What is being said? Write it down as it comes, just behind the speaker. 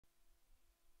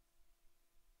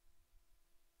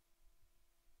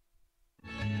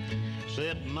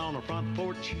Sitting on a front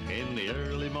porch in the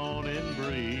early morning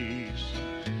breeze.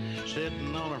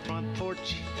 Sitting on a front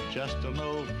porch, just an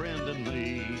old friend and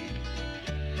me.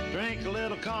 Drink a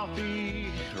little coffee,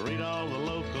 read all the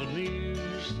local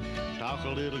news, talk a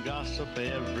little gossip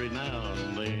every now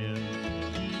and then.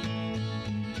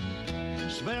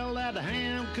 Smell that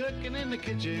ham cooking in the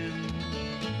kitchen,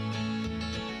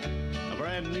 a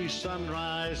brand new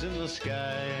sunrise in the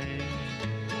sky.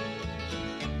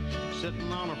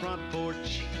 Sitting on a front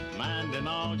porch, minding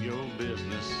all your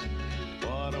business.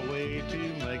 What a way to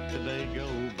make the day go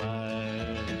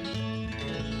by.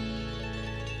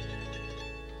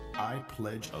 I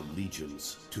pledge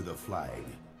allegiance to the flag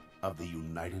of the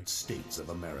United States of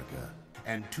America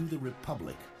and to the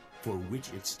republic for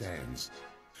which it stands,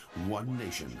 one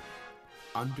nation,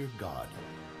 under God,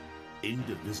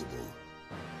 indivisible,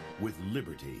 with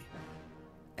liberty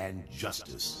and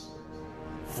justice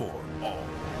for all.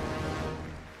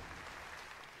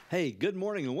 Hey, good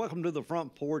morning and welcome to the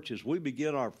Front Porch as we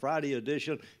begin our Friday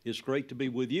edition. It's great to be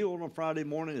with you on a Friday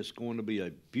morning. It's going to be a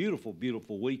beautiful,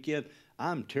 beautiful weekend.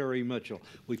 I'm Terry Mitchell.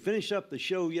 We finished up the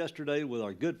show yesterday with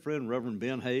our good friend Reverend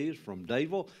Ben Hayes from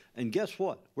Dadeville. And guess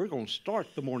what? We're going to start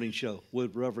the morning show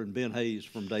with Reverend Ben Hayes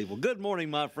from Dadeville. Good morning,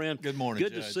 my friend. Good morning,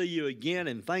 Good Judge. to see you again,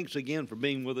 and thanks again for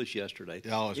being with us yesterday.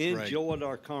 Oh, it's great. Enjoyed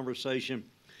our conversation.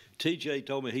 TJ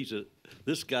told me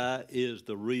this guy is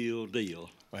the real deal.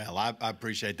 Well, I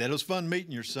appreciate that. It was fun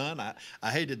meeting your son.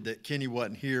 I hated that Kenny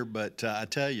wasn't here, but I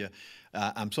tell you,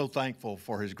 I'm so thankful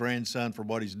for his grandson for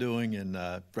what he's doing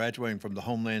and graduating from the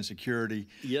Homeland Security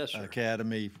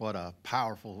Academy. What a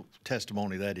powerful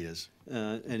testimony that is.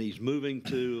 And he's moving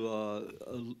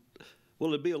to,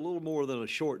 well, it'd be a little more than a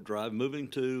short drive, moving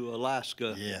to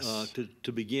Alaska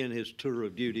to begin his tour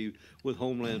of duty with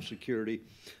Homeland Security.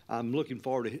 I'm looking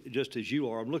forward to, just as you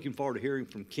are, I'm looking forward to hearing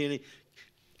from Kenny.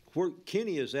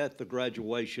 Kenny is at the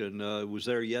graduation, was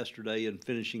there yesterday and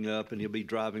finishing up, and he'll be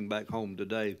driving back home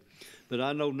today. But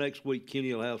I know next week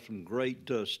Kenny will have some great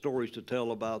stories to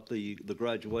tell about the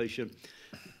graduation.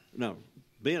 Now,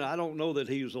 Ben, I don't know that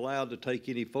he was allowed to take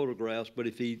any photographs, but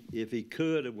if he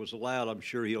could and was allowed, I'm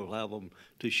sure he'll have them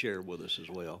to share with us as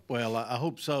well. Well, I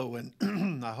hope so,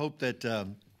 and I hope that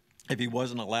if he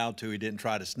wasn't allowed to, he didn't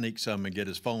try to sneak some and get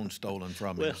his phone stolen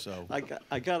from him. So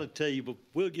I got to tell you, but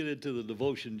we'll get into the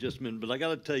devotion in just a minute, but I got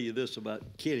to tell you this about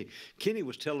Kenny. Kenny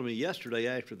was telling me yesterday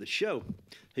after the show,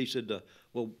 he said,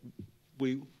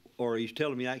 he's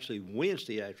telling me actually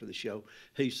Wednesday after the show,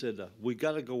 he said, we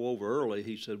got to go over early.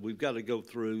 He said, we've got to go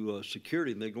through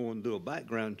security, and they're going to do a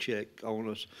background check on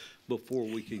us before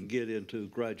we can get into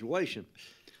graduation.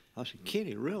 I said,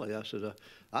 Kenny, really? I said,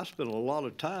 I spent a lot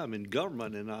of time in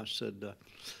government, and I said,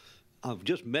 I'm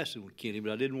just messing with Kenny, but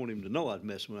I didn't want him to know I'd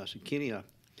mess with him. I said, Kenny,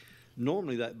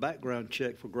 normally that background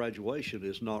check for graduation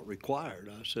is not required.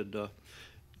 I said,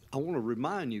 I want to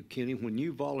remind you, Kenny, when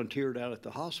you volunteered out at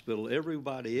the hospital,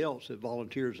 everybody else that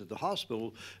volunteers at the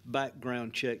hospital,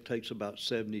 background check takes about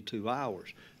 72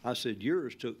 hours. I said,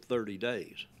 yours took 30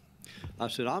 days. I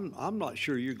said, I'm not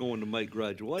sure you're going to make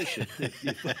graduation.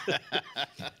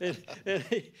 and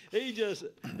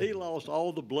he lost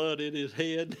all the blood in his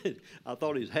head. I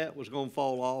thought his hat was going to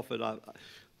fall off. And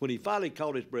when he finally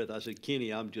caught his breath, I said,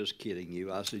 Kenny, I'm just kidding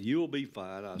you. I said, you'll be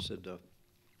fine. I said,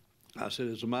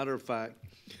 as a matter of fact,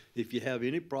 if you have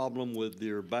any problem with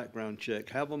your background check,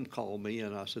 have them call me.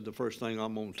 And I said, the first thing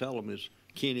I'm going to tell them is,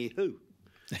 Kenny who?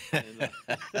 And,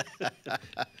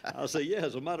 I said, yeah,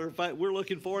 as a matter of fact, we're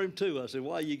looking for him too. I said,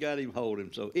 why you got him, hold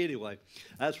him. So anyway,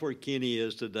 that's where Kenny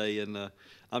is today, and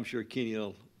I'm sure Kenny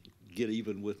will get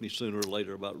even with me sooner or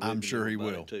later about I'm sure he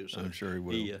will. Too. So I'm sure he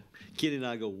will. Kenny and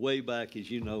I go way back, as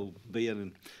you know, Ben,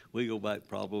 and we go back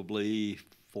probably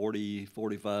 40,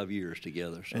 45 years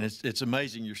together. So. And it's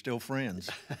amazing you're still friends.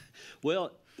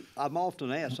 Well, I'm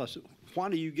often asked, I said, why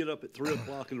do you get up at 3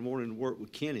 o'clock in the morning to work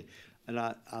with Kenny? And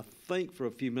I think for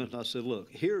a few minutes, I said, look,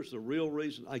 here's the real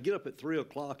reason. I get up at 3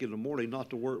 o'clock in the morning not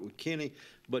to work with Kenny,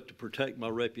 but to protect my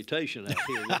reputation out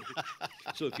here.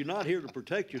 So if you're not here to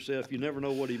protect yourself, you never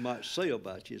know what he might say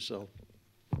about you. So,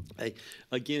 hey,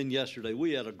 again, yesterday,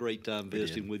 we had a great time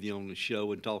visiting with you on the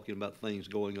show and talking about things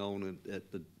going on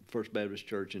at the First Baptist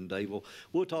Church in Dadeville.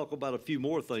 We'll talk about a few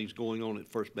more things going on at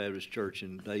First Baptist Church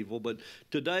in Dadeville, but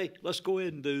today let's go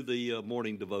ahead and do the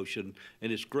morning devotion,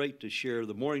 and it's great to share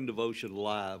the morning devotion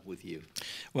live with you.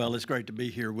 Well, it's great to be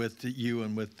here with you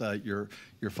and with your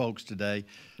folks today.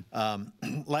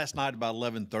 Last night about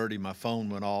 11:30, my phone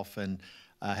went off, and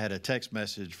I had a text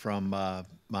message from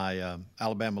my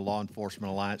Alabama Law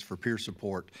Enforcement Alliance for Peer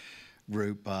Support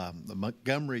group. The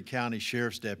Montgomery County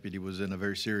Sheriff's deputy was in a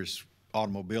very serious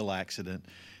automobile accident,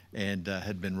 and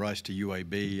had been rushed to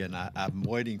UAB. And I'm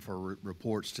waiting for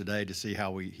reports today to see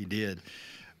how he did.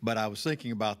 But I was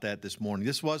thinking about that this morning.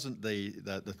 This wasn't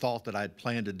the thought that I'd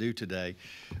planned to do today.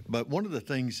 But one of the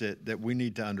things that we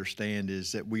need to understand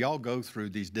is that we all go through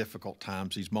these difficult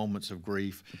times, these moments of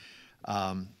grief.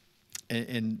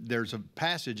 And there's a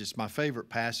passage, it's my favorite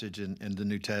passage in the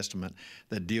New Testament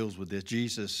that deals with this.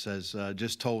 Jesus has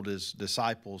just told his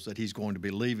disciples that he's going to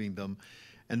be leaving them,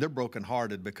 and they're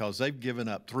brokenhearted because they've given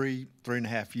up three and a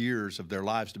half years of their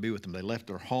lives to be with him. They left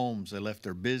their homes, they left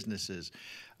their businesses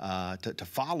to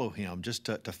follow him, just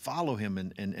to follow him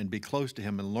and be close to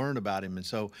him and learn about him. And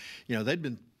so, they'd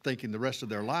been thinking the rest of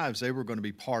their lives they were going to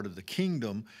be part of the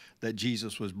kingdom that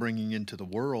Jesus was bringing into the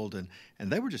world, and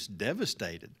they were just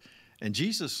devastated. And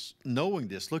Jesus, knowing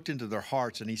this, looked into their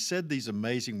hearts, and he said these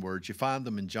amazing words. You find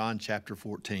them in John chapter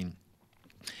 14.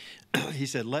 He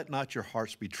said, "Let not your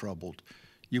hearts be troubled.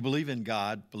 You believe in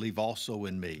God, believe also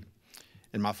in me.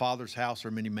 In my Father's house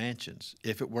are many mansions.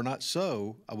 If it were not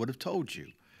so, I would have told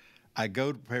you. I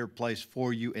go to prepare a place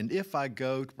for you, and if I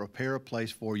go to prepare a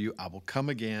place for you, I will come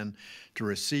again to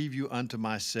receive you unto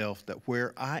myself, that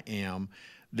where I am,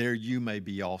 there you may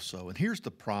be also." And here's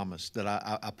the promise that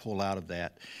I pull out of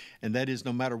that, and that is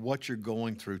no matter what you're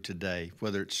going through today,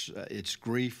 whether it's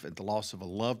grief at the loss of a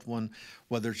loved one,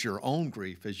 whether it's your own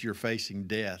grief as you're facing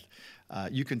death,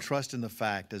 you can trust in the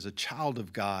fact as a child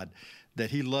of God that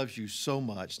he loves you so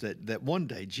much that one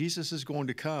day Jesus is going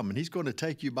to come and he's going to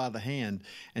take you by the hand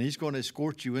and he's going to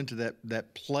escort you into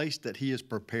that place that he has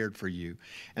prepared for you.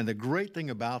 And the great thing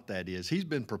about that is he's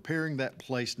been preparing that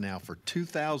place now for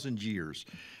 2,000 years.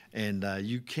 And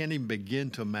you can't even begin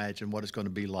to imagine what it's going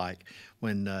to be like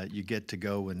when you get to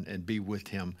go and be with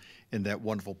him in that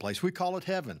wonderful place. We call it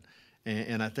heaven.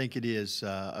 And I think it is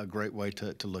a great way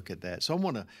to look at that. So I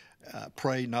want to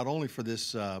pray not only for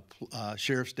this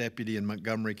sheriff's deputy in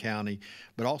Montgomery County,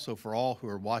 but also for all who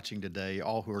are watching today,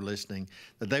 all who are listening,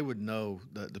 that they would know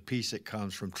the peace that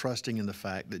comes from trusting in the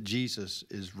fact that Jesus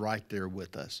is right there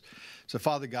with us. So,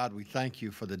 Father God, we thank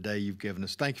you for the day you've given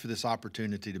us. Thank you for this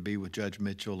opportunity to be with Judge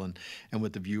Mitchell and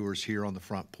with the viewers here on the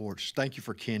front porch. Thank you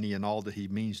for Kenny and all that he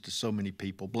means to so many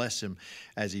people. Bless him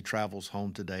as he travels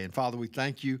home today. And, Father, we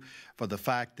thank you for the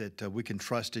fact that we can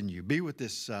trust in you. Be with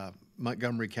this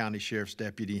Montgomery County Sheriff's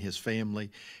Deputy and his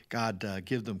family. God,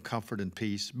 give them comfort and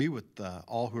peace. Be with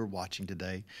all who are watching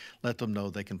today. Let them know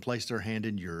they can place their hand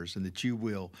in yours and that you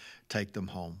will take them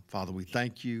home. Father, we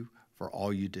thank you for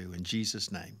all you do. In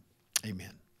Jesus' name,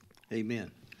 amen.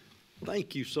 Amen.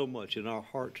 Thank you so much. And our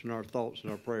hearts and our thoughts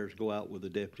and our prayers go out with the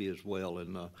deputy as well.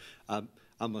 And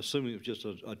I'm assuming it was just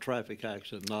a traffic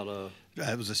accident, not a...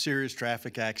 It was a serious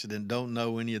traffic accident. Don't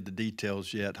know any of the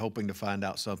details yet. Hoping to find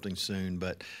out something soon.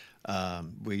 But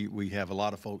we have a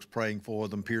lot of folks praying for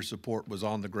them. Peer support was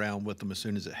on the ground with them as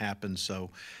soon as it happened. So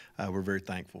we're very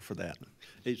thankful for that.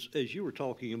 As you were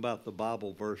talking about the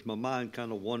Bible verse, my mind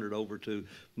kind of wandered over to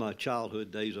my childhood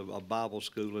days of Bible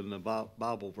school, and the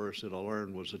Bible verse that I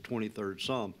learned was the 23rd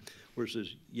Psalm, where it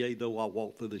says, "Yea, though I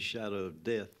walk through the shadow of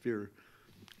death, fear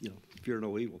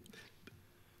no evil."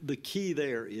 The key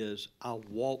there is I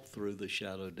walk through the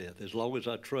shadow of death. As long as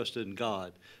I trust in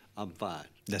God, I'm fine.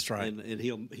 That's right. And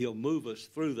he'll move us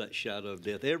through that shadow of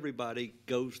death. Everybody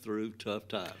goes through tough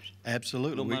times.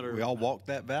 Absolutely. We all walk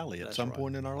that valley at some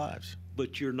point in our lives.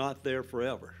 But you're not there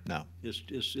forever. No.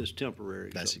 It's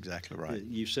temporary. That's exactly right.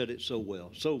 You said it so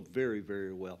well. So very,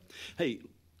 very well. Hey,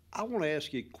 I want to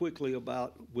ask you quickly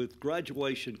about, with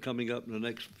graduation coming up in the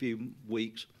next few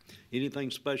weeks,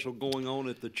 anything special going on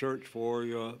at the church for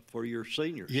your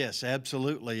seniors? Yes,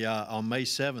 absolutely. On May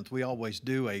 7th, we always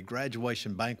do a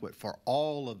graduation banquet for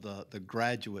all of the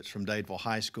graduates from Dadeville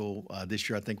High School. This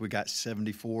year, I think we got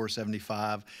 74,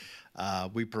 75.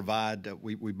 We provide,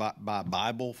 we buy a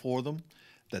Bible for them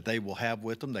that they will have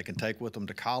with them. They can take with them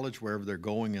to college, wherever they're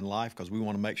going in life, because we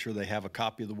want to make sure they have a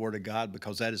copy of the Word of God,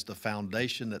 because that is the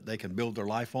foundation that they can build their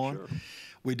life on. Sure.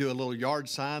 We do a little yard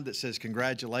sign that says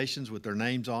congratulations with their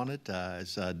names on it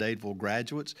as Dadeville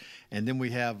graduates. And then we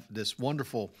have this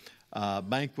wonderful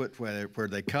banquet where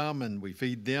they come and we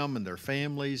feed them and their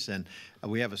families. And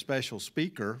we have a special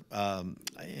speaker,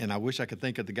 and I wish I could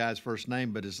think of the guy's first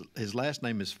name, but his last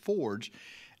name is Porch.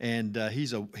 And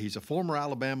he's a former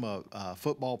Alabama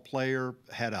football player,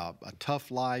 had a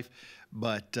tough life,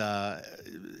 but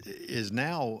is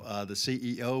now the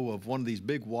CEO of one of these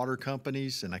big water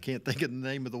companies, and I can't think of the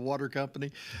name of the water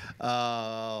company.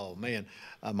 Oh, man,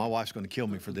 my wife's going to kill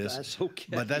me for this. That's okay.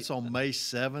 But that's on May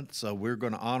 7th, so we're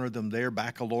going to honor them there,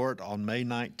 baccalaureate on May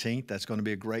 19th. That's going to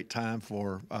be a great time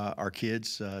for our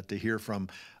kids to hear from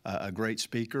a great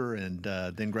speaker, and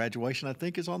then graduation, I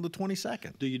think, is on the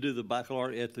 22nd. Do you do the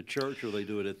baccalaureate at the church, or they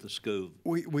do it at the school?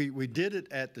 We did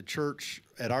it at the church,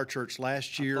 at our church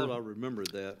last year. I thought I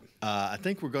remembered that. I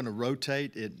think we're going to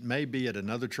rotate. It may be at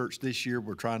another church this year.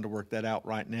 We're trying to work that out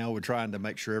right now. We're trying to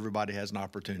make sure everybody has an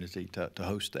opportunity to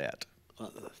host that.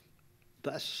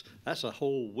 That's a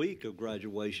whole week of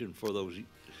graduation for those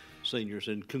seniors,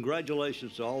 and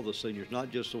congratulations to all the seniors,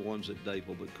 not just the ones at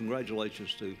Dable, but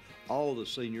congratulations to all the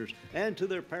seniors and to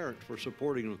their parents for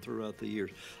supporting them throughout the years.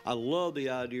 I love the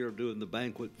idea of doing the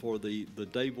banquet for the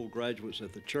Dable graduates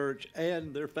at the church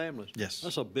and their families. Yes.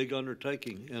 That's a big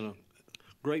undertaking and a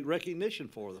great recognition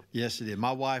for them. Yes, it is.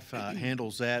 My wife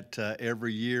handles that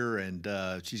every year, and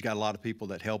she's got a lot of people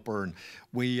that help her, and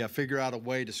we figure out a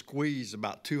way to squeeze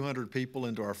about 200 people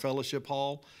into our fellowship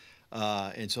hall.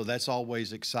 And so that's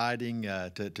always exciting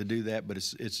to do that, but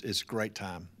it's a great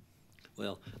time.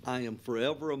 Well, I am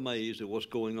forever amazed at what's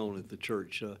going on at the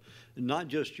church. Not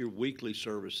just your weekly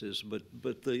services,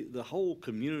 but the whole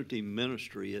community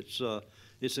ministry. It's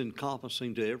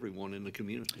encompassing to everyone in the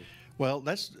community. Well,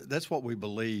 that's what we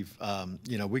believe.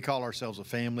 We call ourselves a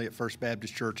family at First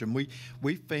Baptist Church, and we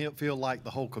feel like the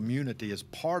whole community is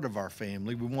part of our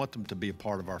family. We want them to be a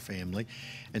part of our family.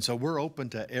 And so we're open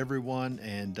to everyone,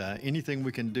 and anything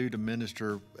we can do to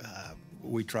minister,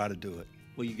 we try to do it.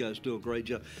 Well, you guys do a great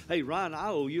job. Hey, Ryan, I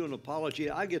owe you an apology.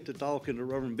 I get to talking to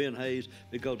Reverend Ben Hayes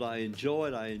because I enjoy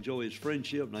it. I enjoy his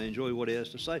friendship, and I enjoy what he has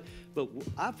to say. But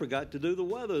I forgot to do the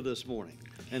weather this morning.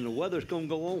 And the weather's going to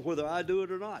go on whether I do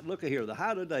it or not. Look at here. The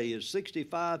high today is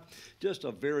 65. Just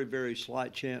a very, very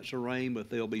slight chance of rain, but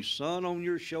there'll be sun on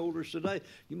your shoulders today.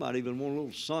 You might even want a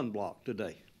little sunblock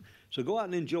today. So go out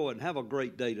and enjoy it and have a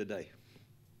great day today.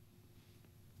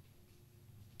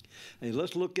 And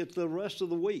let's look at the rest of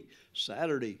the week.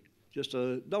 Saturday,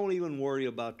 don't even worry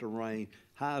about the rain.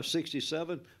 High of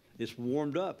 67. It's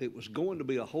warmed up. It was going to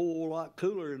be a whole lot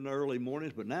cooler in the early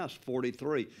mornings, but now it's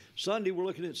 43. Sunday, we're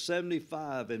looking at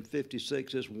 75 and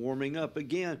 56. It's warming up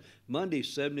again. Monday,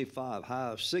 75, high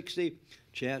of 60.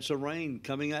 Chance of rain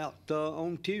coming out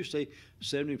on Tuesday,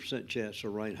 70% chance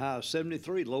of rain. High of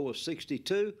 73, low of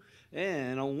 62.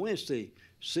 And on Wednesday,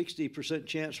 60%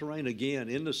 chance of rain again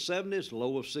in the 70s,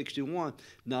 low of 61.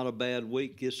 Not a bad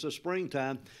week. It's the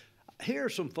springtime. Here are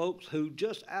some folks who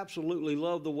just absolutely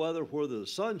love the weather, whether the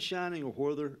sun's shining or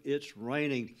whether it's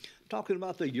raining. I'm talking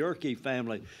about the Yerke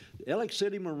family. Alex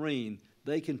City Marine,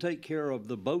 they can take care of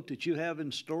the boat that you have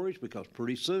in storage because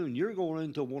pretty soon you're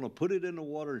going to want to put it in the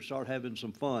water and start having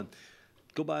some fun.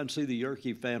 Go by and see the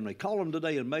Yerke family. Call them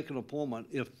today and make an appointment.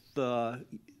 If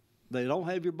they don't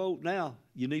have your boat now,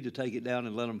 you need to take it down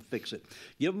and let them fix it.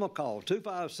 Give them a call,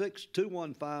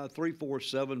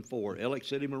 256-215-3474, Alex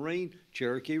City Marine,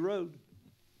 Cherokee Road.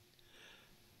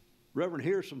 Reverend,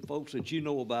 here's some folks that you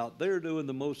know about. They're doing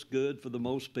the most good for the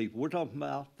most people. We're talking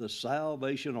about the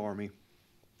Salvation Army,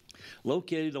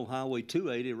 located on Highway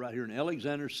 280 right here in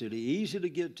Alexander City. Easy to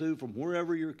get to from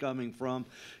wherever you're coming from.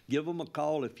 Give them a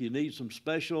call if you need some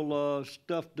special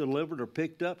stuff delivered or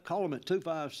picked up. Call them at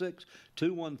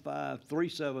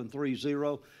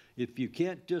 256-215-3730. If you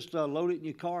can't just load it in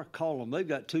your car, call them. They've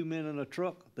got 2 men in a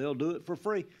truck. They'll do it for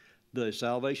free. The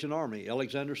Salvation Army,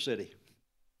 Alexander City.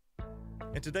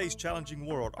 In today's challenging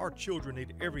world, our children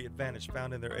need every advantage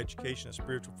found in their education and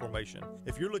spiritual formation.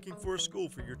 If you're looking for a school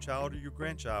for your child or your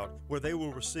grandchild where they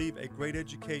will receive a great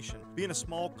education, be in a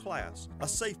small class, a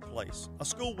safe place, a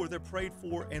school where they're prayed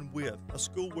for and with, a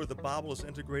school where the Bible is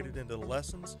integrated into the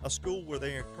lessons, a school where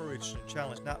they are encouraged and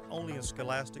challenged not only in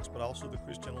scholastics but also the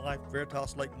Christian life,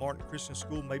 Veritas Lake Martin Christian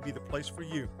School may be the place for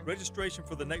you. Registration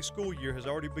for the next school year has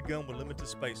already begun with limited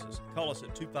spaces. Call us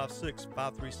at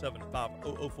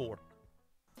 256-537-5004.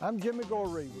 I'm Jimmy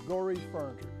Goree with Goree's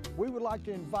Furniture. We would like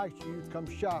to invite you to come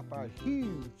shop our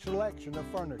huge selection of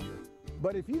furniture.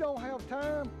 But if you don't have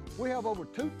time, we have over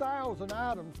 2,000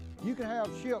 items you can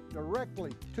have shipped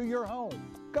directly to your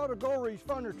home. Go to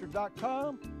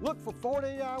GoreesFurniture.com, look for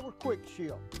 48-hour quick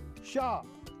ship. Shop,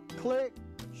 click,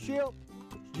 ship,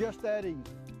 it's just that easy.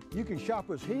 You can shop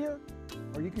us here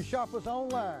or you can shop us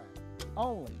online,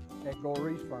 only at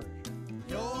Goree's Furniture.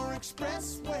 Your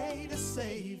expressway to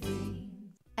saving.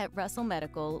 At Russell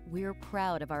Medical, we're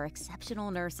proud of our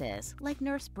exceptional nurses, like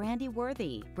Nurse Brandy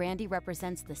Worthy. Brandy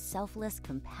represents the selfless,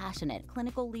 compassionate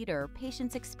clinical leader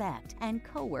patients expect and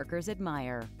coworkers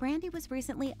admire. Brandy was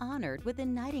recently honored with the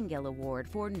Nightingale Award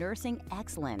for Nursing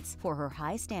Excellence for her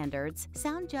high standards,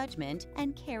 sound judgment,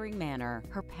 and caring manner.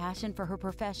 Her passion for her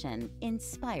profession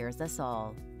inspires us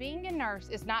all. Being a nurse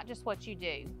is not just what you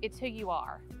do, it's who you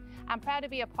are. I'm proud to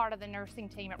be a part of the nursing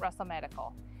team at Russell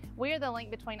Medical. We are the link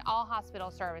between all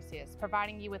hospital services,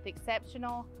 providing you with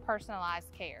exceptional,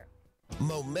 personalized care.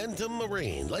 Momentum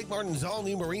Marine, Lake Martin's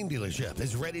all-new marine dealership,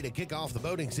 is ready to kick off the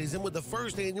boating season with the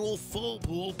first annual full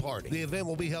pool party. The event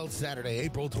will be held Saturday,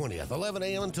 April 20th, 11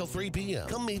 a.m. until 3 p.m.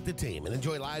 Come meet the team and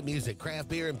enjoy live music, craft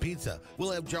beer, and pizza.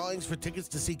 We'll have drawings for tickets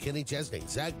to see Kenny Chesney,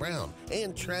 Zach Brown,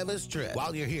 and Travis Tritt.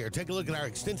 While you're here, take a look at our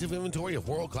extensive inventory of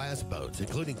world-class boats,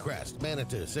 including Crest,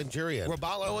 Manitou, Centurion,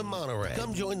 Robalo, and Monterey.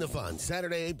 Come join the fun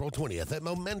Saturday, April 20th at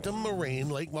Momentum Marine,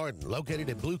 Lake Martin, located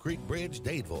at Blue Creek Bridge,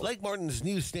 Dadeville. Lake Martin's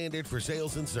new standard for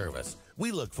sales and service.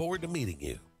 We look forward to meeting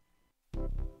you.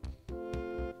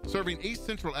 Serving East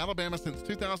Central Alabama since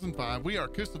 2005, we are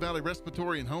Coosa Valley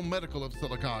Respiratory and Home Medical of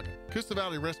Sylacauga. Coosa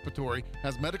Valley Respiratory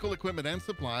has medical equipment and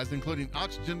supplies, including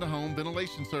oxygen-to-home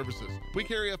ventilation services. We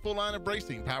carry a full line of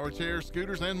bracing, power chairs,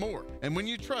 scooters, and more. And when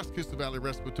you trust Coosa Valley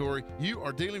Respiratory, you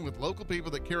are dealing with local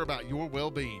people that care about your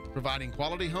well-being. Providing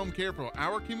quality home care for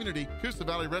our community, Coosa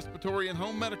Valley Respiratory and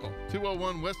Home Medical,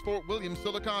 201 West Fort William,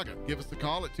 Sylacauga. Give us a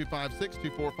call at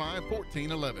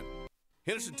 256-245-1411.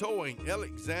 Henderson Towing,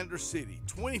 Alexander City,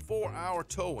 24-hour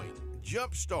towing,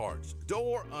 jump starts,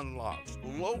 door unlocks,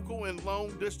 local and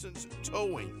long distance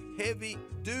towing, heavy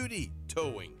duty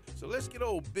towing. So let's get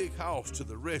old Big House to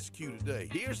the rescue today.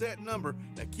 Here's that number.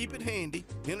 Now keep it handy.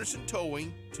 Henderson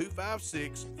Towing,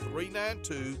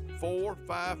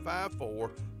 256-392-4554,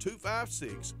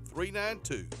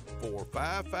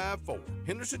 256-392-4554.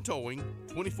 Henderson Towing,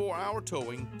 24-hour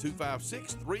towing,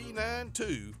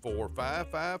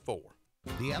 256-392-4554.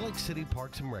 The Alex City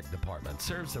Parks and Rec Department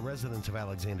serves the residents of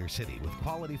Alexander City with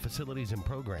quality facilities and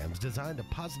programs designed to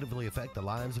positively affect the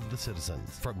lives of the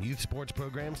citizens. From youth sports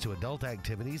programs to adult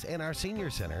activities and our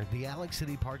senior center, the Alex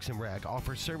City Parks and Rec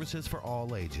offers services for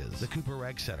all ages. The Cooper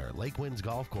Rec Center, Lake Winds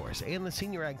Golf Course, and the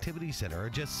Senior Activity Center are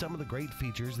just some of the great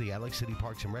features the Alex City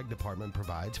Parks and Rec Department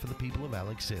provides for the people of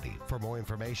Alex City. For more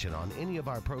information on any of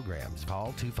our programs,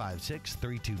 call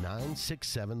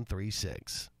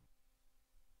 256-329-6736.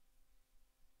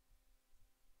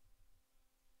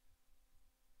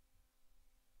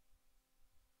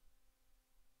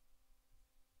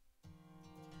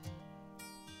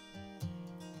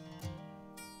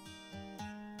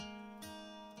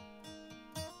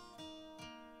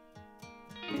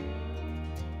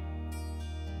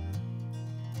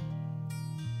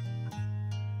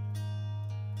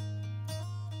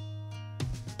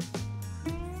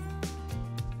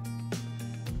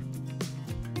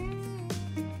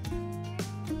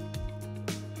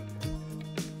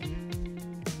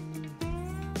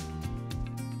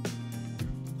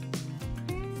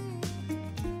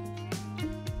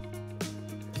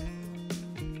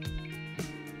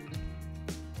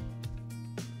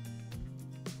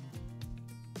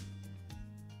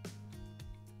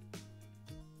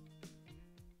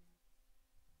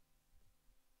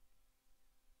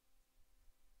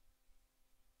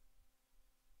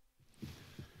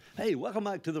 Hey, welcome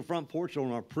back to the Front Porch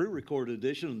on our pre-recorded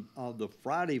edition of the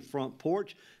Friday Front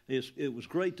Porch. It was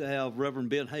great to have Reverend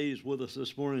Ben Hayes with us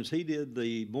this morning as he did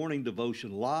the morning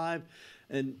devotion live.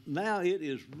 And now it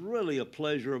is really a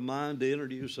pleasure of mine to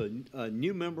introduce a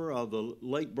new member of the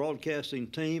Lake Broadcasting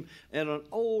team and an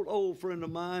old friend of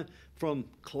mine from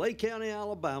Clay County,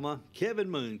 Alabama, Kevin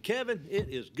Moon. Kevin, it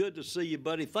is good to see you,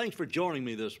 buddy. Thanks for joining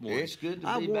me this morning. It's good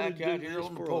to be back out here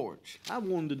on the porch. I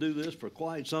wanted to do this for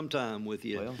quite some time with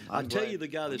you. Well, I tell you, the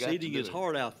guy that's eating his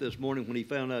heart out this morning when he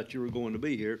found out you were going to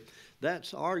be here,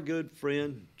 that's our good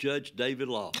friend, Judge David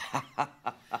Law.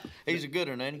 He's a good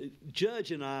one, ain't he?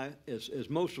 Judge and I, as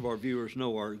most of our viewers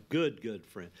know, are good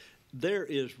friends. There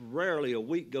is rarely a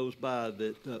week goes by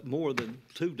that more than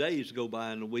 2 days go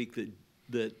by in a week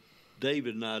that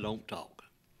David and I don't talk.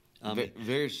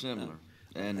 Very similar.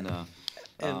 And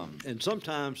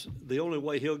sometimes the only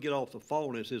way he'll get off the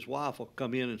phone is his wife will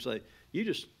come in and say,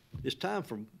 it's time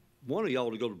for one of y'all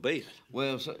to go to bed.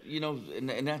 Well, so,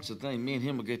 and that's the thing. Me and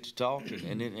him will get to talking,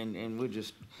 and we'll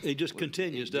just... It just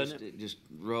continues, doesn't it? It just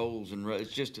rolls and rolls.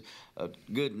 It's just a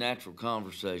good, natural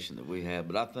conversation that we have.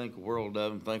 But I think the world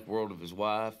of him, think the world of his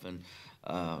wife, and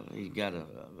He's got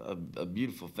a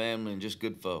beautiful family and just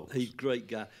good folks. He's a great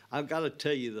guy. I've got to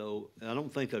tell you, though, I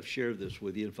don't think I've shared this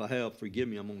with you. If I have, forgive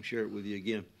me, I'm going to share it with you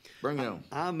again. Bring it on.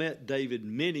 I met David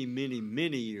many, many,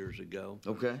 many years ago.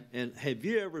 Okay. And have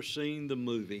you ever seen the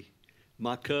movie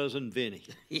My Cousin Vinny?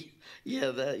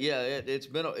 It's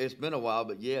been a while,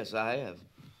 but yes, I have.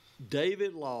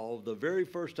 David Law, the very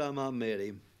first time I met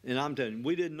him, and I'm telling you,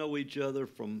 we didn't know each other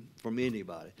from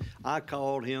anybody. I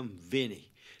called him Vinny.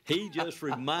 He just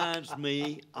reminds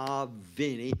me of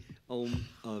Vinny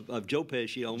of Joe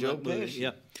Pesci on that movie. Pesci.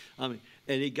 Yeah, I mean,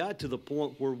 and it got to the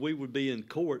point where we would be in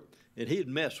court, and he'd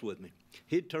mess with me.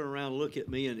 He'd turn around and look at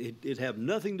me, and it'd have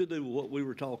nothing to do with what we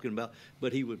were talking about,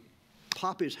 but he would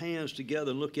pop his hands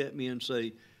together and look at me and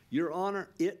say, "Your Honor,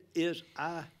 it is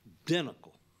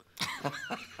identical."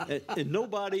 and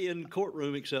nobody in the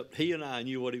courtroom except he and I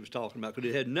knew what he was talking about, because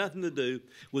it had nothing to do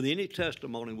with any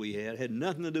testimony we had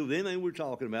nothing to do with anything we were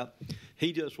talking about.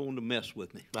 He just wanted to mess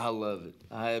with me. I love it.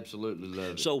 I absolutely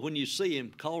love it. So when you see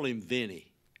him, call him Vinny.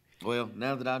 Well,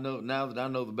 now that I know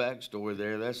the backstory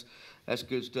there, that's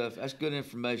good stuff. That's good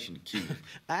information to keep.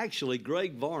 Actually,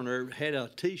 Greg Varner had a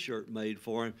T-shirt made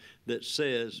for him that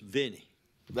says Vinny.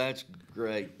 That's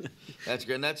great. That's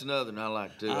great. And that's another one I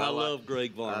like too. I love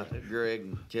Greg Varner. Greg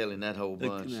and Kelly and that whole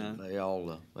bunch. They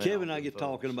all. Kevin and I get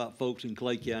talking about folks in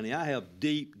Clay County. I have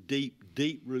deep, deep,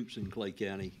 deep roots in Clay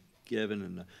County, Kevin.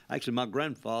 And actually, my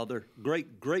grandfather,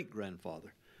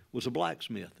 great-great-grandfather, was a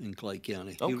blacksmith in Clay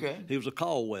County. Okay. He was a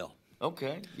Caldwell.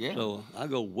 Okay, yeah. So I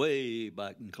go way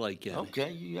back in Clay County.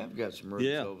 Okay, you have got some roots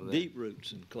over there. Yeah, deep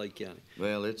roots in Clay County.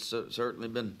 Well, it's certainly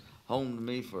been home to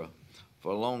me for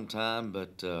a long time,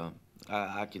 but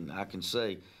I can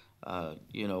say,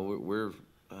 we're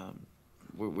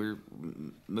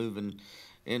moving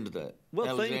into that. Well,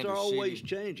 Alexander things are always City.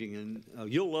 changing, and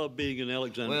you'll love being in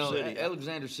Alexander City. Well,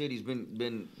 Alexander City's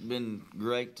been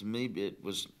great to me. It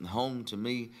was home to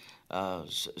me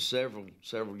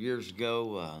several years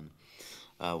ago.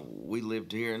 We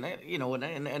lived here, and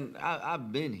and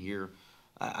I've been here.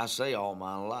 I say all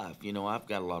my life. I've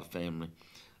got a lot of family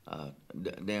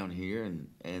down here,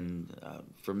 and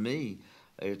for me,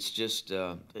 it's just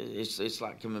it's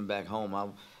like coming back home. I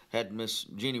had Miss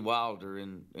Jenny Wilder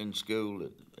in school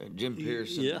at Jim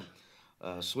Pearson. Yeah.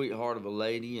 Sweetheart of a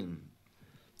lady, and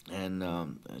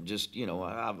just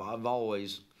I've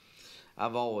always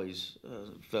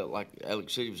felt like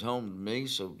Alex City was home to me.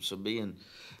 So being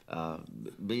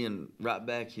right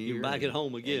back here, you're back at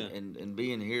home again, and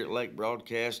being here at Lake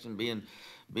Broadcasting,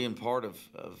 being part of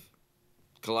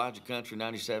Kalijah Country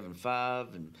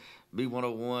 97.5 and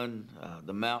B101,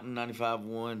 the Mountain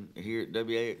 95.1 here at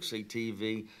WAXC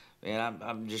TV, and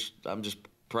I'm just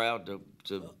proud to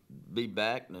be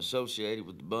back and associated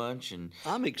with the bunch. And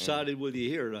I'm excited with you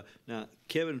here. Now,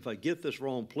 Kevin, if I get this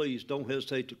wrong, please don't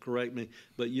hesitate to correct me.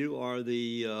 But you are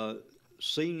the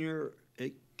senior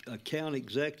account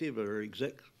executive or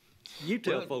exec. You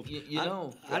tell folks.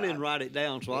 I didn't write it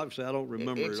down, so obviously I don't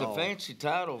remember it's it all. It's a fancy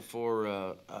title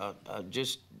for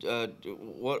just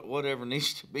whatever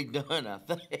needs to be done, I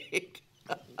think.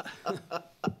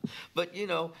 But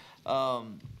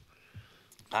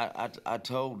I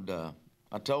told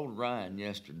Ryan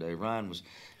yesterday. Ryan was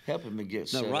helping me get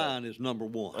set up. Now Ryan is number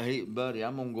one. Hey, buddy,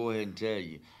 I'm gonna go ahead and tell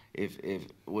you, if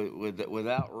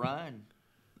without Ryan,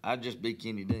 I'd just be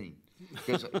Kenny Dean.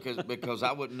 Because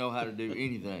I wouldn't know how to do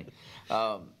anything.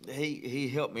 He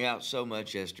helped me out so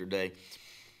much yesterday.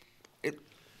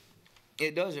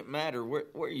 It doesn't matter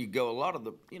where you go. A lot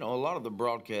of the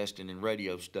broadcasting and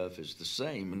radio stuff is the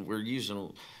same, and we're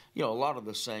using a lot of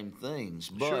the same things.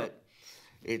 But sure.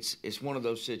 It's one of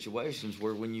those situations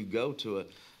where when you go to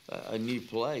a new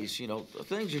place,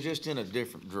 things are just in a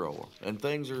different drawer and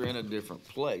things are in a different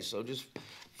place. So just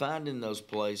finding those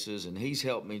places, and he's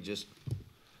helped me just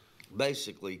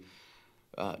basically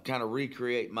kind of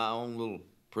recreate my own little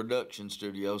production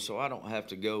studio, so I don't have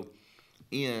to go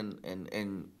in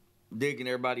and dig in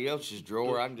everybody else's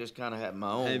drawer. I can just kind of have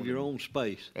my own. Have your own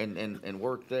space. And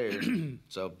work there.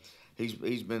 So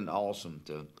he's been awesome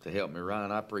to help me,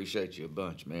 Ryan. I appreciate you a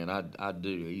bunch, man. I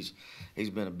do. He's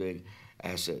been a big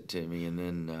asset to me. And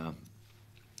then,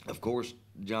 of course,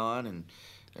 John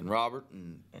and Robert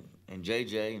and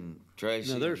JJ and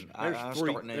Tracy. Now there's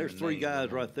three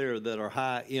guys right there that are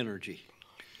high energy.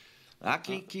 I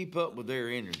can't keep up with their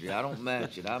energy. I don't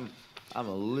match it. I'm a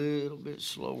little bit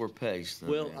slower paced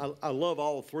than them. I love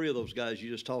all three of those guys you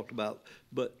just talked about,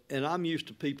 and I'm used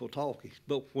to people talking.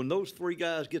 But when those three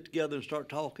guys get together and start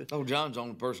talking, John's the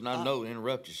only person I know to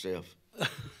interrupt yourself.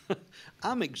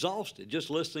 I'm exhausted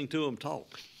just listening to them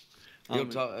talk. He'll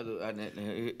talk,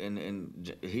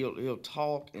 and he'll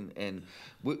talk, and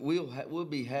we'll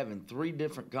be having 3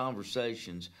 different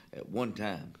conversations at one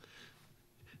time.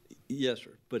 Yes,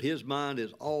 sir. But his mind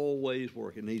is always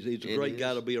working. He's a great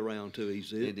guy to be around too.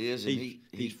 He's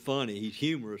funny. He's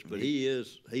humorous, but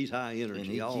he's high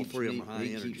energy. All 3 of them are high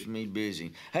energy. He keeps me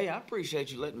busy. Hey, I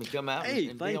appreciate you letting me come out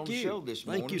and be on the show this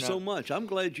morning. Thank you so much. I'm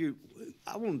glad you.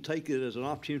 I want to take it as an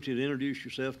opportunity to introduce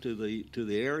yourself to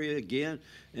the area again,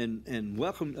 and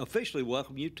officially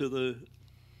welcome you to the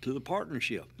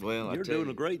partnership. Well, you're doing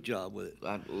a great job with it.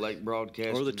 Lake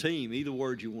Broadcasting, or the team, either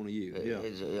word you want to use.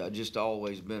 It's just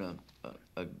always been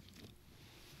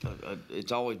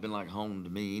it's always been like home to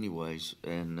me, anyways.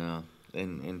 And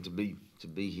to be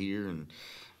here and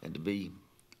to be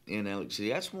in Alex City,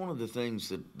 that's one of the things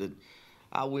that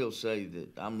I will say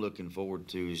that I'm looking forward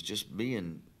to is just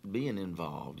being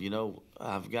involved. You know,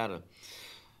 I've got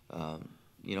 4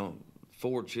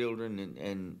 children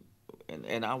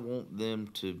and I want them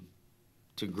to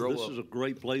grow up. This is a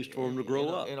great place for them to grow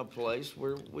up. In a place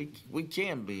where we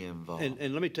can be involved.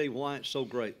 And let me tell you why it's so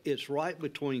great. It's right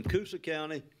between Coosa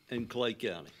County and Clay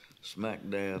County. Smack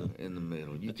dab in the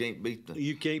middle. You can't beat the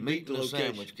location.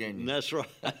 Sandwich, can you? That's right.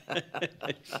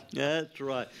 That's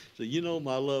right. So you know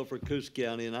my love for Coosa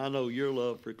County, and I know your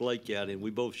love for Clay County, and we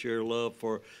both share love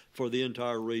for the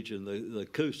entire region, the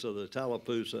Coosa, the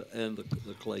Tallapoosa, and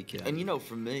the Clay County. And you know,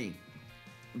 for me,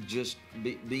 just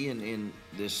being in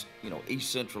this,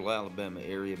 East Central Alabama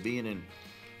area, being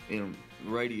in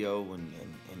radio and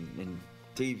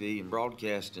TV and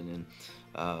broadcasting and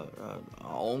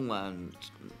online,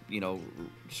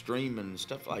 streaming and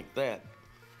stuff like that,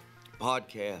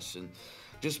 podcasts, and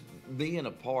just being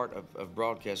a part of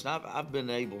broadcasting. I've been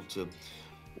able to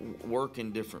work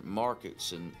in different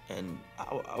markets, and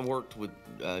I worked with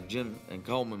Jim and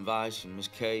Coleman Vice and Miss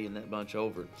Kay and that bunch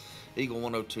over at Eagle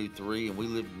 102.3, and we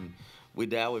lived in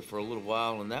Wedowee for a little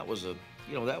while, and that was a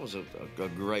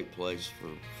great place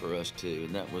for us too,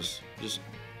 and that was just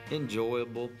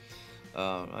enjoyable.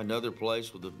 Another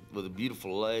place with a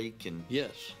beautiful lake, and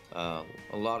yes, a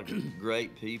lot of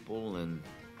great people, and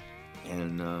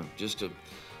just a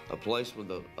place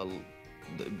with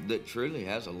that truly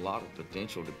has a lot of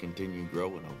potential to continue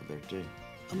growing over there too.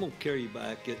 I'm going to carry you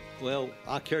back.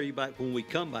 I'll carry you back when we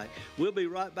come back. We'll be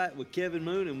right back with Kevin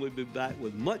Moon, and we'll be back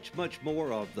with much, much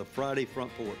more of the Friday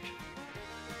Front Porch.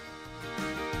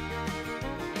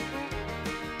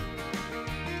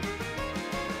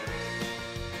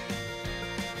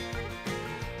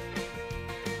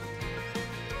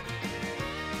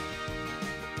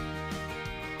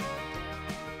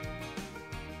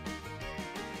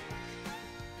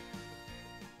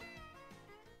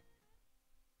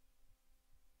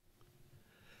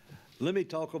 Let me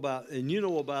talk about, and you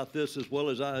know about this as well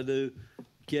as I do,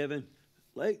 Kevin,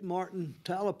 Lake Martin,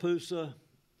 Tallapoosa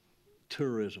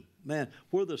tourism. Man,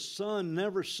 where the sun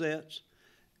never sets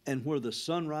and where the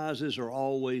sunrises are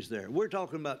always there. We're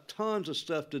talking about tons of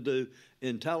stuff to do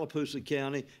in Tallapoosa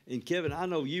County. And Kevin, I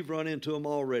know you've run into them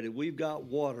already. We've got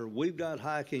water. We've got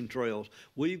hiking trails.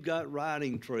 We've got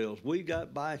riding trails. We've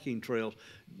got biking trails.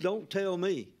 Don't tell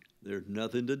me there's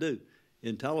nothing to do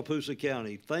in Tallapoosa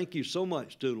County. Thank you so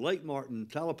much to Lake Martin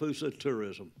Tallapoosa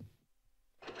Tourism.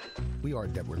 We are a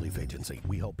debt relief agency.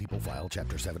 We help people file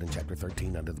Chapter 7 and Chapter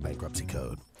 13 under the Bankruptcy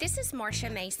Code. This is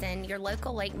Marcia Mason, your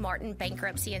local Lake Martin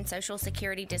bankruptcy and Social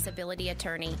Security disability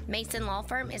attorney. Mason Law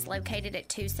Firm is located at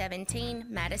 217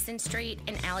 Madison Street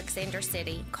in Alexander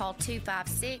City. Call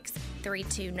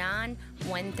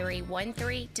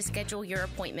 256-329-1313 to schedule your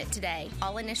appointment today.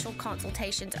 All initial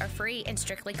consultations are free and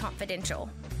strictly confidential.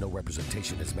 No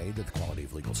representation is made that the quality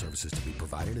of legal services to be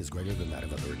provided is greater than that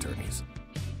of other attorneys.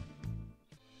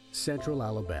 Central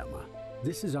Alabama.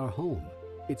 This is our home.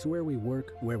 It's where we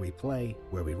work, where we play,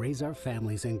 where we raise our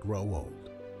families and grow old.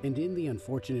 And in the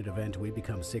unfortunate event we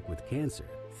become sick with cancer,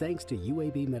 thanks to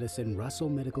UAB Medicine Russell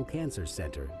Medical Cancer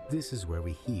Center, this is where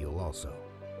we heal also.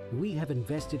 We have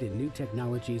invested in new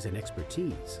technologies and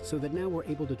expertise so that now we're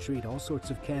able to treat all sorts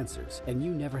of cancers, and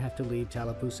you never have to leave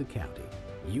Tallapoosa County.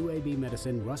 UAB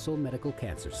Medicine Russell Medical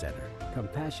Cancer Center.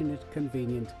 Compassionate,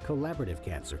 convenient, collaborative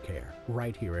cancer care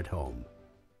right here at home.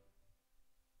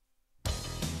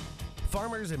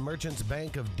 Farmers and Merchants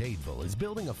Bank of Dadeville is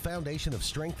building a foundation of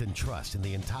strength and trust in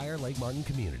the entire Lake Martin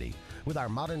community. With our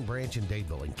modern branch in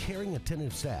Dadeville and caring,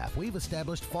 attentive staff, we've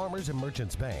established Farmers and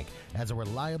Merchants Bank as a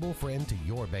reliable friend to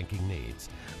your banking needs.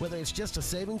 Whether it's just a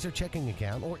savings or checking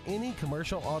account or any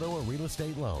commercial, auto, or real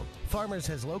estate loan, Farmers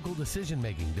has local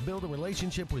decision-making to build a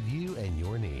relationship with you and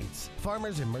your needs.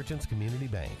 Farmers and Merchants Community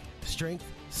Bank. Strength,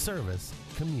 service,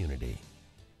 community.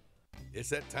 It's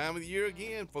that time of the year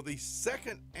again for the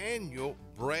second annual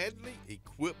Bradley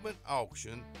Equipment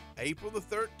Auction. April the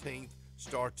 13th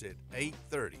starts at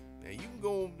 8:30. Now, you can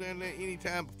go down there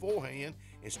anytime beforehand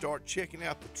and start checking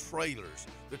out the trailers,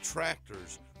 the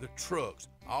tractors, the trucks,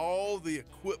 all the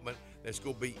equipment that's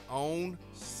going to be on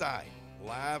site.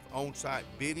 Live on-site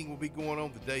bidding will be going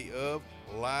on the day of.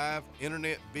 Live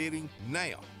internet bidding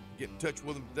now. Get in touch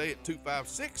with them today at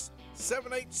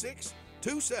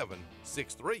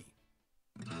 256-786-2763.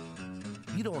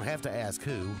 You don't have to ask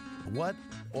who, what,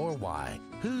 or why.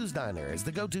 Who's Diner is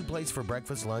the go-to place for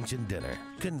breakfast, lunch, and dinner.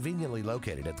 Conveniently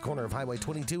located at the corner of Highway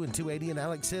 22 and 280 in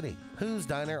Alex City. Who's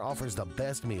Diner offers the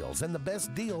best meals and the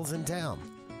best deals in town.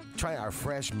 Try our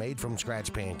fresh,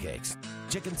 made-from-scratch pancakes,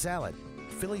 chicken salad,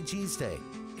 Philly cheesesteak,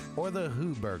 or the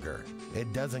Who Burger.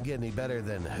 It doesn't get any better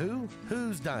than who?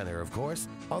 Who's Diner, of course,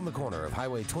 on the corner of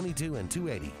Highway 22 and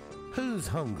 280. Who's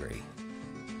hungry?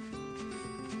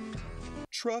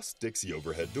 Trust Dixie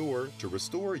Overhead Door to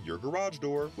restore your garage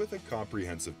door with a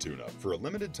comprehensive tune-up. For a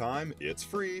limited time, it's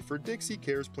free for Dixie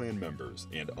Cares Plan members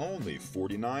and only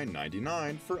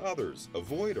 $49.99 for others.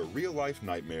 Avoid a real-life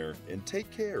nightmare and take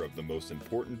care of the most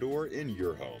important door in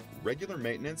your home. Regular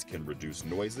maintenance can reduce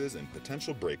noises and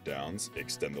potential breakdowns,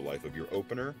 extend the life of your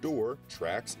opener, door,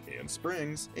 tracks, and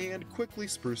springs, and quickly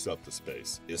spruce up the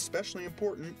space. Especially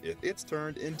important if it's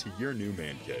turned into your new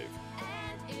man cave.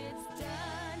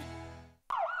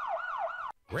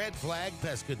 Red Flag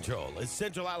Pest Control is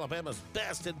Central Alabama's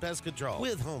best in pest control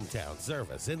with hometown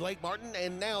service in Lake Martin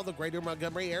and now the greater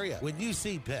Montgomery area. When you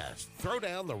see pests, throw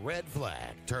down the red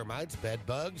flag. Termites, bed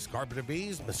bugs, carpenter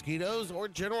bees, mosquitoes, or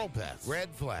general pests. Red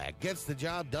Flag gets the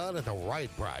job done at the right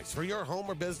price for your home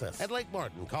or business. At Lake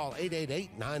Martin, call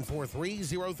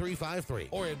 888-943-0353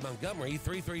 or in Montgomery,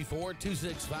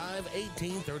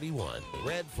 334-265-1831.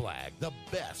 Red Flag, the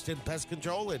best in pest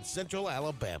control in Central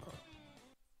Alabama.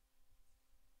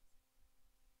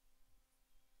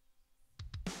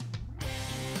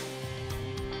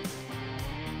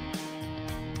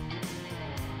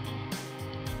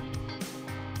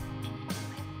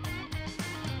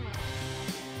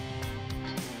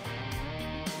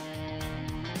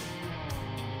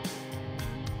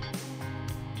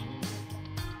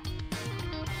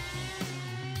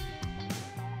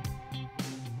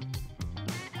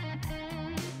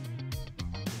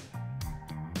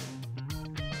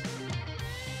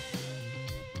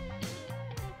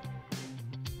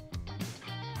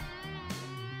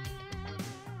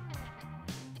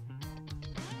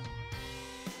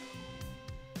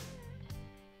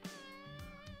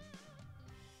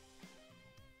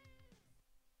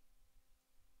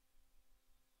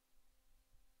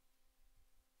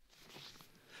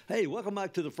 Hey, welcome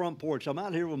back to the Front Porch. I'm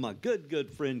out here with my good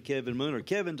friend Kevin Moon, or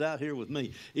Kevin's out here with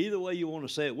me. Either way you want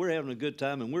to say it, we're having a good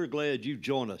time, and we're glad you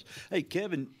joined us. Hey,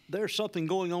 Kevin, there's something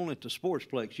going on at the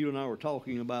Sportsplex you and I were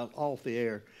talking about off the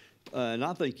air, and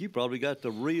I think you probably got the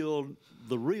real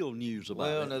news about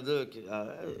it. Well, now look,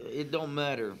 it don't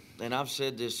matter, and I've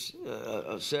said this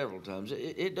several times.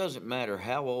 It doesn't matter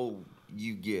how old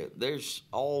you get. There's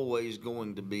always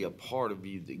going to be a part of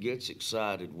you that gets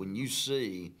excited when you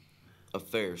see a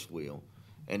Ferris wheel,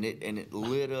 and it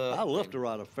lit up. I love to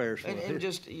ride a Ferris wheel. And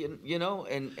just you know,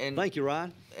 and thank you,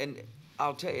 Ryan. And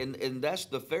I'll tell you, and that's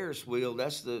the Ferris wheel.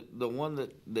 That's the one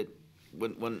that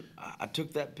when I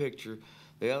took that picture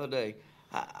the other day,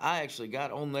 I actually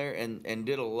got on there and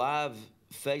did a live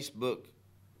Facebook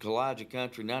Kalijah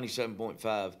Country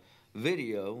 97.5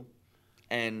 video,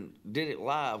 and did it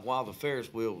live while the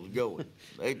Ferris wheel was going.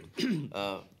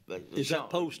 Is that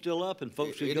post still up, and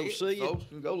folks can go see it? Folks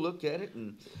can go look at it,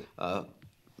 and a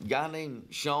guy named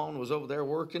Sean was over there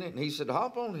working it, and he said,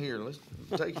 "Hop on here, let's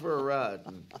take you for a ride."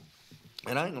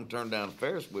 And I ain't gonna turn down a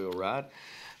Ferris wheel ride.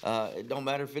 It don't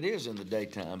matter if it is in the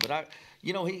daytime, but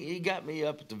he got me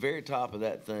up at the very top of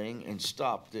that thing and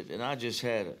stopped it, and I just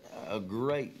had a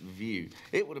great view.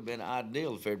 It would have been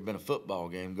ideal if there had been a football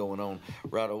game going on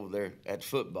right over there at the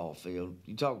football field.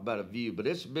 You talk about a view, but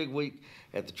it's a big week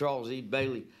at the Charles E.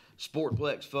 Bailey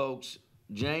Sportplex, folks.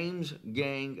 James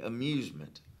Gang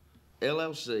Amusement,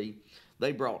 LLC,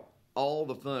 they brought all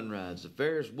the fun rides, the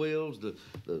Ferris wheels, the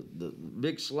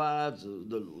big slides,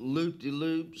 the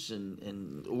loop-de-loops,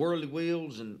 and whirly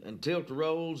wheels, and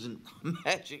tilt-a-rolls, and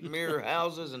magic mirror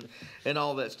houses, and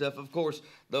all that stuff. Of course,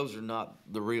 those are not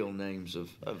the real names of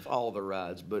all the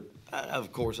rides, but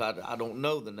of course, I don't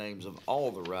know the names of all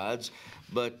the rides,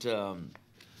 but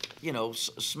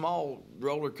small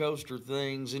roller coaster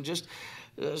things, and just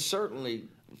certainly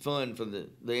fun for the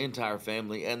entire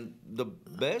family. And the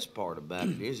best part about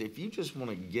it is, if you just want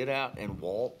to get out and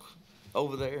walk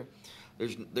over there,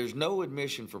 There's no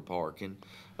admission for parking.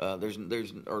 There's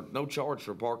or no charge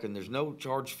for parking. There's no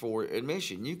charge for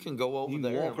admission. You can go over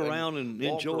there, walk around and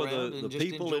enjoy the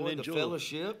people and enjoy the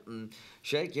fellowship and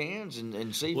shake hands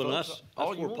and see. Well, folks that's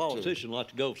all where politicians like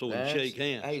to go, so we can shake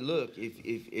hands. Hey, look,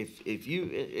 if you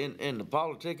in the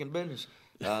politicking business,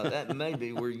 that may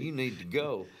be where you need to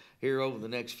go here over the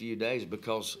next few days,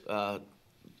 because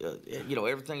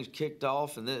everything's kicked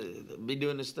off, and they'll be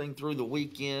doing this thing through the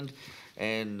weekend.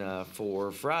 And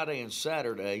for Friday and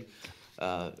Saturday,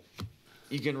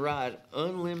 you can ride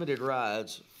unlimited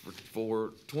rides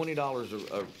for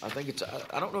 $20. I think it's,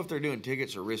 I don't know if they're doing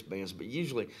tickets or wristbands, but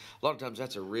usually a lot of times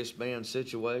that's a wristband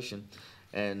situation.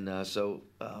 And so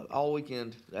all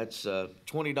weekend, that's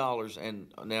 $20. And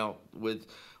now with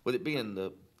it being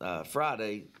the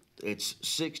Friday, it's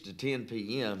 6 to 10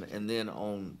 p.m. And then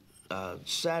on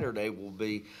Saturday will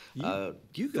be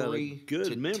you got a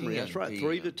good memory. That's right,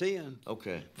 3 to 10.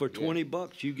 Okay. For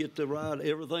 $20, you get to ride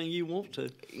everything you want to.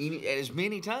 As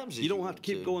many times as you don't have to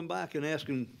keep going back and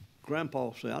asking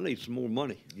Grandpa, say, I need some more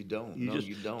money. You don't.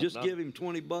 You don't. Just give him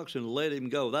 $20 and let him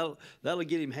go. That'll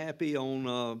get him happy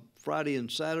on Friday and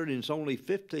Saturday, and it's only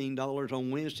 $15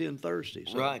 on Wednesday and Thursday.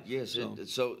 So, right. Yes.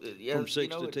 So yeah, from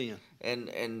 6 to 10.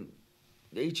 And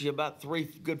eat you about 3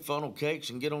 good funnel cakes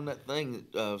and get on that thing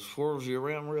that swirls you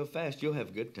around real fast. You'll have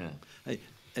a good time. Hey,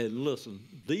 and listen,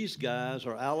 these guys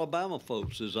are Alabama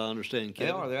folks, as I understand,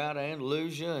 Kevin. They are. They're out of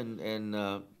Andalusia, and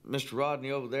Mr.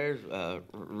 Rodney over there,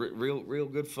 real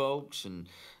good folks,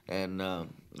 and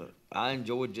I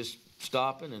enjoyed just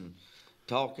stopping and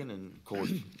talking, and of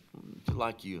course,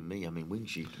 like you and me, I mean, we can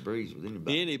shoot the breeze with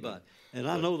anybody. And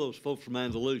I know those folks from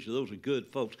Andalusia. Those are good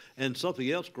folks. And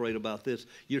something else great about this,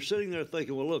 you're sitting there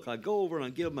thinking, well, look, I go over and I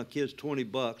give my kids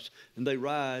 $20, and they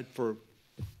ride for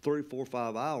 3, 4,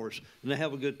 5 hours, and they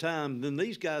have a good time. Then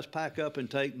these guys pack up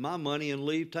and take my money and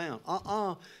leave town.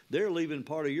 They're leaving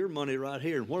part of your money right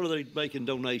here. And what are they making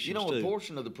donations to? A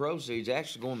portion of the proceeds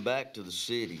actually going back to the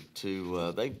city.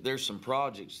 There's some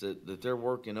projects that they're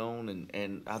working on,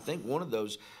 and I think one of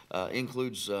those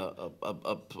includes a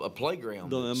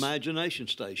playground. The Imagination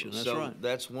Station. That's right.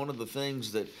 That's one of the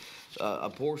things that a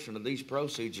portion of these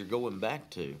proceeds are going back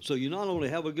to. So you not only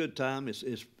have a good time,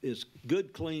 it's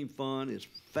good, clean fun. It's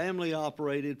family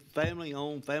operated, family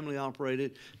owned, family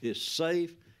operated. It's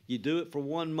safe. You do it for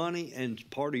one money, and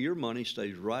part of your money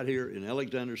stays right here in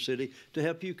Alexander City to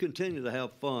help you continue to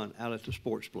have fun out at the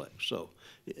Sportsplex. So,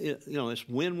 it's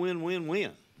win, win, win,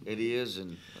 win. It is,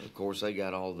 and of course they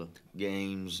got all the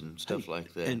games and stuff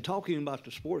like that. And talking about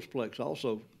the Sportsplex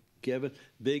also, Kevin,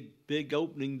 big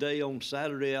opening day on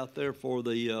Saturday out there for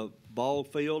the ball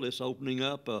field. It's opening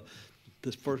up.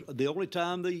 The only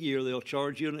time of the year they'll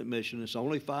charge you an admission. It's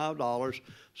only $5,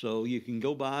 so you can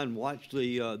go by and watch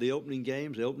the opening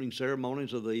games, the opening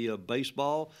ceremonies of the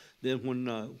baseball. Then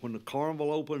when the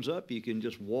carnival opens up, you can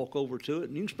just walk over to it,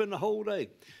 and you can spend the whole day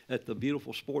at the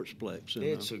beautiful Sportsplex. And,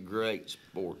 it's a great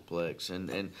Sportsplex,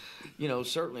 and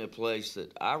certainly a place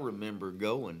that I remember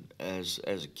going as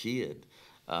a kid.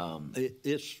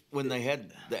 It's when they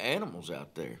had the animals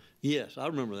out there. Yes, I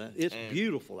remember that. It's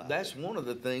beautiful out there. That's one of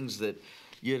the things that,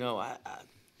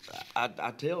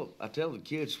 I tell the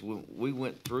kids when we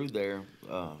went through there.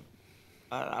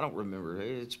 I don't remember.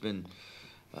 It's been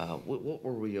what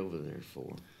were we over there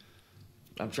for?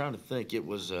 I'm trying to think. It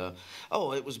was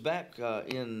it was back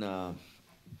in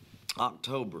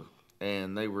October,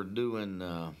 and they were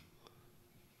doing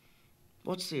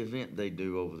what's the event they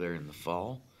do over there in the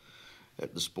fall?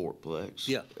 At the Sportplex.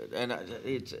 Yeah. And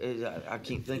I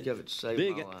can't think of it to save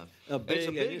my life. It's a big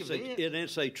event.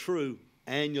 It's a true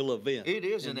annual event. It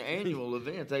is an annual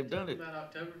event. They've done it.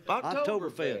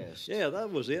 Oktoberfest. Yeah,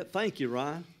 that was it. Thank you,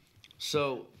 Ryan.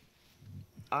 So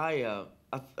I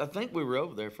think we were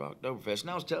over there for Oktoberfest, and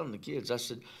I was telling the kids, I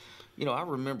said, I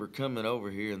remember coming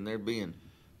over here and there being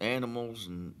animals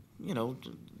and,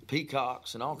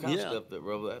 peacocks and all kinds of stuff that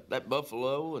were over there. That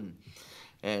buffalo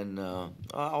and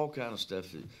all kind of stuff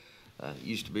that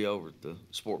used to be over at the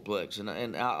Sportplex.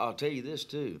 And I'll tell you this,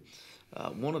 too.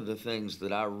 One of the things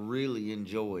that I really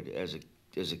enjoyed as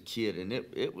a kid, and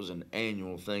it was an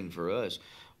annual thing for us,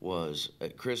 was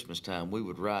at Christmas time we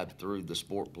would ride through the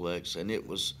Sportplex, and it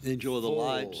was enjoy the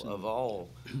lights of all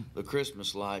the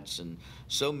Christmas lights, and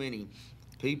so many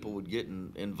people would get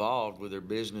involved with their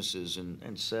businesses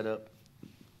and set up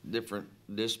different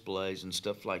displays and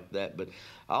stuff like that. But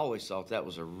I always thought that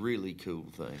was a really cool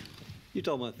thing. You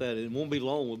talking about that? It won't be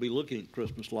long. We'll be looking at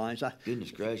Christmas lights.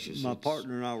 Goodness gracious! My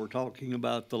partner and I were talking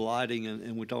about the lighting,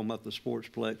 and we're talking about the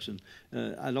Sportsplex. And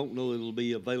I don't know that it'll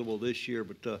be available this year,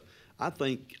 but I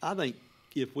think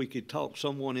if we could talk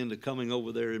someone into coming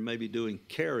over there and maybe doing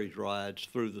carriage rides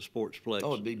through the Sportsplex.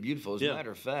 Oh, it'd be beautiful. As a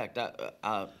matter of fact,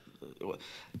 I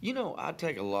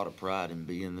take a lot of pride in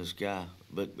being this guy,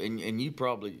 and you're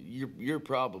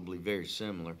probably very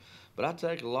similar. But I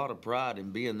take a lot of pride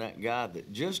in being that guy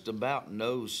that just about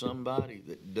knows somebody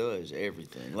that does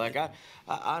everything. Like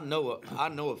I know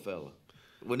a fella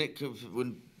when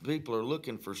people are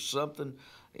looking for something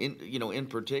in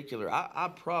particular. I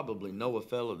probably know a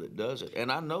fella that does it, and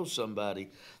I know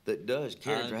somebody that does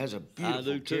carriage or has a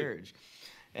beautiful carriage,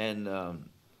 and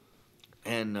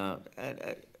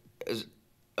as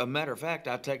a matter of fact,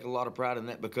 I take a lot of pride in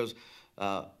that because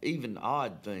even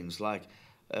odd things like.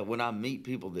 When I meet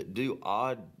people that do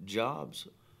odd jobs,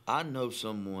 I know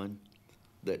someone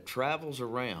that travels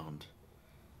around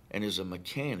and is a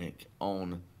mechanic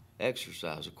on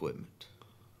exercise equipment.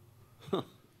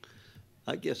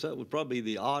 I guess that would probably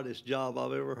be the oddest job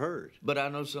I've ever heard. But I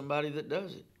know somebody that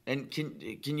does it. And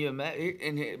can you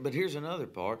imagine? But here's another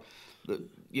part.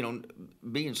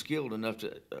 Being skilled enough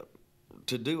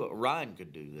to do it. Ryan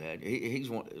could do that.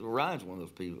 Ryan's one of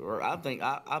those people. Or I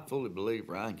fully believe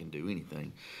Ryan can do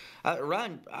anything.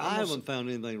 Ryan, I haven't found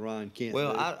anything Ryan can't do.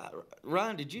 Well,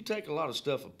 Ryan, did you take a lot of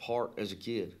stuff apart as a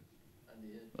kid? I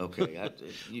did. Okay,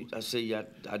 I see.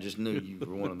 I just knew you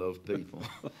were one of those people.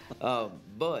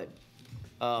 But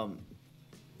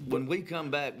when we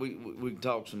come back, we can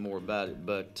talk some more about it.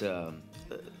 But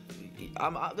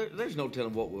there's no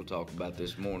telling what we'll talk about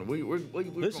this morning.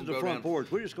 This is the front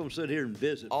porch. We're just going to sit here and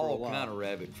visit for a while. All kind of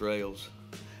rabbit trails.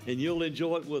 And you'll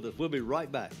enjoy it with us. We'll be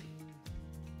right back.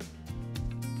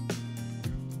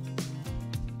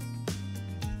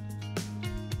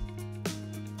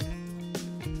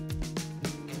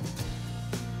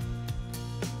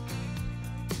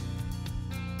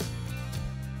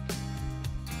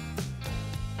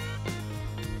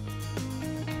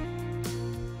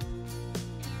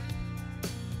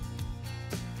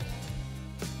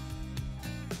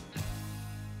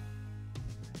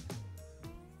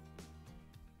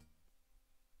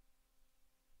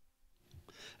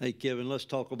 Hey, Kevin, let's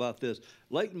talk about this.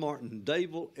 Lake Martin,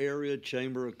 Dadeville Area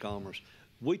Chamber of Commerce.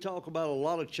 We talk about a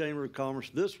lot of Chamber of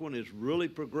Commerce. This one is really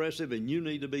progressive, and you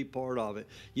need to be part of it.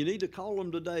 You need to call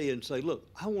them today and say, look,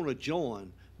 I want to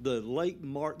join the Lake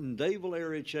Martin, Dadeville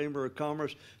Area Chamber of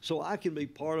Commerce so I can be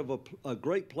part of a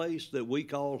great place that we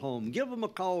call home. Give them a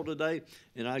call today,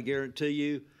 and I guarantee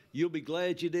you, you'll be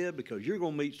glad you did because you're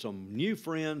going to meet some new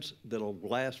friends that'll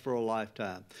last for a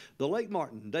lifetime. The Lake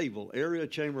Martin, Dadeville Area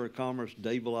Chamber of Commerce,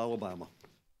 Dadeville, Alabama.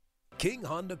 King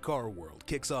Honda Car World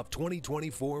kicks off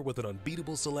 2024 with an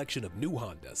unbeatable selection of new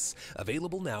Hondas,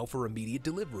 available now for immediate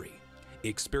delivery.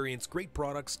 Experience great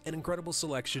products, an incredible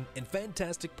selection, and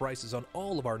fantastic prices on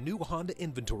all of our new Honda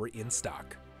inventory in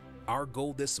stock. Our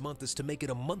goal this month is to make it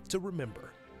a month to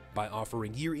remember by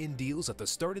offering year-end deals at the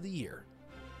start of the year.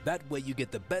 That way you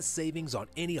get the best savings on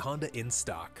any Honda in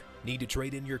stock. Need to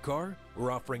trade in your car?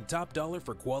 We're offering top dollar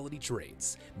for quality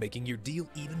trades, making your deal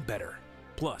even better.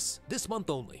 Plus, this month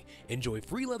only, enjoy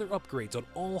free leather upgrades on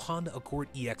all Honda Accord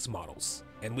EX models.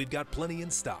 And we've got plenty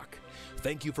in stock.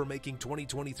 Thank you for making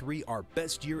 2023 our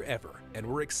best year ever, and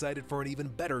we're excited for an even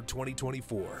better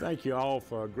 2024. Thank you all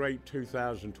for a great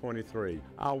 2023.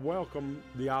 I welcome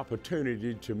the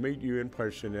opportunity to meet you in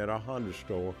person at our Honda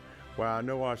store, where I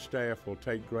know our staff will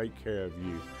take great care of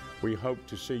you. We hope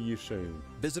to see you soon.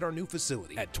 Visit our new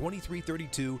facility at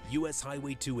 2332 US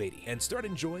Highway 280 and start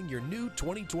enjoying your new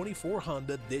 2024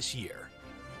 Honda this year.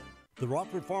 The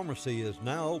Rockford Pharmacy is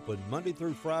now open Monday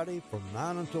through Friday from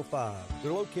 9 until 5.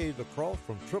 They're located across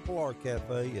from Triple R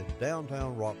Cafe in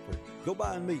downtown Rockford. Go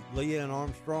by and meet Leanne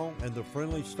Armstrong and the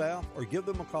friendly staff or give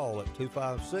them a call at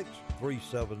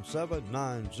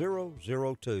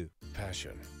 256-377-9002.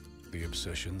 Passion, the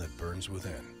obsession that burns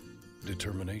within.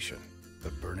 Determination,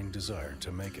 the burning desire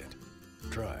to make it.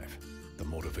 Drive, the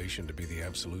motivation to be the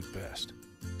absolute best.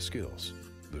 Skills,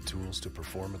 the tools to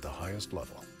perform at the highest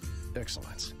level.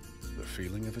 Excellence, the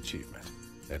feeling of achievement.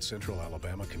 At Central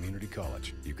Alabama Community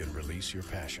College, you can release your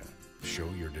passion, show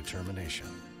your determination,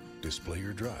 display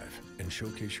your drive, and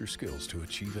showcase your skills to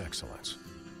achieve excellence.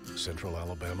 Central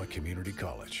Alabama Community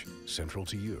College, central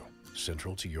to you,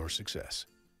 central to your success.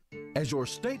 As your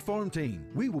State Farm team,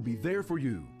 we will be there for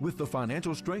you with the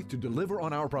financial strength to deliver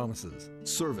on our promises.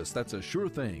 Service that's a sure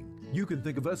thing. You can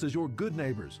think of us as your good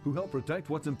neighbors who help protect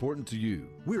what's important to you.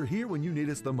 We're here when you need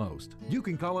us the most. You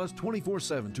can call us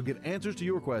 24/7 to get answers to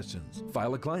your questions,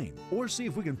 file a claim, or see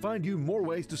if we can find you more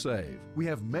ways to save. We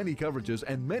have many coverages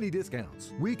and many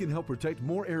discounts. We can help protect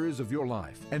more areas of your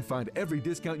life and find every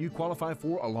discount you qualify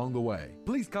for along the way.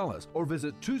 Please call us or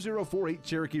visit 2048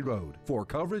 Cherokee Road for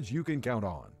coverage you can count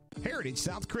on. Heritage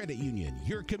South Credit Union,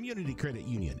 your community credit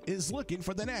union, is looking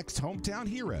for the next hometown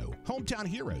hero. Hometown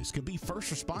heroes could be first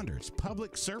responders,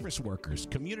 public service workers,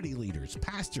 community leaders,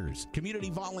 pastors, community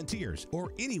volunteers,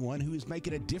 or anyone who is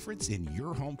making a difference in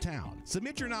your hometown.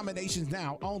 Submit your nominations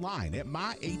now online at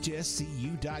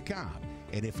myhscu.com.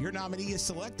 And if your nominee is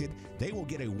selected, they will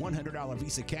get a $100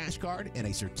 Visa cash card and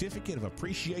a certificate of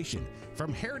appreciation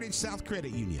from Heritage South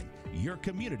Credit Union, your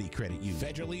community credit union,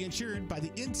 federally insured by the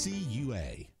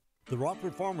NCUA. The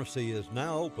Rockford Pharmacy is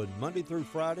now open Monday through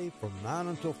Friday from 9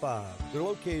 until 5. They're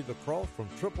located across from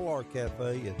Triple R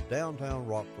Cafe in downtown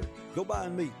Rockford. Go by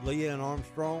and meet Leanne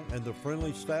Armstrong and the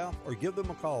friendly staff, or give them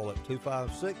a call at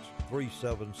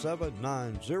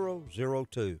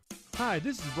 256-377-9002. Hi,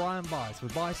 this is Brian Bice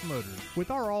with Bice Motors.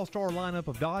 With our all-star lineup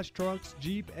of Dodge trucks,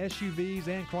 Jeep, SUVs,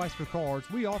 and Chrysler cars,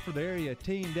 we offer the area a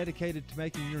team dedicated to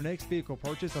making your next vehicle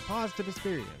purchase a positive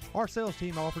experience. Our sales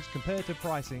team offers competitive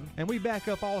pricing, and we back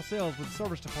up all sales with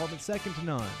service department second to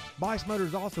none. Bice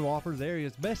Motors also offers the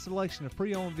area's best selection of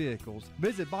pre-owned vehicles.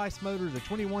 Visit Bice Motors at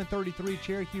 2133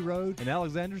 Cherokee Road in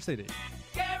Alexander City.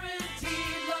 Guaranteed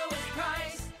lowest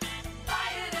price. Buy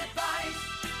it at Bice.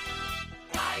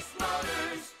 Bice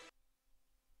Motors.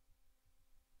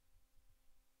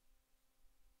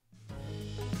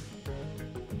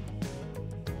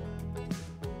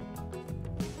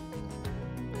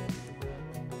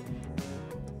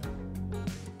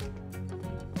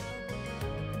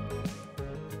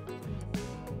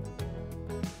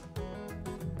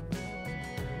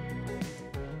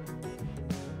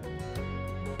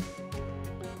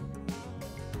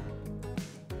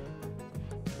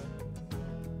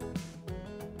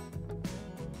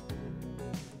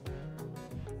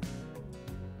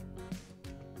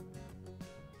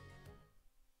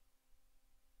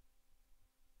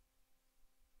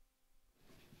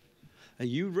 Are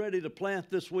you ready to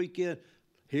plant this weekend?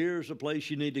 Here's the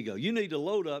place you need to go. You need to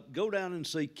load up, go down and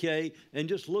see Kay, and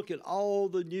just look at all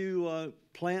the new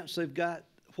plants they've got.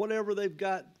 Whatever they've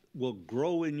got will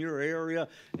grow in your area,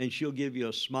 and she'll give you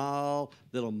a smile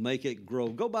that'll make it grow.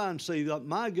 Go by and see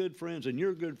my good friends and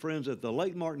your good friends at the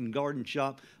Lake Martin Garden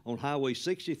Shop on Highway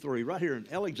 63 right here in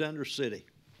Alexander City.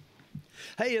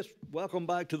 Hey, welcome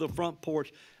back to the Front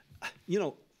Porch. You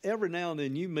know, every now and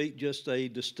then you meet just a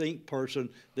distinct person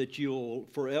that you'll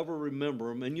forever remember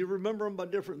them, and you remember them by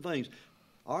different things.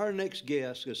 Our next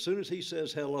guest, as soon as he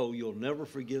says hello, you'll never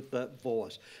forget that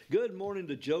voice. Good morning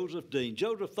to Joseph Dean.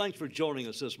 Joseph, thanks for joining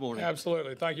us this morning.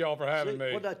 Absolutely. Thank you all for having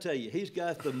me. What did I tell you? He's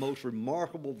got the most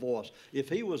remarkable voice. If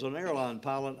he was an airline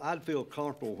pilot, I'd feel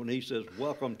comfortable when he says,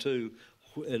 welcome to,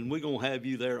 and we're going to have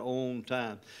you there on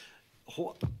time.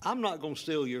 I'm not going to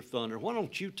steal your thunder. Why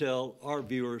don't you tell our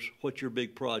viewers what your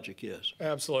big project is?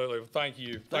 Absolutely. Thank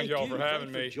you. Thank you all for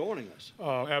having me. Thanks for joining us.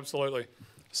 Absolutely.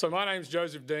 So my name's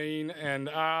Joseph Dean, and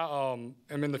I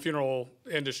am in the funeral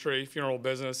industry, funeral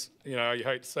business. You know, you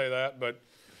hate to say that, but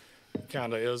it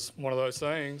kind of is one of those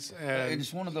things. And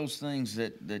it's one of those things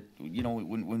that you know,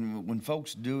 when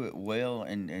folks do it well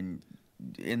and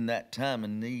in that time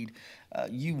of need,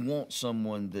 you want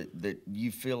someone that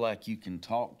you feel like you can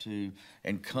talk to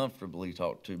and comfortably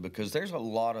talk to, because there's a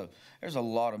lot of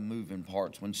moving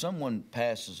parts. When someone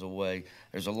passes away,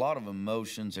 there's a lot of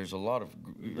emotions. There's a lot of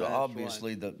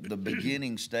obviously right. the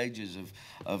beginning stages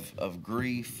of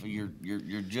grief.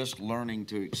 You're just learning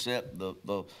to accept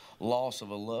the loss of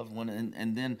a loved one,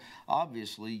 and then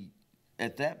obviously,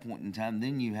 at that point in time,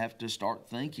 then you have to start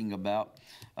thinking about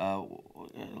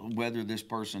whether this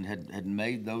person had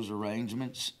made those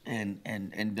arrangements and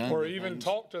done. Or even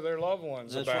talk to their loved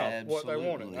ones about what they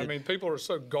wanted. I mean, people are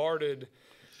so guarded.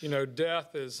 You know,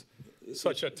 death is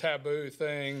such a taboo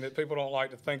thing that people don't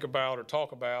like to think about or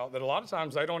talk about, that a lot of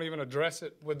times they don't even address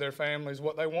it with their families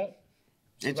what they want.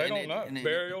 So they don't know.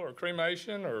 Burial or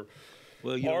cremation or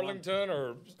Arlington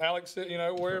or Alex, you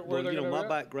know, where they're going to You know, my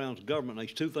background's government.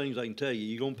 There's two things I can tell you.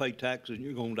 You're going to pay taxes and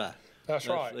you're going to die. That's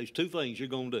right. There's two things you're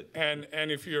going to do.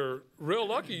 And if you're real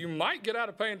lucky, you might get out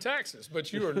of paying taxes,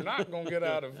 but you are not going to get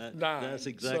out of dying. That's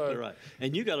exactly right.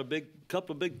 And you got a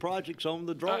couple of big projects on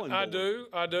the drawing board.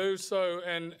 I do. So,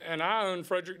 and I own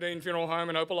Frederick Dean Funeral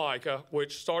Home in Opelika,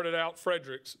 which started out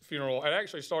Frederick's Funeral. It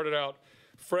actually started out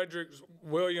Frederick's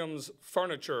Williams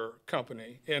Furniture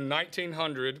Company in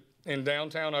 1900 in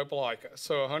downtown Opelika.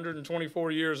 So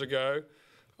 124 years ago,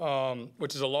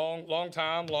 which is a long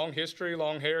time, long history,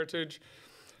 long heritage.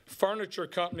 Furniture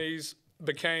companies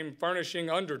became furnishing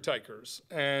undertakers,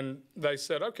 and they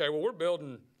said, okay, well, we're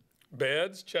building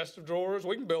beds, chest of drawers.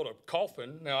 We can build a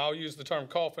coffin. Now, I'll use the term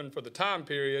coffin for the time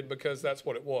period because that's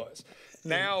what it was.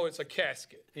 Now it's a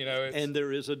casket. And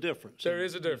there is a difference. There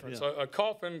is a difference. Yeah. A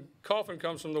coffin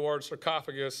comes from the word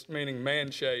sarcophagus, meaning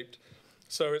man-shaped.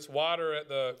 So it's wider at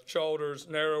the shoulders,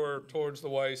 narrower towards the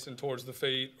waist and towards the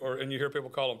feet, and you hear people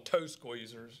call them toe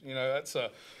squeezers. That's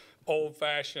a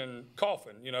old-fashioned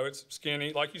coffin. It's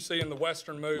skinny, like you see in the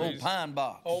Western movies. Old pine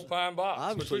box. Old pine box.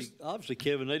 Obviously,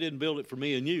 Kevin, they didn't build it for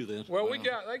me and you then. Well, they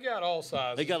got all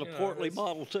sizes. They got a portly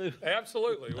model too.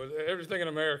 Absolutely. Everything in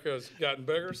America has gotten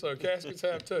bigger, so caskets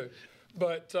have too.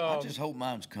 But I just hope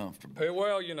mine's comfortable.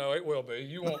 Well, it will be.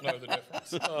 You won't know the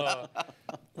difference.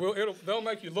 They'll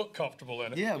make you look comfortable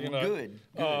in it. Yeah, good.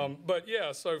 But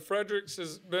yeah, so Fredericks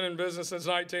has been in business since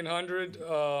 1900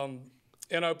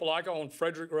 in Opelika on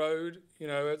Frederick Road.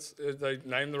 They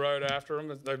named the road after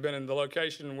them. They've been in the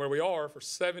location where we are for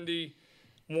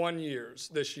 71 years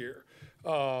this year.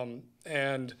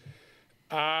 And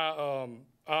I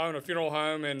own a funeral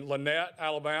home in Lynette,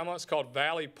 Alabama. It's called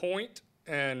Valley Point,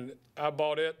 and I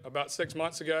bought it about 6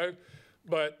 months ago.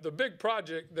 But the big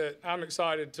project that I'm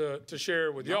excited to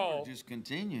share with y'all. Just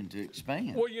continuing to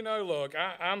expand. Well, look,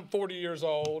 I'm 40 years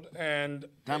old, and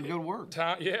time to go to work.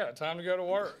 Time to go to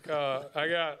work. I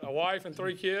got a wife and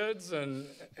 3 kids, and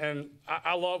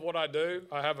I love what I do.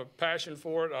 I have a passion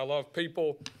for it. I love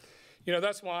people.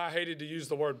 That's why I hated to use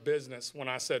the word business when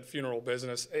I said funeral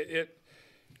business.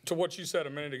 To what you said a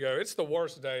minute ago, it's the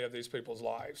worst day of these people's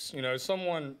lives.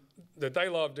 Someone that they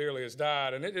love dearly has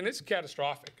died, and it's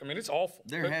catastrophic. I mean, it's awful.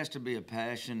 There has to be a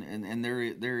passion, and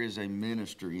there is a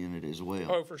ministry in it as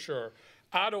well. Oh, for sure.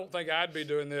 I don't think I'd be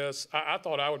doing this. I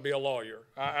thought I would be a lawyer.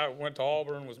 I went to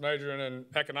Auburn, was majoring in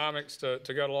economics to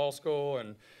go to law school,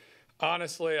 and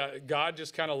honestly, God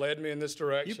just kind of led me in this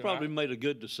direction. You probably made a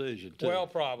good decision, too. Well,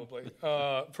 probably.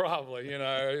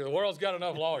 The world's got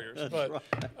enough lawyers. But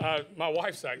right. My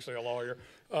wife's actually a lawyer,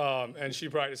 and she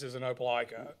practices in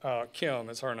Opelika. Kim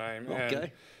is her name. Okay.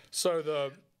 And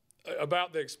so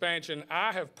about the expansion,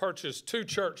 I have purchased 2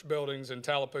 church buildings in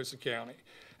Tallapoosa County.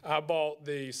 I bought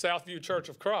the Southview Church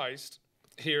of Christ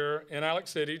here in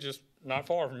Alex City, just not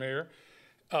far from here,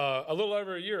 a little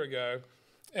over a year ago.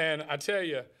 And I tell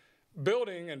you,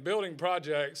 building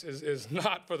projects is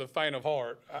not for the faint of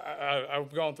heart.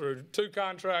 I've gone through 2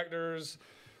 contractors,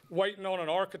 waiting on an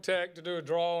architect to do a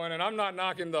drawing, and I'm not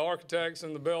knocking the architects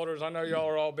and the builders. I know y'all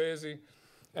are all busy.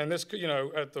 And this,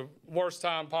 at the worst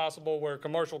time possible where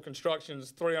commercial construction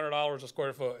is $300 a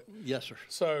square foot. Yes, sir.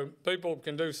 So people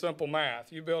can do simple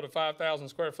math. You build a 5,000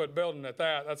 square foot building at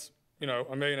that's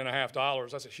 $1.5 million.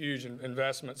 That's a huge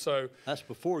investment. So that's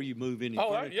before you move any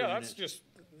furniture.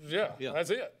 That's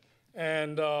it.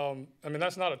 And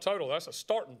that's not a total, that's a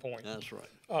starting point. That's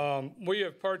right. We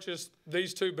have purchased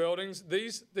these 2 buildings.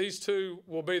 These 2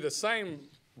 will be the same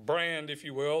brand, if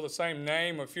you will, the same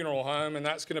name of funeral home, and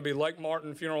that's going to be Lake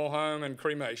Martin Funeral Home and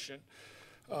Cremation.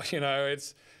 I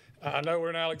know we're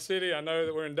in Alex City, I know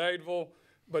that we're in Dadeville,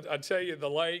 but I tell you, the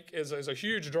lake is a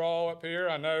huge draw up here.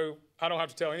 I know I don't have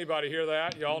to tell anybody here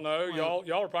that. Y'all know.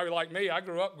 Y'all are probably like me. I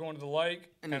grew up going to the lake.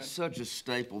 And it's such a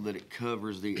staple that it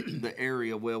covers the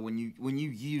area well. When you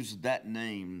use that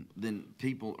name, then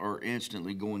people are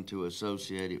instantly going to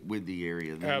associate it with the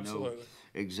area. They Absolutely. know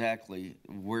exactly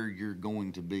where you're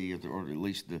going to be, or at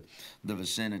least the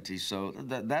vicinity. So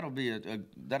that'll be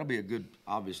a good,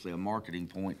 obviously, a marketing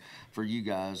point for you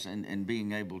guys, and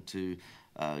being able to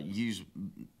use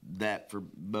that for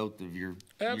both of your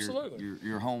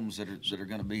homes that are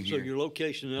going to be here. So your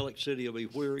location in Alex City will be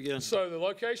where again? So the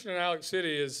location in Alex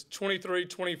City is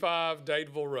 2325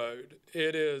 Dadeville Road.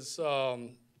 It is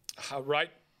right,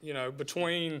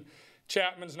 between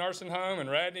Chapman's Nursing Home and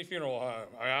Radney Funeral Home.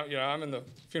 I'm in the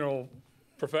funeral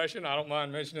profession. I don't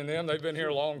mind mentioning them. They've been here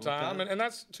a long time, and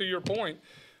that's to your point.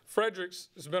 Fredericks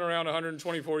has been around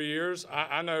 124 years.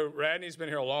 I know Radney's been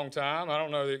here a long time. I don't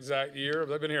know the exact year.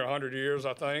 They've been here 100 years,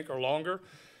 I think, or longer.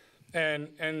 And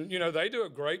they do a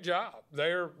great job.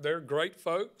 They're great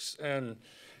folks. And,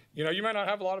 you may not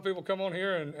have a lot of people come on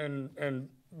here and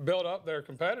build up their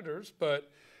competitors,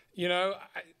 but,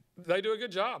 they do a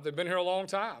good job. They've been here a long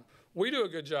time. We do a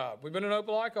good job. We've been in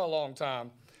Opelika a long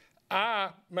time.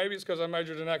 Maybe it's because I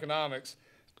majored in economics,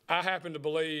 I happen to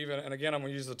believe, and again, I'm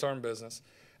going to use the term business,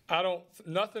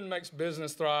 nothing makes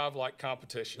business thrive like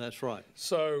competition. That's right.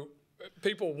 So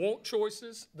people want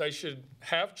choices. They should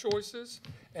have choices,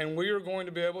 and we are going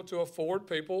to be able to afford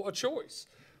people a choice.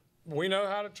 We know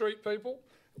how to treat people.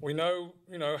 We know,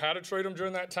 how to treat them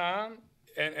during that time,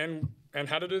 and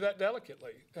how to do that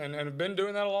delicately. And have been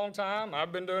doing that a long time.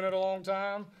 I've been doing it a long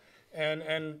time,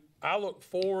 and I look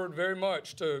forward very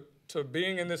much to to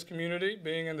being in this community,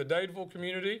 being in the Dadeville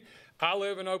community. I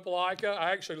live in Opelika.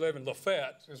 I actually live in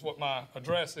Lafayette, is what my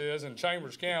address is, in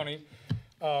Chambers County.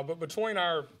 But between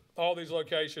all these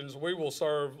locations, we will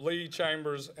serve Lee,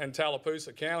 Chambers, and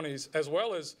Tallapoosa counties, as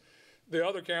well as the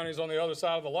other counties on the other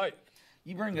side of the lake.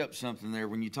 You bring up something there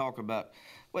when you talk about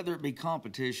whether it be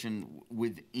competition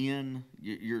within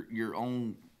your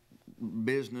own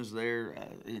business there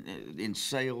in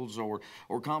sales or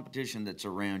competition that's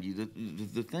around you.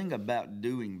 The thing about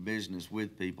doing business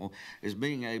with people is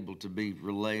being able to be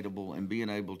relatable and being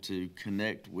able to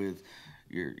connect with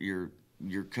your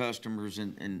customers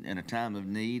in a time of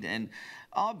need. And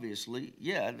obviously,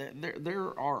 yeah,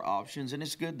 there are options, and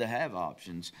it's good to have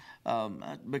options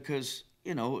because,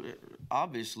 you know,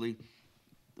 obviously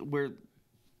where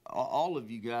all of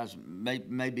you guys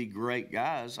may be great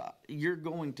guys, you're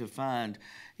going to find,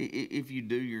 if you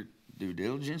do your due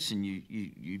diligence and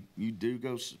you do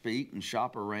go speak and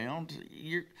shop around,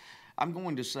 I'm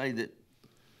going to say that,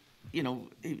 you know,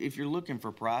 if you're looking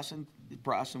for pricing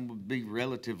would be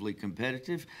relatively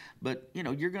competitive, but, you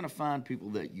know, you're going to find people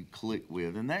that you click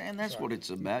with, and that's what it's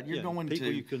about. You're going people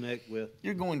you connect with.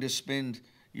 You're going to spend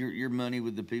your money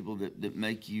with the people that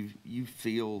make you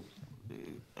feel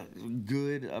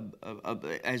good,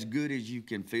 as good as you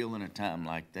can feel in a time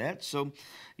like that. So,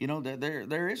 you know,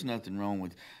 there is nothing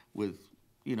wrong with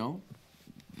you know,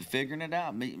 figuring it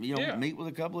out. Meet with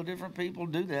a couple of different people,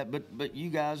 do that. But you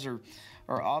guys are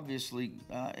obviously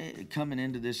coming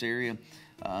into this area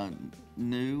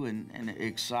new and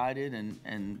excited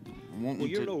and wanting to. Well,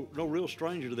 you're no real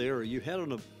stranger to the area. You had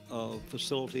a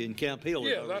facility in Camp Hill.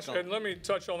 Yeah, and let me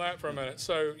touch on that for a minute.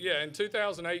 So, yeah, in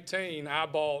 2018, I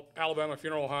bought Alabama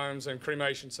Funeral Homes and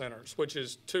Cremation Centers, which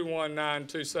is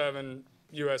 21927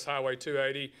 U.S. Highway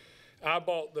 280. I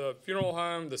bought the funeral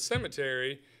home, the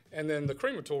cemetery, and then the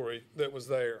crematory that was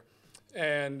there.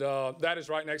 And that is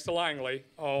right next to Langley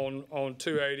on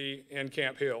 280 in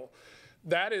Camp Hill.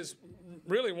 That is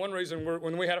really one reason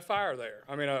when we had a fire there.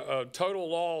 I mean, a total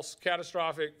loss,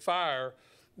 catastrophic fire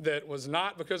that was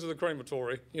not because of the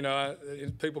crematory. You know,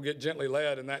 people get gently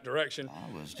led in that direction.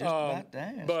 I was just about to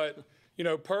ask. But, you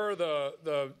know, per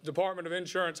the Department of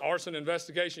Insurance Arson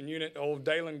Investigation Unit, old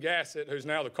Dalen Gassett, who's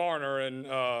now the coroner in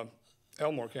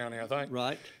Elmore County, I think.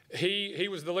 Right. He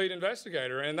was the lead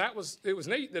investigator, and it was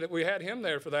neat that we had him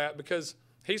there for that because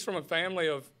he's from a family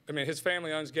of, I mean, his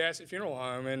family owns Gassett Funeral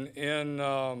Home in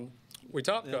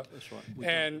Wetumpka. Yeah, that's right.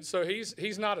 And so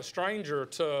he's not a stranger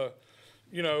to,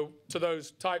 you know, to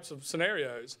those types of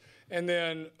scenarios. And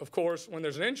then, of course, when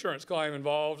there's an insurance claim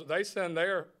involved, they send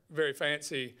their very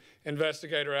fancy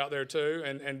investigator out there too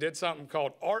and did something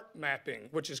called art mapping,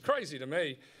 which is crazy to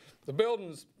me. The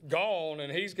building's gone,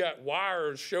 and he's got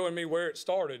wires showing me where it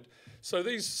started. So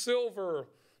these silver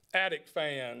attic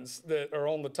fans that are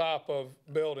on the top of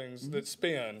buildings that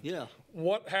spin. Yeah.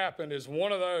 What happened is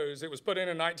one of those, it was put in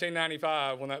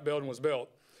 1995 when that building was built.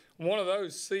 One of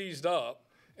those seized up,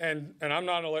 and I'm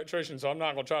not an electrician, so I'm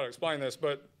not going to try to explain this,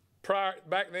 but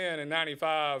back then in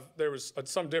 95, there was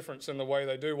some difference in the way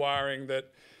they do wiring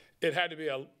that it had to be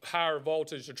a higher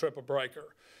voltage to trip a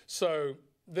breaker. So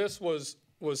this was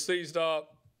seized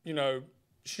up, you know,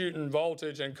 shooting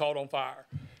voltage and caught on fire.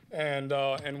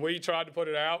 And we tried to put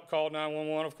it out, called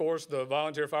 911, of course. The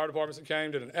volunteer fire departments that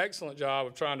came did an excellent job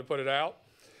of trying to put it out.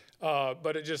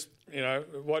 But it just, you know,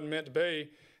 it wasn't meant to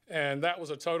be. And that was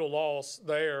a total loss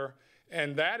there.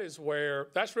 And that's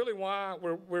really why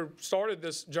we're started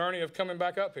this journey of coming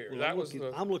back up here.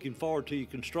 Well, I'm looking forward to your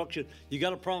construction. You got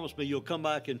to promise me you'll come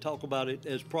back and talk about it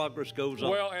as progress goes on.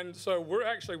 Well, and so we're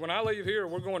actually, when I leave here,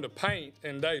 we're going to paint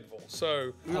in Dadeville.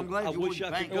 So I'm glad I wish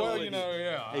I could go. Well, you know,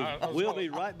 yeah. Hey, we'll be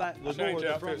right back with more of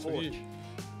the Front Porch.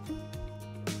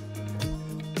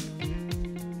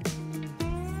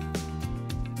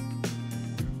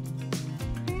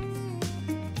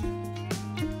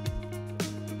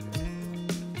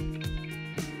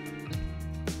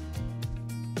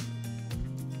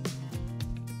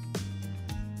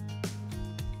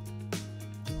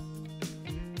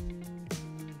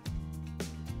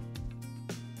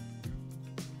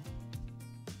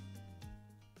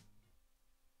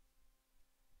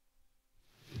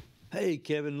 Hey,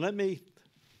 Kevin,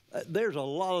 there's a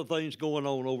lot of things going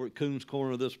on over at Coons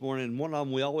Corner this morning. And one of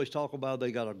them we always talk about,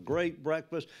 they got a great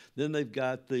breakfast. Then they've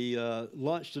got the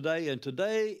lunch today. And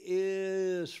today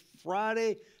is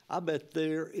Friday. I bet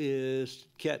there is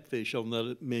catfish on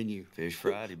the menu. Fish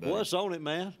Friday, buddy. What's on it,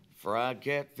 man? Fried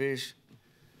catfish,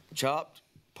 chopped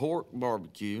pork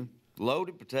barbecue,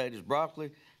 loaded potatoes, broccoli,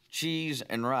 cheese,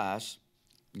 and rice,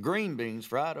 green beans,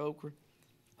 fried okra,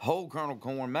 whole kernel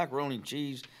corn, macaroni and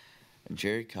cheese, and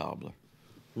cherry cobbler.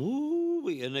 Ooh,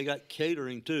 And they got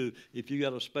catering too. If you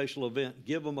got a special event,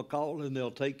 give them a call and they'll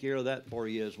take care of that for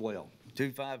you as well.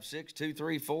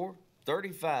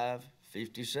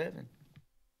 256-234-3557.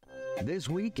 This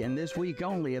week and this week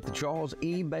only at the Charles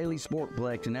E. Bailey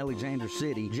Sportplex in Alexander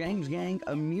City, James Gang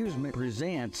Amusement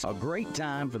presents a great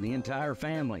time for the entire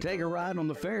family. Take a ride on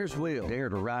the Ferris wheel, dare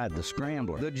to ride the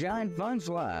Scrambler, the Giant Fun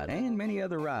Slide, and many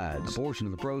other rides. A portion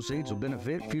of the proceeds will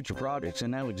benefit future projects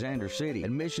in Alexander City.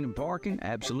 Admission and parking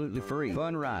absolutely free.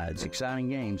 Fun rides, exciting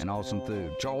games, and awesome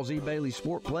food. Charles E. Bailey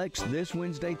Sportplex this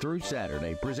Wednesday through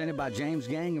Saturday. Presented by James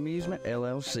Gang Amusement,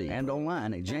 LLC, and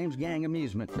online at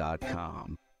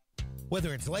jamesgangamusement.com.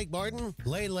 Whether it's Lake Martin,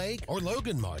 Lay Lake, or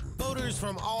Logan Martin, boaters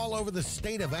from all over the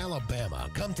state of Alabama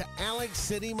come to Alex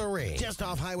City Marine, just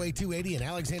off Highway 280 in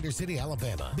Alexander City,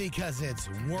 Alabama, because it's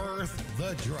worth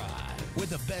the drive.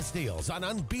 With the best deals on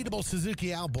unbeatable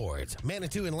Suzuki outboards,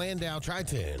 Manitou and Landau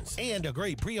Tritoons, and a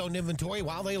great pre-owned inventory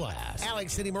while they last.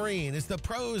 Alex City Marine is the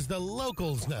pros the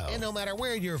locals know. And no matter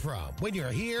where you're from, when you're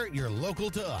here, you're local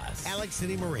to us. Alex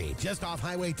City Marine, just off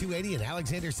Highway 280 in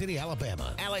Alexander City,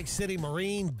 Alabama.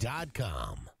 AlexCityMarine.com.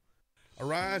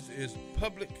 Arise is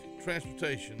public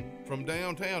transportation from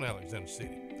downtown Alexander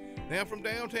City. Now, from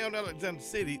downtown Alexander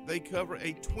City, they cover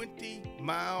a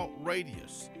 20-mile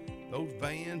radius. Those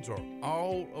vans are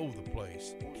all over the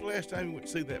place. When was the last time you went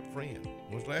to see that friend?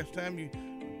 When was the last time you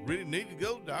really needed to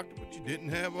go to the doctor, but you didn't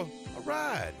have a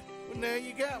ride? Well, now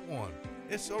you got one.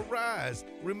 It's Arise.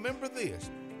 Remember this.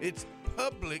 It's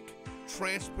public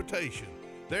transportation.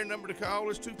 Their number to call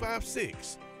is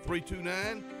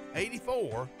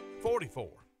 256-329-8444.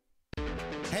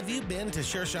 Have you been to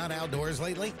Sure Shot Outdoors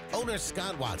lately? Owner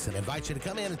Scott Watson invites you to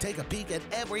come in and take a peek at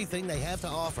everything they have to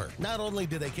offer. Not only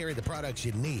do they carry the products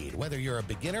you need, whether you're a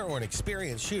beginner or an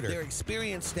experienced shooter, their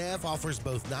experienced staff offers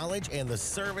both knowledge and the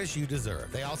service you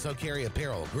deserve. They also carry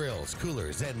apparel, grills,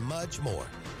 coolers, and much more.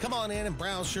 Come on in and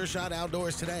browse Sure Shot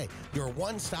Outdoors today, your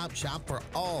one-stop shop for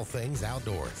all things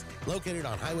outdoors. Located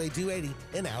on Highway 280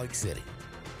 in Alex City.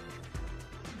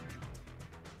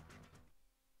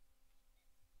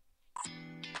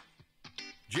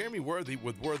 Jeremy Worthy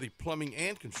with Worthy Plumbing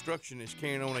and Construction is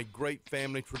carrying on a great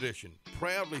family tradition,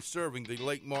 proudly serving the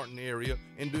Lake Martin area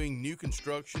and doing new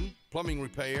construction, plumbing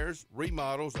repairs,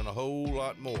 remodels, and a whole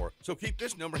lot more. So keep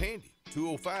this number handy,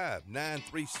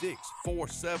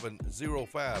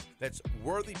 205-936-4705. That's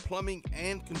Worthy Plumbing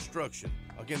and Construction.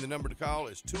 Again, the number to call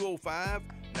is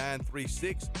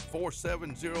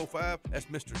 205-936-4705. That's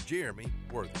Mr. Jeremy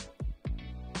Worthy.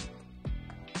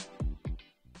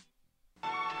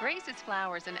 Grace's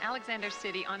Flowers in Alexander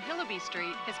City on Hillaby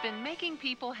Street has been making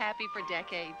people happy for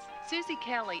decades. Susie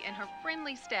Kelly and her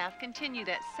friendly staff continue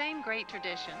that same great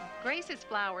tradition. Grace's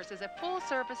Flowers is a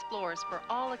full-service florist for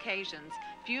all occasions,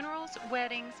 funerals,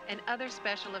 weddings, and other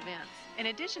special events. In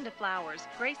addition to flowers,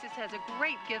 Grace's has a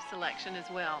great gift selection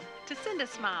as well. To send a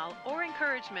smile or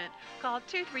encouragement, call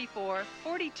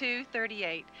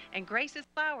 234-4238, and Grace's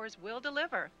Flowers will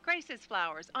deliver. Grace's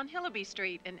Flowers on Hillaby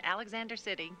Street in Alexander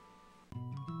City.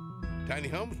 Tiny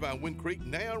Homes by Wind Creek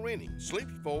now renting.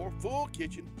 Sleepy 4, full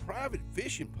kitchen, private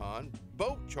fishing pond,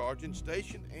 boat charging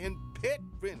station, and pet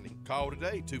friendly. Call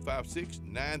today,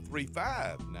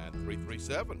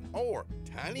 256-935-9337 or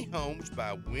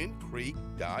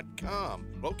tinyhomesbywindcreek.com.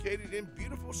 Located in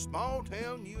beautiful small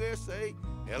town USA,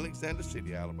 Alexander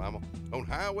City, Alabama, on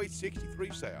Highway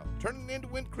 63 South, turning into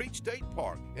Wind Creek State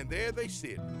Park. And there they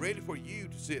sit, ready for you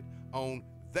to sit on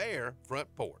their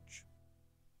front porch.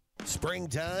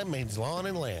 Springtime means lawn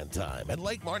and land time, and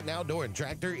Lake Martin Outdoor and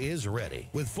Tractor is ready.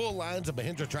 With full lines of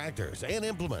Mahindra tractors and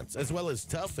implements, as well as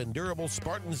tough and durable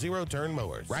Spartan zero-turn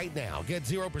mowers. Right now, get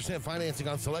 0% financing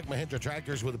on select Mahindra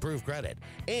tractors with approved credit,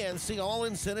 and see all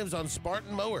incentives on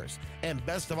Spartan mowers. And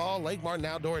best of all, Lake Martin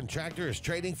Outdoor and Tractor is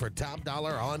trading for top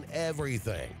dollar on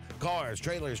everything. Cars,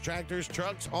 trailers, tractors,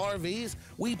 trucks, RVs,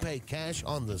 we pay cash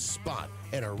on the spot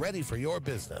and are ready for your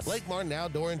business. Lake Martin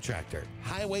Outdoor and Tractor,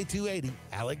 Highway 280,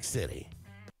 Alex City.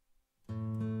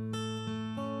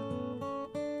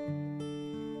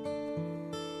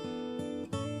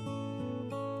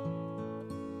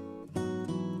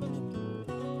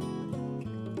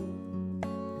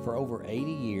 For over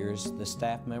 80 years, the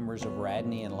staff members of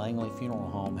Radney and Langley Funeral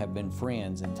Home have been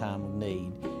friends in time of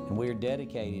need, and we are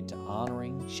dedicated to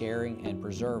honoring, sharing, and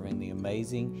preserving the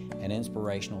amazing and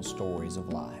inspirational stories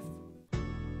of life.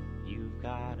 You've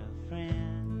got a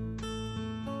friend.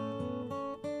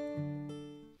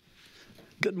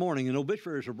 Good morning, and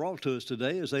obituaries are brought to us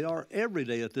today, as they are every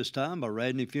day at this time, by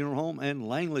Radney Funeral Home and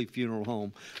Langley Funeral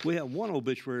Home. We have one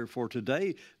obituary for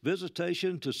today,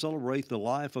 visitation to celebrate the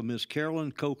life of Miss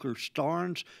Carolyn Coker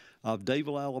Starnes. of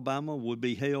Daville, Alabama will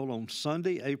be held on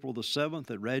Sunday, April the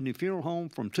 7th at Radney Funeral Home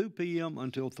from 2 p.m.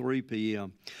 until 3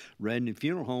 p.m. Radney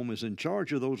Funeral Home is in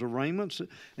charge of those arrangements,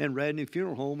 and Radney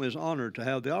Funeral Home is honored to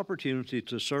have the opportunity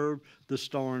to serve the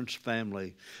Starnes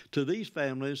family. To these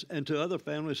families and to other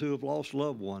families who have lost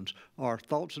loved ones, our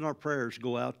thoughts and our prayers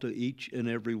go out to each and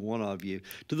every one of you.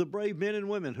 To the brave men and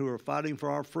women who are fighting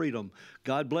for our freedom,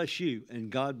 God bless you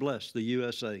and God bless the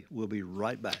USA. We'll be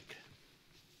right back.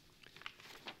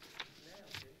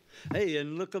 Hey,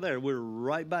 and look at there, we're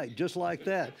right back just like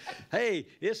that. Hey,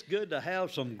 it's good to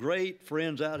have some great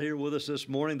friends out here with us this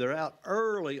morning. They're out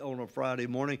early on a Friday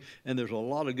morning, and there's a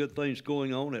lot of good things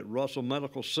going on at Russell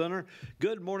Medical Center.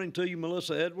 Good morning to you,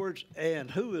 Melissa Edwards. And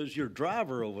who is your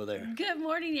driver over there? Good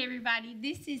morning, everybody.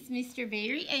 This is Mr.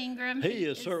 Barry Ingram. He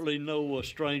is certainly no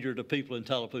stranger to people in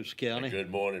Tallapoosa County. Good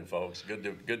morning, folks. Good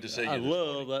to see you. I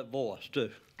love that voice,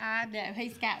 too. I know.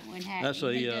 He's got one. That's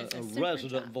a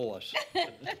resident voice.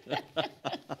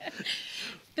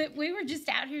 But we were just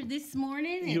out here this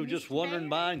morning. You were just wandering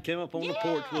by and came up on the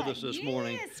porch with us this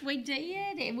morning. Yes, we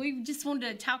did. And we just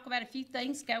wanted to talk about a few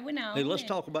things going on. Hey, let's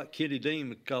talk about Kenny Dean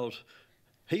because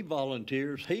he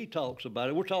volunteers. He talks about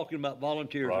it. We're talking about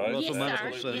volunteers at Russell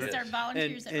Medical Center. Yes, sir.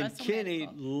 Volunteers at Russell Kenny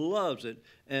Medical. loves it.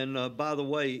 And by the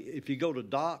way, if you go to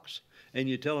Doc's and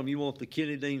you tell them you want the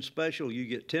Kenny Dean special, you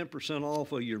get 10%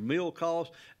 off of your meal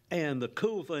cost. And the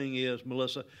cool thing is,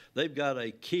 Melissa, they've got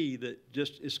a key that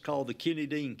it's called the Kenny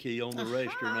Dean key on the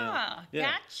register now.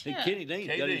 Yeah, And gotcha. Kenny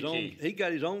Dean's got his own. He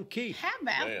got his own key. How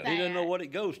about that? He doesn't know what it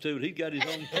goes to, but he's got his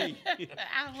own key.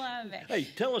 I love it. Hey,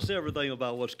 tell us everything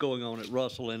about what's going on at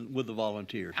Russell and with the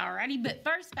volunteers. Alrighty, but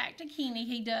first back to Kenny.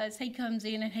 He comes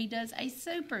in and he does a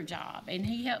super job, and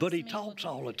he helps. But he me talks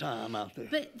all the time out there.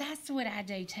 But that's what I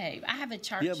do too. I have a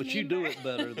church. Yeah, but you do it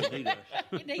better than he does.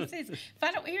 And he says, if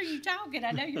I don't hear you talking,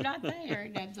 I know you're not there.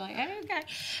 And I was like, okay.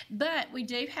 But we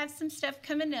do have some stuff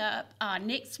coming up.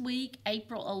 Next week,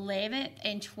 April 11th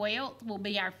and 12th, will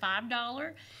be our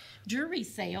 $5 jewelry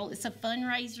sale. It's a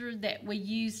fundraiser that we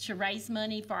use to raise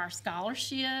money for our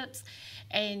scholarships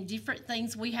and different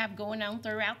things we have going on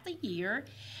throughout the year.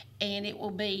 And it will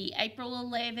be April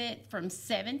 11th from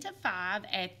 7 to 5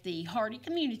 at the Hardy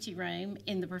Community Room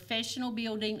in the professional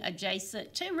building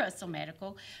adjacent to Russell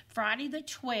Medical. Friday the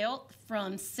 12th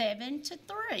from 7 to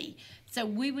 3. So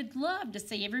we would love to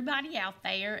see everybody out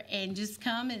there and just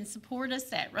come and support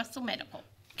us at Russell Medical.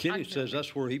 Kenny says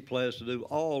that's where he plans to do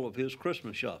all of his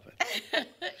Christmas shopping.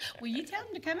 Will you tell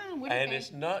him to come on? And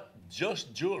it's not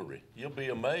just jewelry. You'll be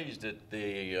amazed at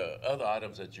the other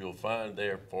items that you'll find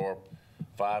there for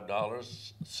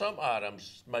 $5. Some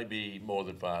items may be more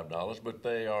than $5, but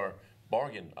they are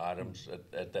bargain items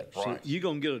at that price. So you're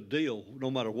going to get a deal no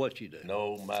matter what you do.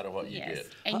 No matter what you get.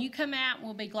 And you come out and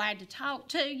we'll be glad to talk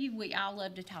to you. We all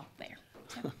love to talk there.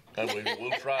 And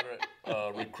we'll try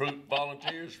to recruit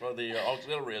volunteers for the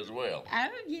auxiliary as well. Oh,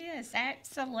 yes,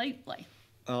 absolutely.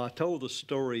 I told the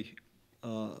story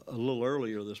a little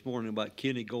earlier this morning about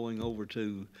Kenny going over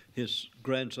to his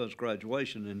grandson's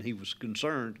graduation, and he was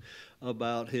concerned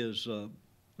about his,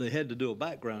 they had to do a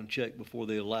background check before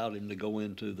they allowed him to go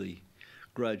into the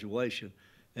graduation.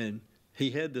 And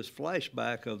he had this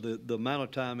flashback of the amount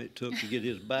of time it took to get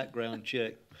his background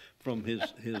check from his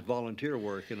volunteer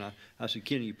work. And I said,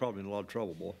 Kenny, you're probably in a lot of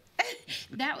trouble, boy.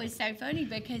 That was so funny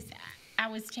because I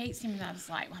was texting him and I was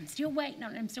like, well, I'm still waiting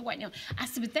on it. I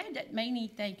said, but that doesn't mean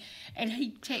anything. And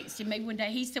he texted me one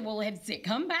day. He said, well, has it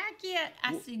come back yet?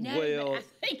 I said, no, but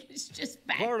I think it's just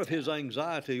back. Part of his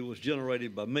anxiety was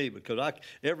generated by me because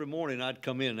every morning I'd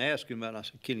come in and ask him about it. I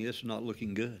said, Kenny, this is not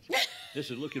looking good. This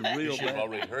is looking real bad. You should have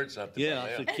already heard something. Yeah,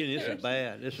 I said, Kenny, this is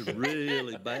bad. This is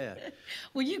really bad.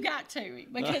 Well, you got to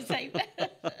because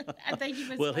I think he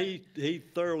was. Well, he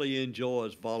thoroughly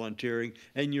enjoys volunteering,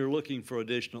 and you're looking for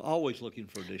always looking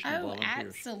for additional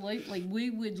volunteers. Absolutely. We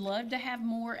would love to have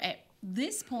more. At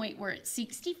this point, we're at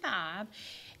 65.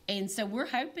 And so we're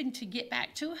hoping to get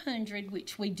back to 100,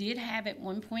 which we did have at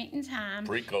one point in time.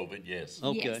 Pre-COVID, yes.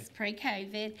 Okay. Yes,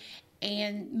 pre-COVID.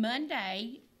 And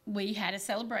Monday, we had a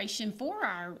celebration for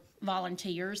our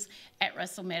volunteers at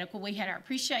Russell Medical. We had our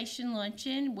appreciation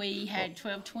luncheon. We had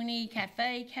 1220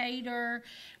 Cafe cater.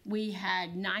 We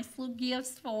had nice little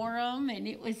gifts for them, and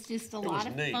it was just a lot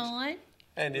of fun.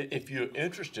 And if you're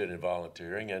interested in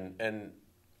volunteering and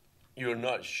you're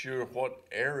not sure what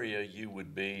area you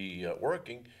would be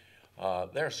working,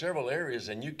 there are several areas,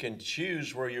 and you can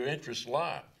choose where your interests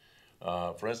lie.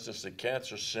 For instance, the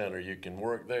Cancer Center, you can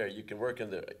work there. You can work in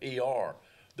the ER,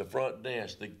 the front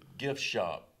desk, the gift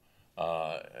shop,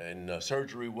 and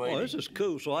surgery waiting. Well, this is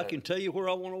cool. So I can tell you where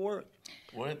I want to work.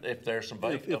 Well, if there's some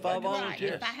If I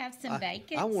volunteer, If I have some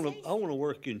vacancies. I want to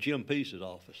work in Jim Peace's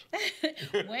office.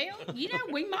 Well,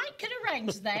 we might could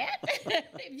arrange that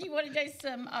if you want to do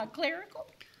some clerical.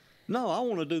 No, I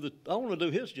want to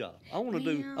do his job. I want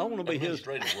to be his.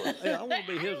 Yeah, I want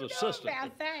to be his assistant.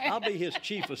 About that. I'll be his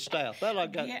chief of staff. That I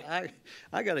got. Yeah.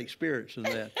 I got experience in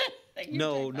that.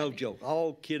 No joke.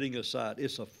 All kidding aside,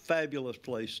 it's a fabulous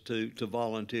place to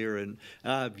volunteer, and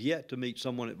I've yet to meet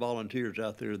someone that volunteers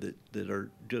out there that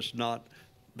are just not.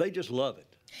 They just love it.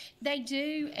 They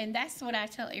do, and that's what I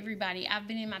tell everybody. I've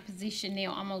been in my position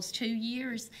now almost 2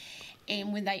 years,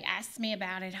 and when they asked me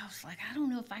about it, I was like, I don't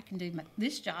know if I can do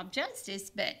this job justice,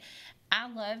 but I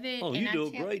love it. Oh, and you do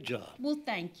a great job. Well,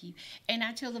 thank you. And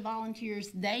I tell the volunteers,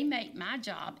 they make my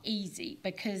job easy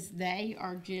because they're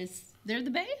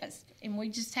the best. And we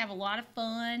just have a lot of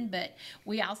fun, but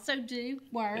we also do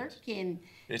work.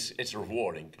 It's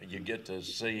rewarding. You get to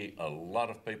see a lot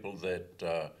of people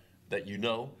that you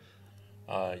know.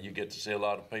 You get to see a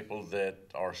lot of people that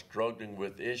are struggling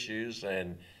with issues,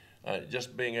 and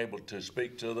just being able to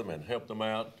speak to them and help them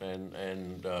out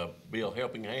and be a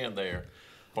helping hand there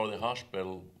for the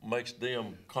hospital makes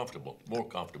them more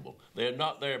comfortable. They're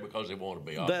not there because they want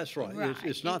to be. That's right.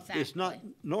 It's not. Exactly. It's not.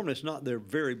 Normally, it's not their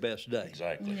very best day.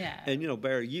 Exactly. Yeah. And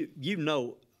Barry, you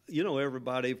know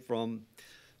everybody from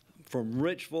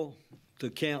Richville to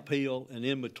Camp Hill and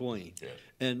in between. Yes.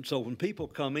 And so when people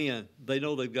come in, they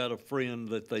know they've got a friend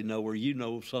that they know or you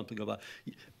know something about.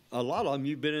 A lot of them,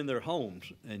 you've been in their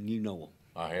homes and you know them.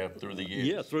 I have through the years.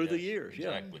 Yeah, through the years.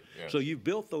 Exactly. Yeah. Yeah. So you've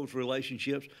built those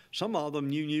relationships. Some of them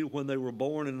you knew when they were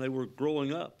born and they were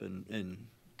growing up, and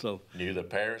so knew the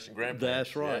parents and grandparents.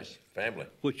 That's right. Yes, family.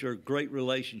 Which are great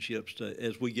relationships.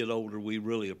 As we get older, we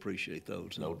really appreciate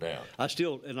those. No doubt.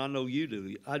 And I know you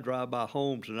do. I drive by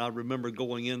homes, and I remember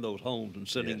going in those homes and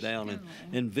sitting down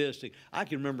and visiting. I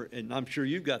can remember, and I'm sure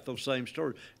you've got those same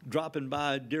stories, dropping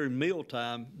by during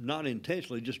mealtime, not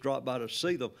intentionally, just drop by to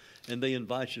see them, and they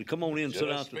invite you to come on in and sit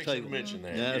down at the table. Mention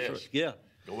that. That's yes. right. Yeah.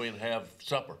 Go in and have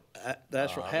supper.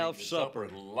 That's right. Have supper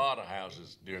at a lot of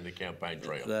houses during the campaign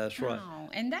trail. That's right. Oh,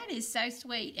 and that is so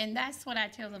sweet. And that's what I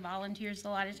tell the volunteers a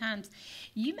lot of times.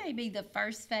 You may be the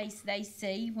first face they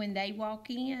see when they walk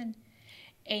in,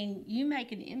 and you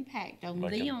make an impact on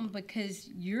them because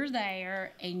you're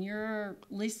there and you're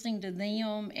listening to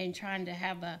them and trying to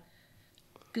have a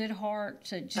good heart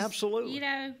to just, absolutely.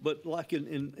 But like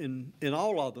in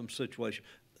all of them situations,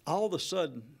 all of a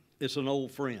sudden it's an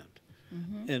old friend.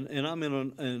 Mm-hmm. And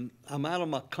I'm out of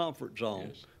my comfort zone,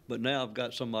 yes. But now I've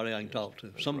got somebody I can talk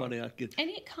to, somebody I could. And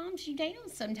it calms you down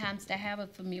sometimes to have a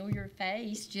familiar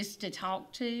face just to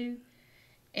talk to,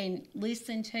 and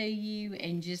listen to you,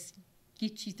 and just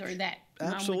get you through that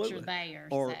moment you're there.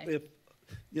 Or if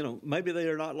maybe they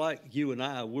are not like you and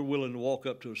I, we're willing to walk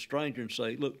up to a stranger and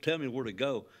say, "Look, tell me where to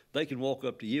go." They can walk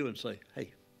up to you and say,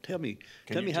 "Hey, tell me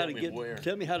how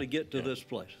to get to this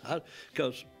place,"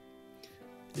 because.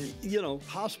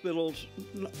 Hospitals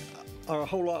are a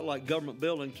whole lot like government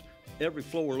buildings. Every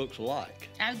floor looks alike.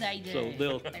 Oh, they do.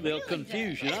 So they'll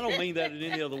confuse you. I don't mean that in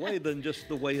any other way than just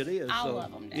the way it is. All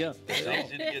of them do. Yeah. It's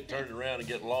easy to get turned around and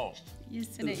get lost.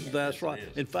 Yes, it is. That's right.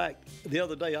 In fact, the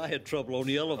other day I had trouble on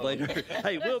the elevator.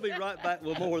 Hey, we'll be right back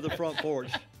with more of the Front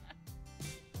Porch.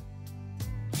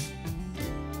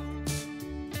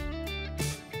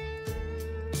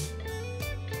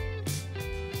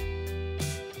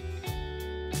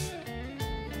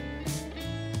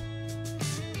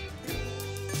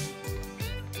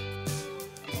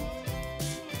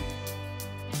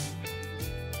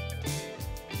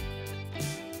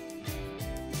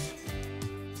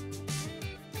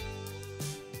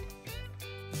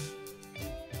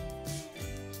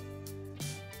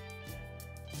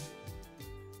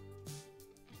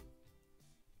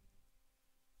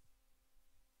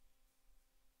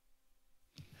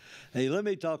 Hey, let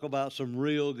me talk about some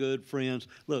real good friends.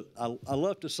 Look, I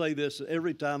love to say this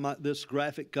every time this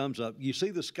graphic comes up. You see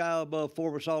the sky above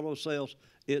Forbes Auto Sales?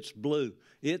 It's blue.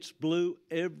 It's blue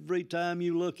every time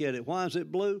you look at it. Why is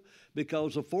it blue?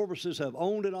 Because the Forbeses have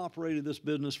owned and operated this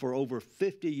business for over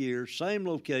 50 years. Same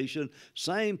location,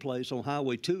 same place on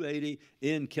Highway 280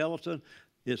 in Kellyton.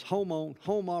 It's home-owned,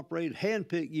 home-operated,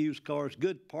 hand-picked used cars,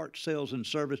 good parts sales and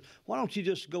service. Why don't you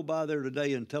just go by there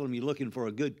today and tell them you're looking for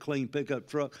a good, clean pickup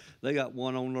truck? They got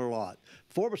one on their lot.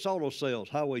 Forbes Auto Sales,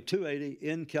 Highway 280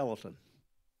 in Kellyton.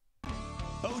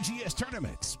 OGS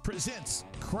Tournaments presents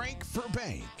Crank for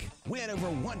Bank. Win over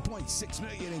 $1.6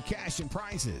 million in cash and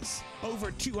prizes. Over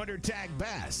 200 tag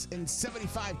bass and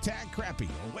 75 tag crappie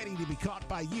are waiting to be caught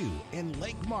by you in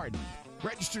Lake Martin.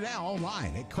 Register now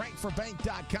online at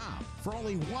crankforbank.com for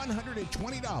only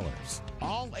 $120.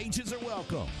 All ages are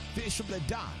welcome. Fish from the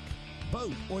dock,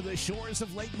 boat, or the shores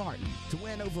of Lake Martin to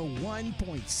win over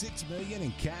 $1.6 million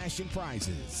in cash and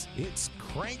prizes. It's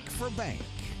Crank for Bank.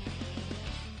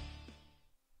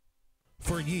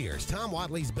 For years, Tom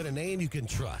Watley's been a name you can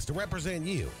trust to represent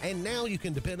you, and now you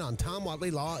can depend on Tom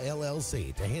Watley Law,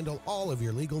 LLC to handle all of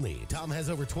your legal needs. Tom has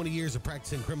over 20 years of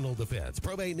practice in criminal defense,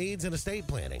 probate needs, and estate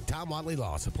planning. Tom Watley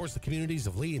Law supports the communities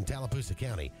of Lee and Tallapoosa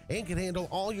County and can handle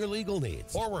all your legal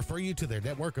needs or refer you to their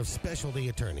network of specialty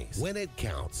attorneys. When it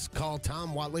counts, call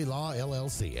Tom Watley Law,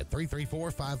 LLC at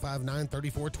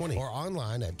 334-559-3420 or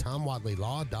online at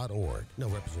tomwatleylaw.org. No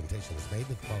representation is made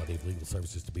that the quality of legal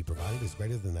services to be provided is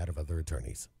greater than that of other attorneys.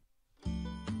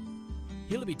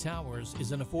 Hillaby Towers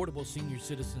is an affordable senior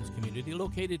citizens community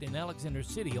located in Alexander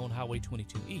City on Highway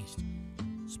 22 East.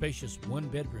 Spacious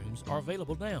one-bedrooms are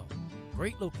available now.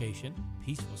 Great location,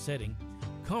 peaceful setting,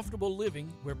 comfortable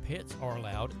living where pets are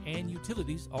allowed and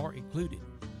utilities are included.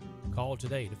 Call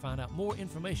today to find out more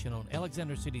information on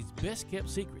Alexander City's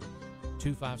best-kept secret,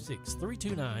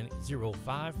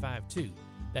 256-329-0552.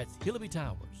 That's Hillaby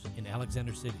Towers in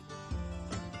Alexander City.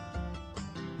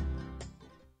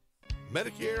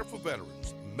 Medicare for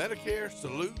Veterans,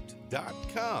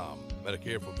 MedicareSalute.com.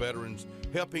 Medicare for Veterans,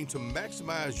 helping to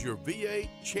maximize your VA,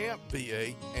 CHAMP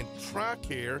VA, and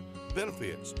TRICARE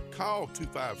benefits. Call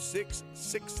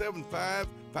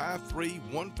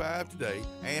 256-675-5315 today.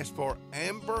 Ask for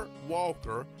Amber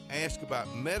Walker. Ask about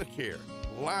Medicare,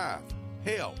 life,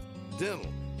 health,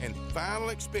 dental, and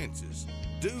final expenses.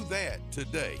 Do that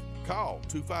today. Call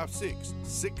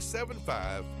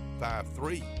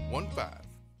 256-675-5315.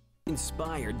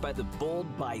 Inspired by the bold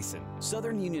bison,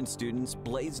 Southern Union students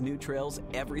blaze new trails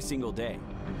every single day.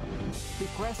 They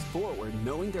press forward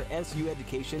knowing their SU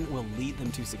education will lead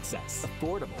them to success.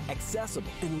 Affordable,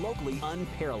 accessible, and locally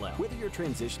unparalleled. Whether you're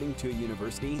transitioning to a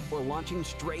university or launching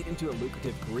straight into a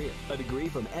lucrative career, a degree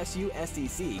from SU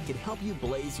SEC can help you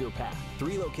blaze your path.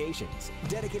 3 locations,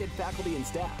 dedicated faculty and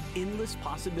staff, endless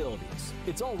possibilities.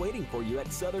 It's all waiting for you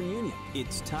at Southern Union.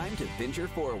 It's time to venture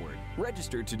forward.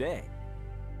 Register today.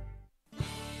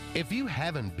 If you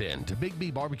haven't been to Big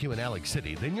B Barbecue in Alex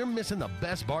City, then you're missing the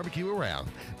best barbecue around.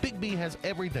 Big B has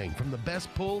everything from the best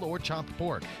pulled or chopped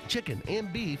pork, chicken,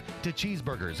 and beef to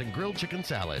cheeseburgers and grilled chicken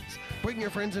salads. Bring your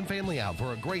friends and family out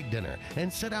for a great dinner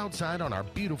and sit outside on our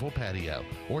beautiful patio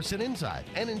or sit inside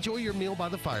and enjoy your meal by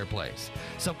the fireplace.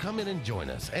 So come in and join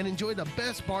us and enjoy the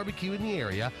best barbecue in the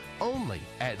area only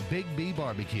at Big B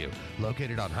Barbecue,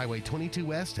 located on Highway 22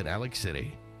 West in Alex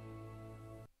City.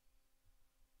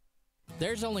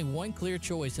 There's only one clear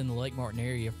choice in the Lake Martin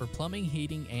area for plumbing,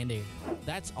 heating, and air.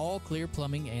 That's All Clear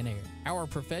Plumbing and Air. Our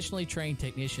professionally trained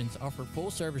technicians offer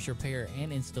full-service repair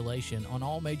and installation on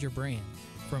all major brands.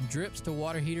 From drips to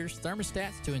water heaters,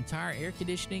 thermostats to entire air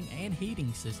conditioning and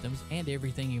heating systems, and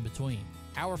everything in between.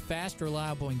 Our fast,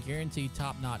 reliable, and guaranteed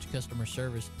top-notch customer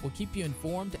service will keep you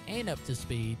informed and up to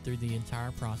speed through the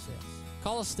entire process.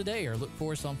 Call us today or look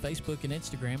for us on Facebook and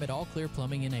Instagram at All Clear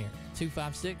Plumbing and Air,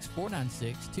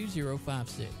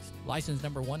 256-496-2056. License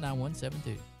number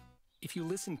 19172. If you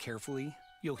listen carefully,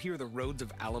 you'll hear the roads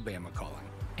of Alabama calling.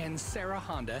 And Sarah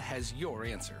Honda has your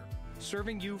answer.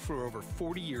 Serving you for over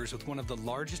 40 years with one of the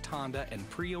largest Honda and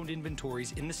pre-owned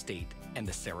inventories in the state and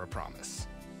the Sarah Promise.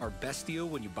 Our best deal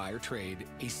when you buy or trade,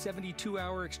 a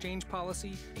 72-hour exchange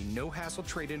policy, a no-hassle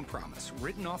trade-in promise.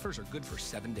 Written offers are good for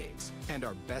 7 days. And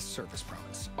our best service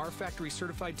promise. Our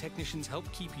factory-certified technicians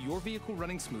help keep your vehicle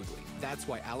running smoothly. That's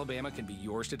why Alabama can be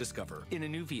yours to discover in a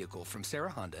new vehicle from Sarah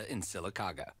Honda in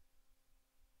Sylacauga.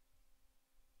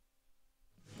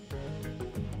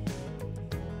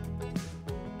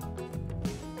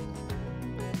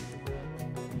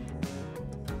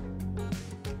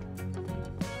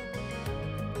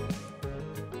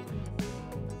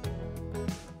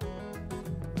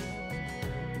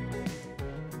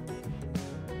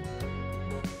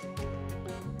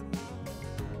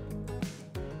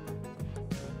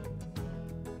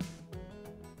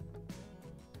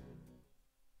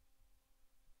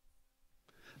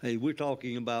 Hey, we're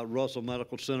talking about Russell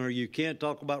Medical Center. You can't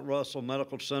talk about Russell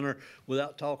Medical Center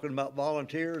without talking about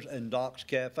volunteers and Doc's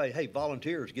Cafe. Hey,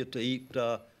 volunteers get to eat,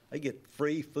 they get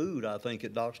free food, I think,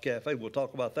 at Doc's Cafe. We'll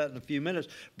talk about that in a few minutes.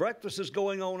 Breakfast is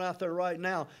going on out there right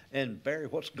now. And, Barry,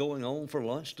 what's going on for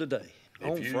lunch today?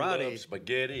 If you love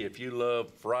spaghetti, if you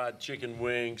love fried chicken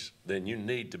wings, then you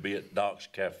need to be at Doc's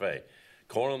Cafe.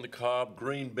 Corn on the cob,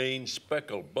 green beans,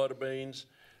 speckled butter beans,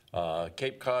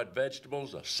 Cape Cod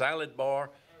vegetables, a salad bar.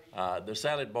 The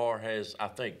salad bar has, I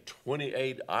think,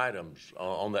 28 items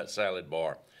on that salad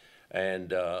bar.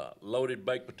 And loaded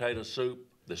baked potato soup.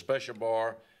 The special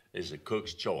bar is the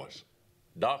cook's choice.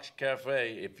 Doc's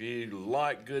Cafe, if you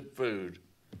like good food,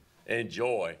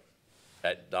 enjoy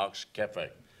at Doc's Cafe.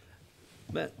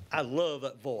 Man, I love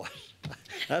that voice.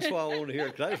 That's why I want to hear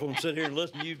it, because I just want to sit here and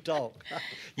listen to you talk.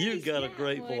 You've got a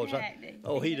great voice.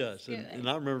 He does. And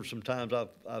I remember some times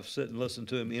I've sit and listened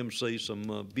to him MC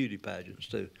some beauty pageants,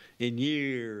 too, in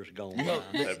years gone by.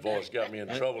 That voice got me in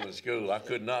trouble in school. I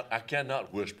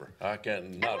cannot whisper. I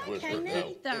cannot whisper.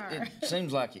 No. It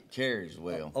seems like it carries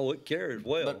well. Oh, it carries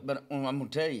well. But I'm going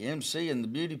to tell you, MC and the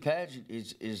beauty pageant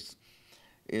is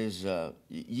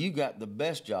you got the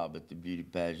best job at the beauty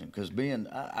pageant, because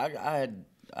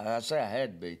I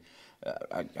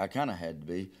kind of had to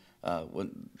be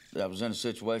when I was in a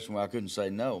situation where I couldn't say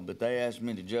no, but they asked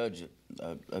me to judge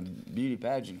a beauty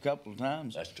pageant a couple of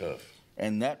times. That's tough.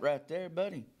 And that right there,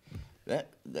 buddy, that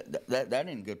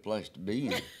ain't a good place to be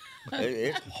in.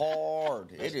 It's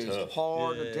hard. It is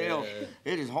hard to tell.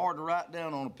 It is hard to write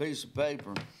down on a piece of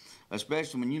paper,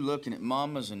 especially when you're looking at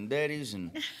mamas and daddies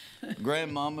and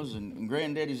grandmamas and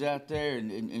granddaddies out there,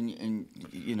 and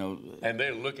you know. And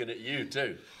they're looking at you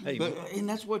too. And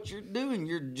that's what you're doing.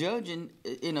 You're judging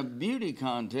in a beauty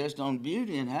contest on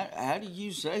beauty. And how do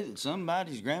you say that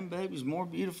somebody's grandbaby's more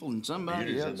beautiful than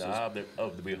somebody else's? Beauty's in the eye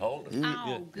of the beholder.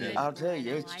 Good. I'll tell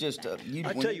you, it's just. I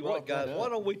tell you what, guys. Why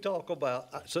don't we talk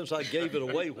about? Since I gave it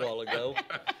away a while ago,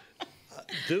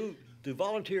 Do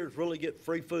volunteers really get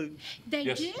free food? They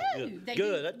do. Yeah. They Good.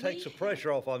 do. That takes the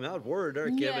pressure off of me. I was worried there,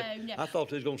 Kevin. No. I thought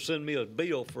they was going to send me a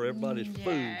bill for everybody's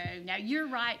food. No, you're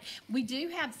right. We do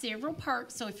have several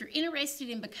perks. So if you're interested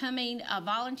in becoming a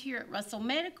volunteer at Russell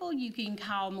Medical, you can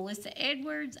call Melissa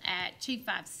Edwards at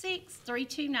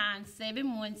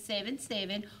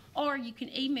 256-329-7177, or you can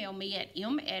email me at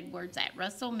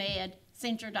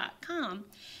medwards@russellmedcenter.com.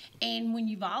 And when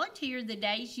you volunteer, the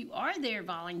days you are there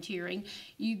volunteering,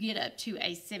 you get up to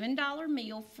a $7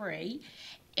 meal free.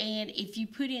 And if you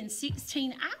put in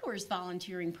 16 hours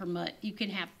volunteering per month, you can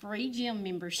have free gym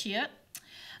membership.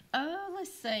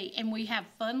 Let's see. And we have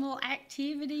fun little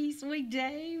activities we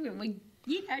do. And we,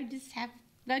 just have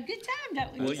a good time,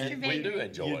 don't we, Mr. Vader? We do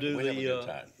enjoy it. We have a good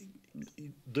time.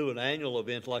 Do an annual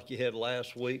event like you had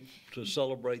last week to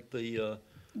celebrate the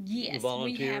Yes,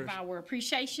 volunteers. We have our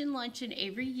appreciation luncheon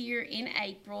every year in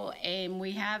April, and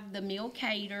we have the meal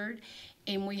catered,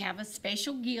 and we have a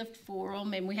special gift for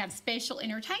them, and we have special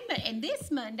entertainment. And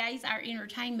this Monday's our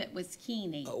entertainment was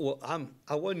Kenny. Well,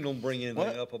 I wasn't going to bring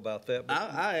anything up about that. But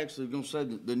I actually going to say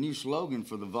that the new slogan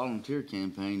for the volunteer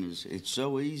campaign is, "It's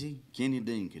so easy, Kenny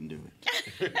Dean can do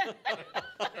it."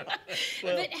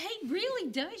 But he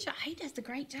really does. He does a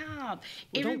great job.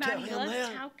 Well, Everybody don't tell him loves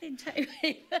that. talking to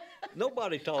him.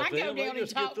 Nobody talks to I go him. down They and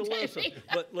just get talk to to listen. him.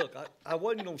 But look, I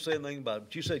wasn't going to say anything about it.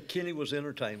 But you said Kenny was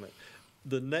entertainment.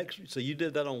 So you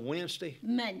did that on Wednesday?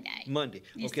 Monday.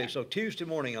 Yes, Okay, sir. so Tuesday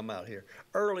morning I'm out here.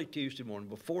 Early Tuesday morning,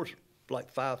 before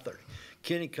like 5:30.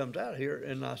 Kenny comes out here,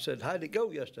 and I said, "How'd it go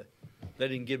yesterday?" They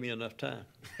didn't give me enough time.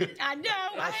 I know.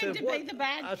 I had to be the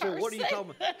bad I person. said, "What are you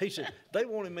talking about?" He said, "They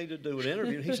wanted me to do an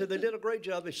interview." He said, "They did a great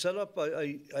job. They set up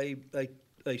a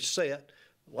set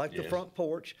like the front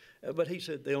porch." But he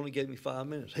said, "They only gave me 5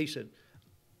 minutes." He said,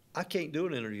 "I can't do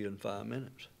an interview in 5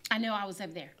 minutes." I know. I was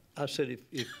over there. I said, if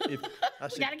I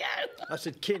said, gotta go. I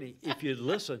said, "Kenny, if you'd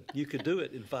listen, you could do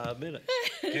it in 5 minutes."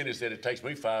 Kenny said it takes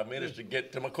me 5 minutes to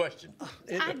get to my question.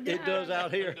 It does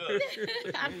out here.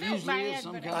 I feel bad,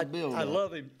 but I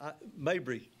love him.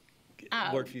 Mabry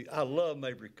worked for you. I love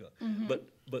Mabry Cook.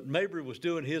 But Mabry was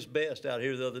doing his best out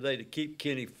here the other day to keep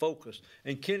Kenny focused.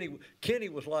 And Kenny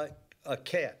was like a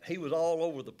cat. He was all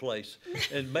over the place.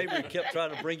 And Mabry kept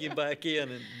trying to bring him back in.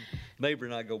 And Mabry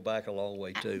and I go back a long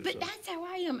way, too. But that's how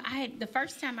I am. The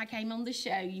first time I came on the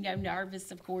show, nervous,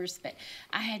 of course, but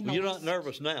I had my You're not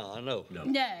nervous now, I know. No,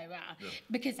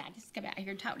 because I just come out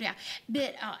here and talk to you.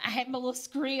 But I had my little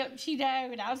script,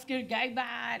 and I was going to go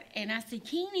by it. And I said,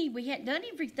 "Kenny, we hadn't done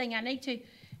everything I need to."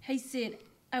 He said,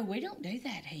 "Oh, we don't do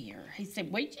that here." He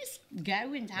said, "We just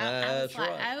go and talk." That's I was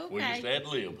right. like, "Okay." We just ad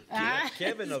lib.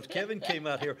 Kevin knows. Kevin came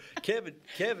out here.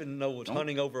 Kevin was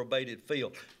hunting over a baited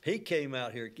field. He came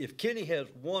out here. If Kenny has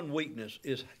one weakness,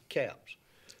 is caps.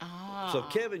 So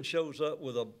Kevin shows up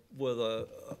with a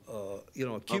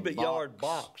cubic yard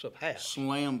box of hats,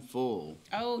 slam full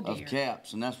of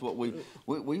caps, and that's what we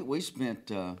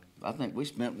spent. I think we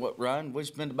spent Ryan? We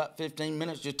spent about 15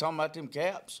 minutes just talking about them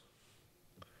caps.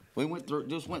 We went through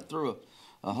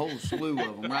a whole slew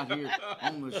of them right here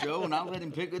on the show, and I let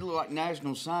him pick. It looked like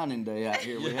National Signing Day out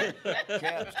here. We had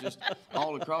caps just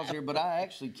all across here. But I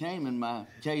actually came in my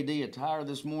KD attire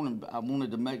this morning. I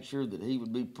wanted to make sure that he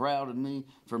would be proud of me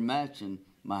for matching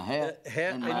my hat,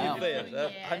 and my your outfit.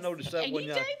 vest. I noticed that And when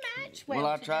you do match well. Well,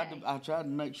 I tried to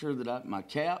make sure that my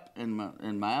cap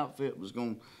and my outfit was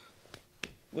going.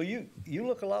 Well, you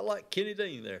look a lot like Kenny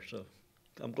Dean there, so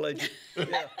I'm glad you.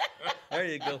 Yeah, there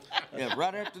you go. Yeah,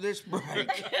 right after this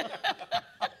break.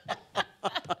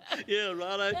 Yeah,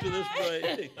 right after this break.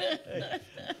 Hey.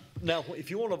 Now, if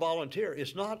you want to volunteer,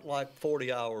 it's not like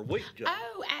 40-hour week job.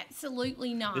 Oh,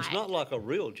 absolutely not. It's not like a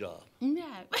real job. No.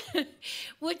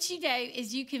 What you do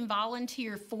is you can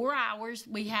volunteer 4 hours.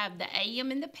 We have the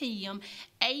AM and the PM.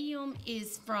 AM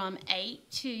is from 8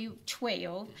 to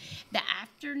 12. The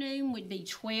afternoon would be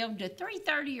 12 to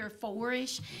 3:30 or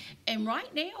 4-ish. And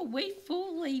right now, we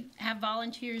fully have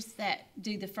volunteers that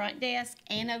do the front desk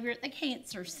and over at the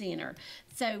Cancer Center.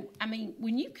 So, I mean,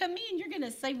 when you come in, you're going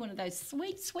to see one of those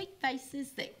sweet, sweet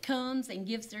faces that comes and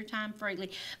gives their time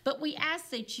freely. But we ask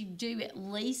that you do at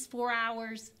least 4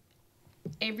 hours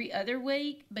every other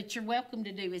week, but you're welcome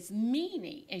to do as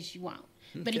many as you want.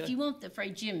 But if Okay. you want the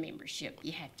free gym membership,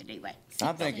 you have to do that.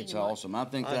 I think it's awesome. I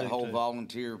think that whole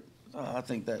volunteer, I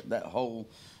think that whole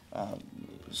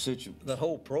situation. The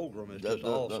whole program is just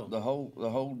awesome. The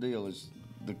whole deal is,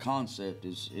 the concept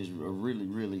is a really,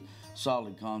 really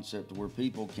solid concept where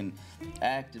people can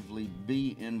actively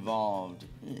be involved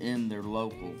in their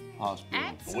local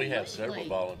hospital. We have several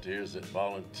volunteers that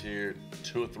volunteer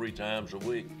 2 or 3 times a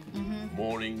week.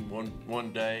 Morning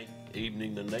one day,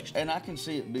 evening the next. And I can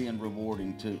see it being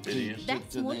rewarding too. It is.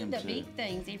 That's one of the big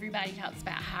things. Everybody talks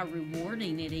about how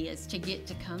rewarding it is to get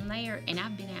to come there. And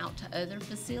I've been out to other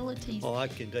facilities. Oh, I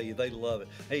can tell you, they love it.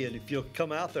 Hey, and if you'll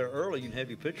come out there early, you can have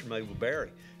your picture made with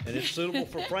Barry. And it's suitable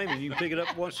for framing. You can pick it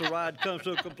up once the ride comes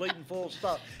to a complete and full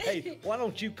stop. Hey, why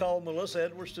don't you call Melissa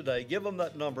Edwards today? Give them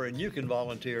that number, and you can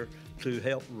volunteer to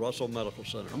help Russell Medical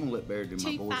Center. I'm going to let Barry do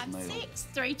my voicemail.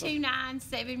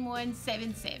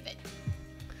 256-329-7177.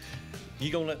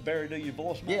 You gonna let Barry do your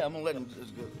voicemail? Yeah, I'm gonna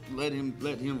let him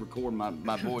record my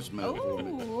voicemail for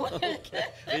me.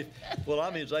 Okay. Well,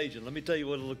 I'm his agent. Let me tell you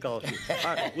what it'll cost you.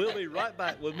 All right, we'll be right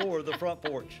back with more of the Front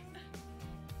Porch.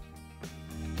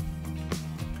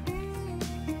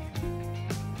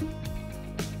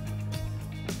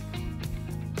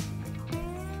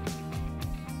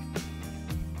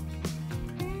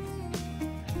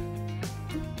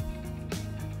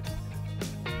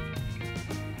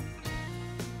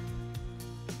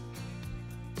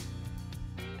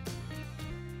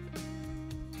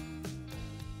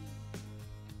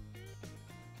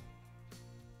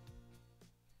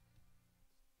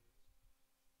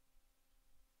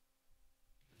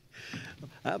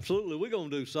 Absolutely. We're going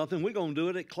to do something. We're going to do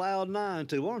it at Cloud 9,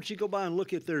 too. Why don't you go by and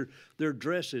look at their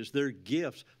dresses, their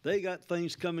gifts. They got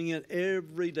things coming in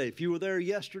every day. If you were there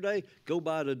yesterday, go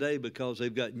by today because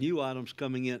they've got new items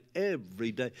coming in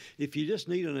every day. If you just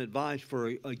need an advice for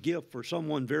a gift for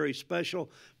someone very special,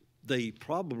 they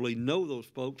probably know those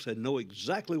folks and know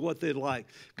exactly what they'd like.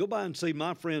 Go by and see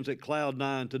my friends at Cloud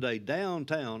 9 today,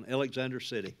 downtown Alexander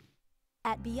City.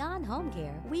 At Beyond Home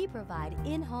Care, we provide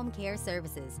in-home care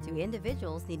services to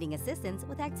individuals needing assistance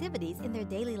with activities in their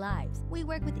daily lives. We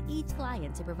work with each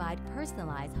client to provide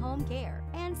personalized home care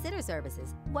and sitter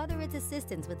services. Whether it's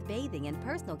assistance with bathing and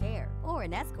personal care or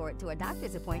an escort to a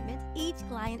doctor's appointment, each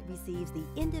client receives the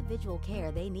individual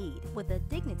care they need with the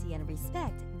dignity and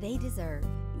respect they deserve.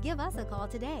 Give us a call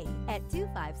today at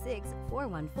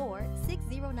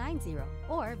 256-414-6090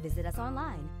 or visit us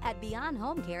online at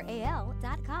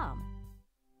beyondhomecareal.com.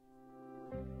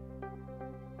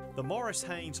 The Morris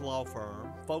Haynes Law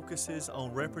Firm focuses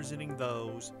on representing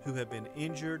those who have been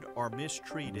injured or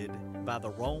mistreated by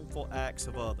the wrongful acts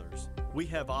of others. We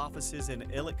have offices in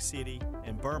Ellick City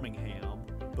and Birmingham,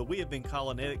 but we have been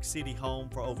calling Ellick City home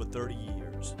for over 30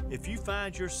 years. If you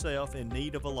find yourself in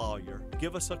need of a lawyer,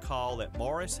 give us a call at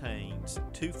Morris Haynes,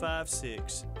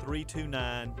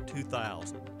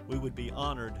 256-329-2000. We would be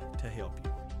honored to help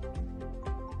you.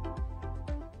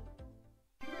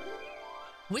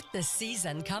 With the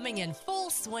season coming in full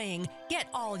swing, get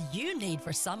all you need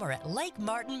for summer at Lake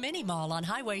Martin Mini Mall on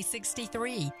Highway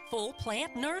 63. Full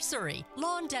plant nursery,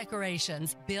 lawn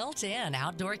decorations, built-in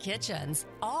outdoor kitchens,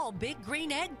 all Big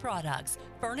Green Egg products,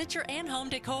 furniture and home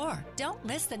decor. Don't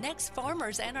miss the next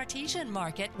farmers and artisan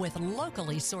market with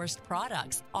locally sourced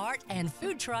products, art and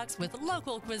food trucks with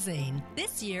local cuisine.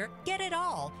 This year, get it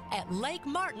all at Lake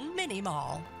Martin Mini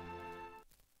Mall.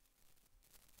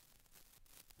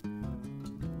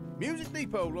 Music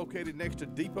Depot, located next to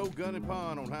Depot Gun and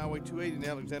Pawn on Highway 280 in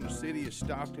Alexander City, is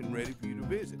stocked and ready for you to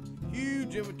visit.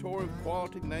 Huge inventory of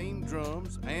quality name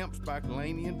drums, amps by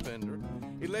Laney and Fender,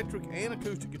 electric and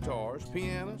acoustic guitars,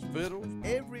 pianos, fiddles,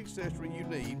 every accessory you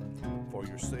need for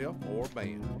yourself or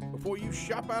band. Before you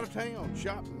shop out of town,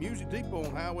 shop Music Depot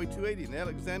on Highway 280 in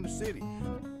Alexander City.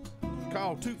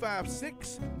 Call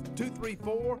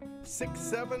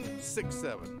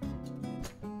 256-234-6767.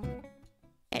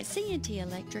 At C&T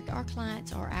Electric, our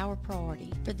clients are our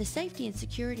priority. For the safety and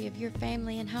security of your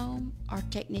family and home, our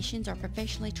technicians are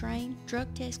professionally trained, drug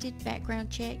tested, background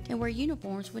checked, and wear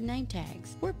uniforms with name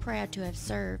tags. We're proud to have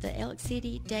served the Elk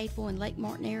City, Dadeville, and Lake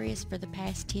Martin areas for the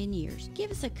past 10 years. Give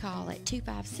us a call at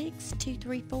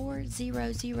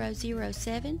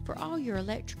 256-234-0007 for all your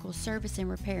electrical service and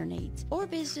repair needs, or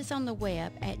visit us on the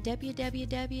web at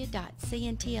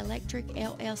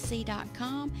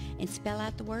www.cntelectricllc.com and spell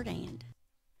out the word "and."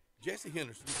 Jesse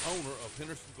Henderson, owner of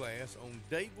Henderson Glass on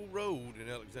Dadeville Road in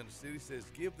Alexander City, says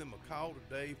give them a call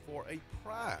today for a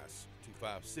price.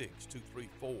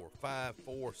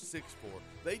 256-234-5464.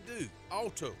 They do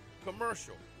auto,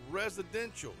 commercial,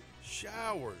 residential,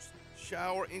 showers,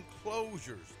 shower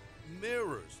enclosures,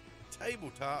 mirrors,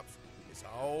 tabletops. It's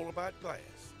all about glass.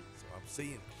 So I'm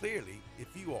seeing clearly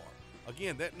if you are.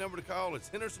 Again, that number to call is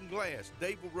Henderson Glass,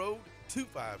 Dadeville Road,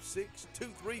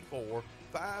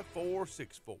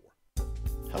 256-234-5464.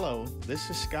 Hello, this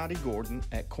is Scotty Gordon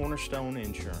at Cornerstone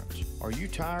Insurance. Are you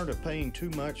tired of paying too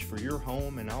much for your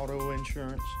home and auto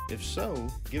insurance? If so,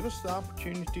 give us the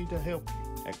opportunity to help you.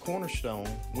 At Cornerstone,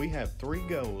 we have 3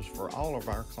 goals for all of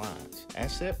our clients: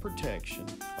 asset protection,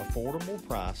 affordable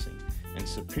pricing, and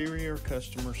superior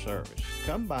customer service.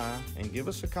 Come by and give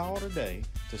us a call today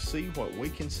to see what we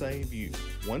can save you.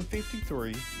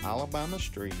 153 Alabama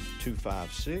Street,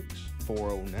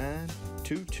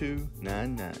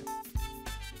 256-409-2299.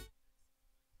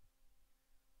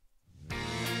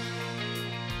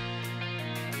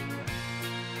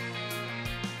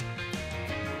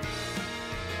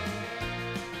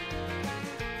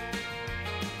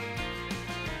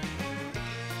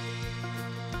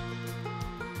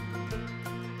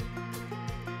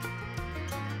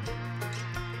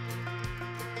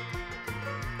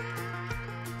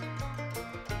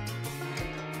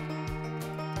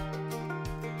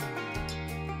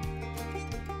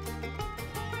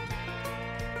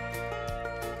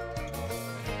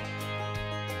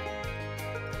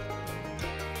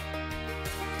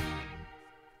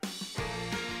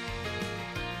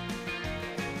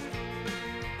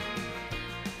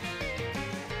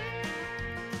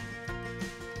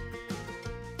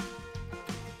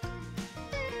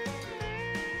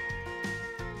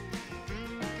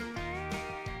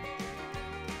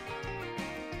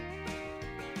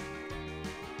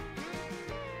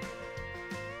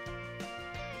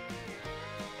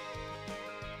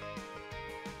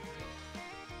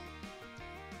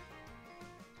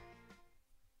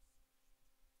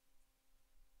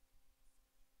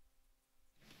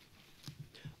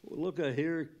 Look at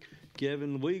here,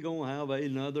 Kevin, we going to have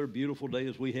another beautiful day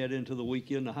as we head into the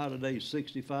weekend. The high today is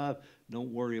 65.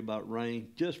 Don't worry about rain.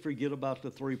 Just forget about the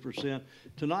 3%.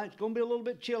 Tonight's going to be a little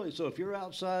bit chilly, so if you're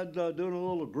outside doing a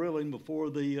little grilling before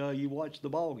you watch the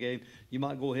ball game, you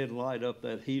might go ahead and light up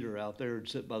that heater out there and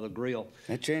sit by the grill.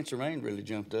 That chance of rain really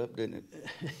jumped up, didn't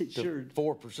it? Sure.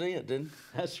 4%, didn't it?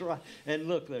 That's right. And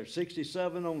look, there's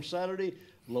 67 on Saturday,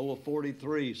 low of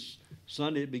 43.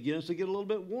 Sunday, it begins to get a little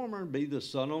bit warmer and be the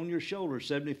sun on your shoulder,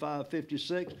 75,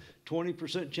 56,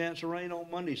 20% chance of rain on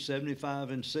Monday, 75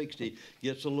 and 60.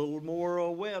 Gets a little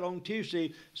more wet on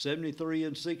Tuesday, 73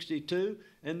 and 62.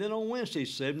 And then on Wednesday,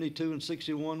 72 and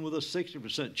 61 with a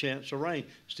 60% chance of rain.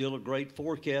 Still a great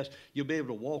forecast. You'll be able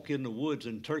to walk in the woods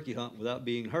and turkey hunt without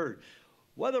being hurt.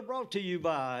 Weather brought to you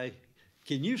by,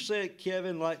 can you say it,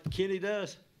 Kevin, like Kenny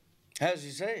does? How's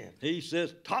he say it? He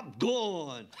says, Top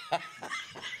Gun.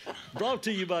 Brought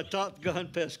to you by Top Gun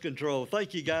Pest Control.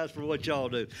 Thank you guys for what y'all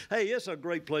do. Hey, it's a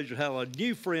great pleasure to have a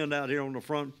new friend out here on the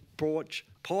front porch.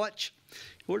 Porch?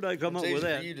 Where'd they come up with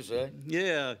that? It's easy for you to say.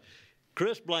 Yeah.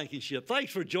 Chris Blankenship,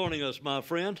 thanks for joining us, my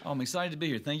friend. Oh, I'm excited to be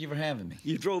here. Thank you for having me.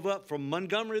 You drove up from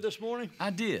Montgomery this morning?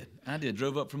 I did.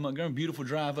 Drove up from Montgomery. Beautiful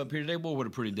drive up here today. Boy, what a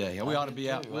pretty day. We ought to be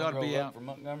out. We ought to be out from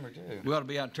Montgomery too. We ought to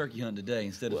be out turkey hunting today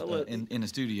instead of in the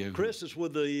studio. Chris is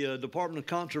with the Department of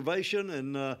Conservation,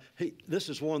 and this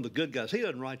is one of the good guys. He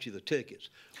doesn't write you the tickets.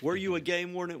 Were you a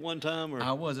game warden at one time? Or?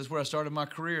 I was. That's where I started my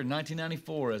career in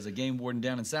 1994 as a game warden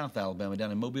down in South Alabama,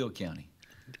 down in Mobile County.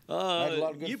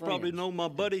 You probably know my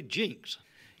buddy Jinx.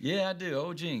 Yeah, I do.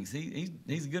 Oh, Jinx.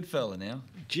 He's a good fella now.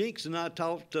 Jinx and I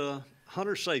taught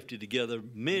hunter safety together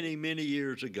many, many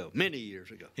years ago.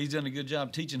 He's done a good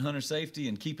job teaching hunter safety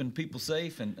and keeping people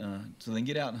safe, and so they can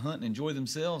get out and hunt and enjoy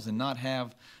themselves and not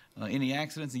have any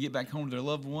accidents and get back home to their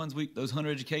loved ones. Those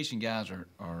hunter education guys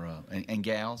and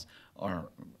gals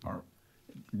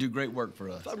do great work for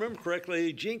us. If I remember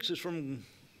correctly, Jinx is from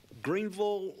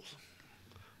Greenville,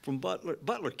 from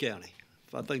Butler County.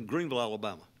 I think Greenville,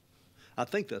 Alabama. I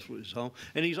think that's what his home.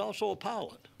 And he's also a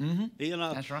pilot. Mm-hmm.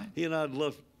 That's right. He and I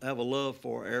have a love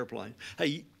for airplanes.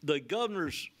 Hey, the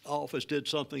governor's office did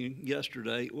something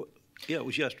yesterday. Yeah, it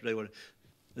was yesterday.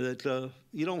 That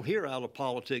you don't hear out of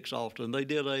politics often. They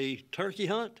did a turkey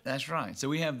hunt. That's right. So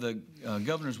we have the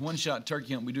governor's one-shot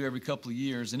turkey hunt we do every couple of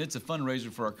years, and it's a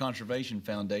fundraiser for our conservation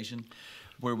foundation,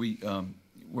 where we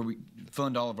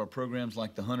fund all of our programs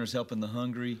like the Hunters Helping the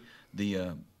Hungry,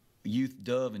 the youth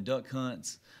dove and duck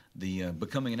hunts, the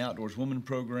Becoming an Outdoors Woman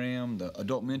program, the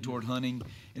adult mentored hunting,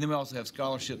 and then we also have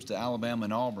scholarships to Alabama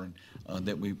and Auburn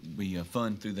that we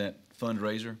fund through that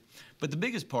fundraiser. But the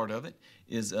biggest part of it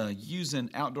is using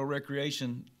outdoor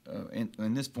recreation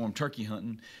in this form, turkey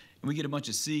hunting. And we get a bunch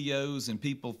of CEOs and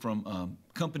people from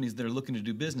companies that are looking to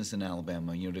do business in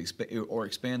Alabama, to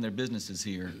expand their businesses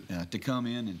here, to come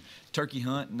in and turkey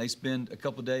hunt, and they spend a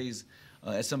couple days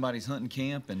at somebody's hunting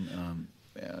camp and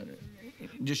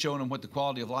just showing them what the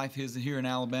quality of life is here in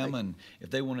Alabama, and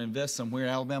if they want to invest somewhere,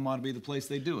 Alabama ought to be the place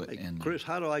they do it. Hey, Chris,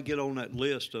 how do I get on that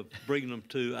list of bringing them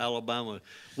to Alabama?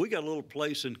 We got a little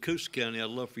place in Coosa County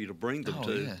I'd love for you to bring them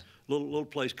to. Yeah. Little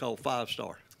place called 5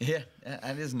 Star. Yeah,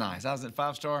 that is nice. I was at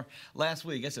 5 Star last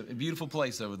week. That's a beautiful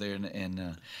place over there,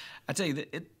 and I tell you,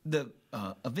 the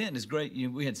event is great.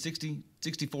 We had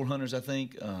 64 hunters, I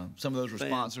think. Some of those were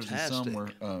sponsors, and some were,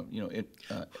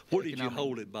 Where did you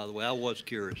hold it, by the way? I was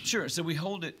curious. Sure. So we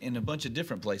hold it in a bunch of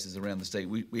different places around the state.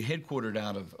 We headquartered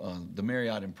out of the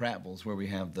Marriott in Prattville, where we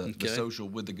have the social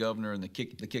with the governor and the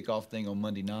kickoff thing on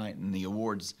Monday night and the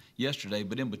awards yesterday.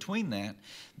 But in between that,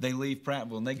 they leave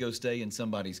Prattville and they go stay in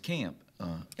somebody's camp.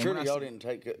 Surely y'all didn't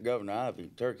take Governor Ivy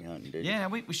turkey hunting, did you? Yeah,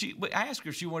 I asked her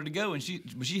if she wanted to go, and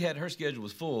she had her schedule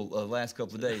was full the last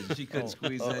couple of days. And she couldn't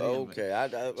squeeze that in. Okay, I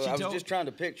was just trying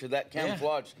to picture that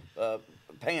camouflage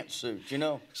pantsuit, you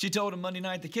know. She told them Monday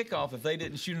night at the kickoff if they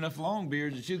didn't shoot enough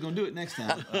longbeards, that she was going to do it next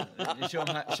time. Show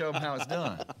them how it's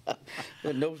done.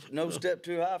 No step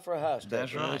too high for a high step.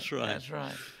 That's right. That's right. That's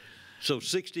right. So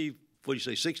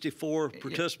 64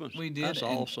 participants? We did. That's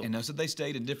awesome. And so they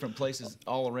stayed in different places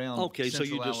all around Okay, so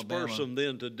you Alabama. disperse them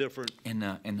then to different And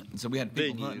so we had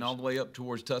people hunting all the way up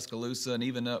towards Tuscaloosa and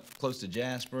even up close to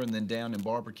Jasper and then down in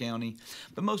Barber County.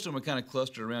 But most of them are kind of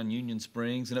clustered around Union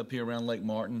Springs and up here around Lake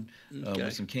Martin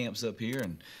with some camps up here.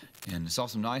 And saw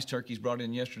some nice turkeys brought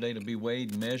in yesterday to be weighed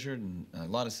and measured, and a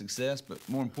lot of success. But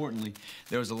more importantly,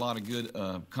 there was a lot of good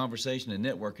conversation and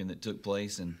networking that took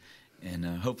place, and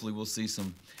hopefully we'll see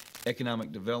some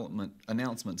economic development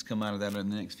announcements come out of that in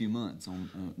the next few months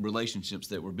on relationships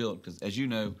that were built. Because as you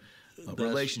know,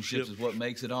 relationships is what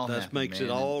makes it all happen. That makes it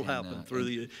all happen.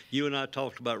 You and I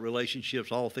talked about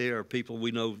relationships off the air. People we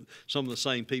know, some of the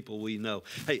same people we know.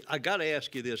 Hey, I got to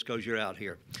ask you this because you're out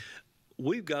here.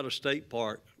 We've got a state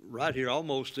park right here,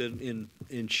 almost in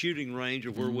shooting range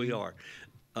of where we are.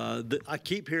 I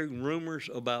keep hearing rumors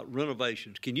about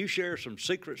renovations. Can you share some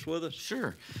secrets with us?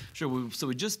 Sure. So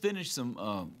we just finished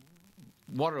some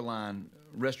water line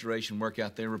restoration work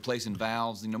out there, replacing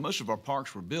valves. Most of our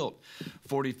parks were built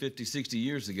 40, 50, 60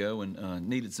 years ago and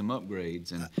needed some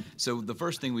upgrades. And so the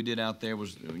first thing we did out there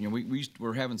was, we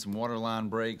were having some water line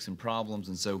breaks and problems.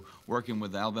 And so working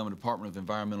with the Alabama Department of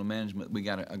Environmental Management, we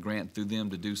got a grant through them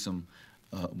to do some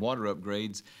water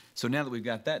upgrades. So now that we've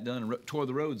got that done and tore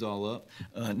the roads all up,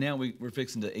 now we're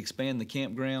fixing to expand the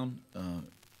campground.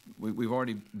 We've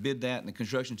already bid that, and the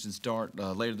construction should start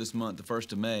later this month, the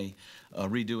 1st of May,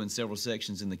 redoing several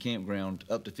sections in the campground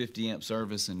up to 50 amp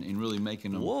service and really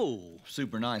making them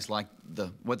super nice, like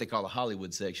what they call the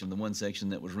Hollywood section, the one section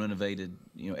that was renovated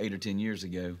 8 or 10 years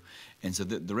ago. And so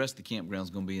the rest of the campground is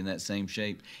going to be in that same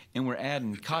shape. And we're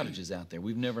adding cottages out there.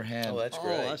 We've never had. Oh, that's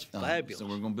great. That's fabulous. So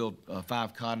we're going to build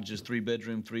 5 cottages,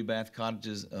 3-bedroom, 3-bath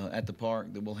cottages at the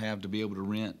park that we'll have to be able to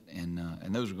rent, and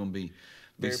those are going to be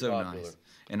Very so popular. nice.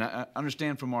 And I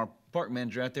understand from our park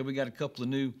manager out there, we got a couple of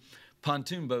new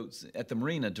pontoon boats at the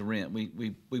marina to rent.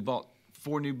 We bought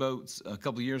 4 new boats a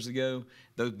couple of years ago.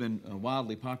 Those have been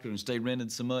wildly popular and stay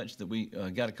rented so much that we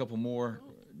got a couple more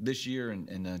this year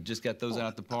and just got those out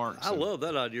at the park. I love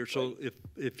that idea. So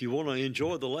if you want to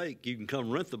enjoy the lake, you can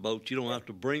come rent the boat. You don't have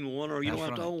to bring one, or you don't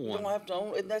have to own one. You don't have to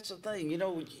own, and that's the thing.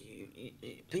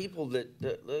 People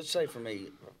that let's say for me,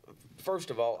 first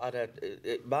of all, I'd have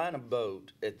buying a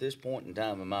boat at this point in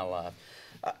time in my life.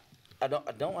 I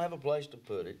don't have a place to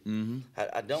put it. Mm-hmm.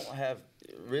 I don't have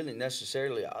really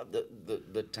necessarily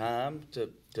the time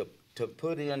to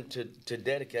put in to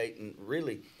dedicate and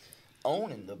really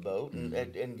owning the boat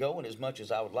and going as much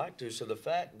as I would like to. So the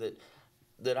fact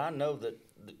that I know that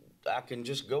I can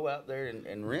just go out there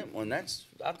and rent one,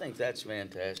 I think that's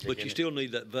fantastic. But you still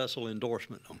need that vessel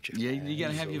endorsement, don't you? Yeah, you got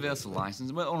to have your vessel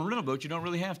license. Well, on a rental boat, you don't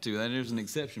really have to. There's an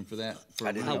exception for that.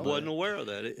 I wasn't aware of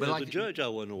that. As a judge, I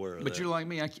wasn't aware of that. But you're like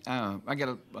me. I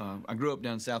grew up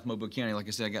down in South Mobile County. Like I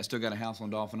said, still got a house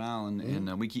on Dolphin Island, and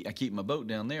I keep my boat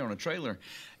down there on a trailer.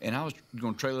 And I was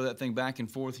going to trailer that thing back and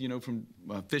forth, from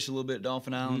fish a little bit at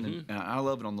Dolphin Island, and I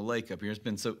love it on the lake up here. It's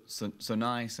been so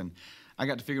nice, and I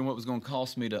got to figuring what it was going to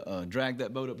cost me to drag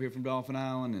that boat up here from Dolphin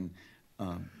Island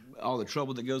and all the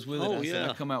trouble that goes with it. I said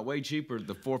I'd come out way cheaper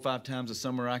the 4 or 5 times a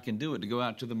summer I can do it, to go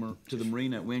out to the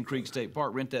marina at Wind Creek State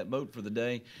Park, rent that boat for the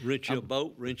day. Rent you a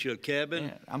boat, rent you a cabin.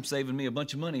 Yeah, I'm saving me a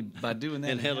bunch of money by doing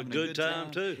that. And have a good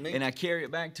time too. And I carry it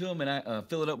back to them, and I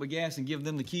fill it up with gas and give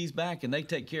them the keys back, and they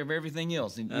take care of everything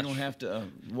else. And you don't have to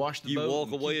wash the boat. You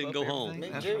walk away and go home.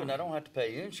 Me too, and I don't have to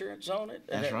pay insurance on it.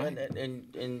 That's right.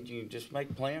 And you just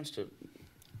make plans to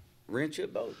rent you a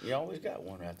boat. You always got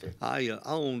one right there. I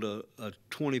owned a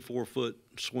 24-foot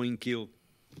swing keel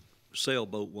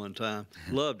sailboat one time.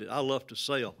 Loved it. I love to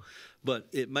sail, but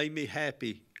it made me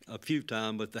happy a few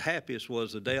times. But the happiest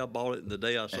was the day I bought it and the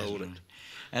day I sold it.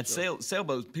 And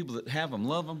sailboats, people that have them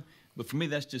love them. But for me,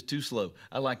 that's just too slow.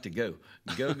 I like to go.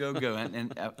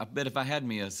 And I bet if I had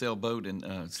me a sailboat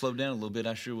and slowed down a little bit,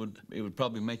 it would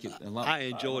probably make it a lot. I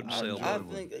enjoyed the sailboat. I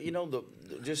think,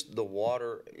 just the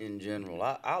water in general.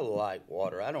 I like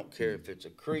water. I don't care if it's a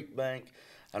creek bank.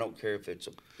 I don't care if it's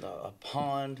a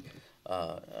pond.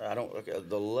 The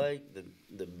lake,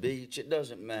 the beach. It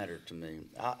doesn't matter to me.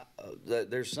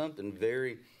 There's something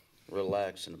very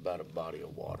relaxing about a body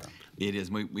of water. It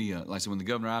is. We like I said, when the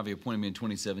Governor Ivey appointed me in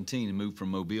 2017 and moved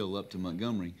from Mobile up to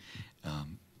Montgomery,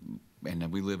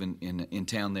 and we live in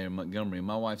town there in Montgomery, and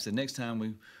my wife said, next time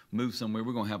we move somewhere,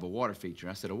 we're going to have a water feature.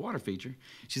 I said, a water feature?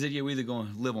 She said, yeah, we're either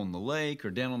going to live on the lake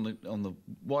or down on the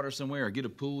water somewhere or get a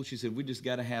pool. She said, we just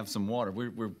got to have some water.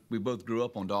 We both grew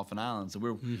up on Dolphin Island, so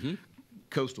we're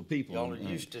coastal people. Y'all are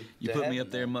used to you put me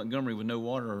up there in Montgomery with no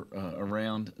water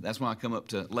around. That's why I come up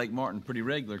to Lake Martin pretty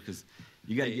regular, because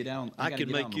you got to get out. I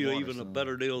can make you even a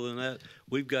better deal than that.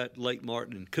 We've got Lake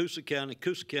Martin in Coosa County.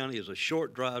 Coosa County is a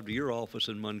short drive to your office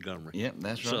in Montgomery. Yep,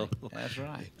 that's right. That's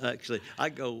right. Actually, I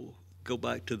go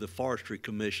back to the Forestry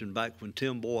Commission back when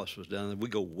Tim Boyce was down there. We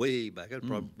go way back. That's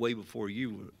probably way before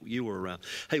you were around.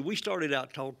 Hey, we started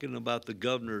out talking about the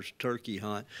governor's turkey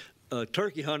hunt.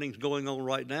 Turkey hunting's going on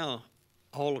right now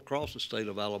all across the state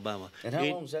of Alabama. And how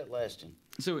long is that lasting?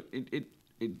 So it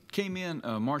came in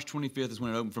March 25th is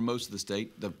when it opened for most of the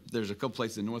state. There's a couple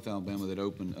places in North Alabama that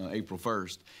open April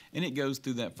 1st, and it goes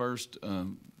through that first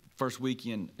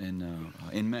weekend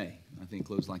in May. I think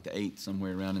close like the 8th,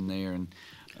 somewhere around in there. And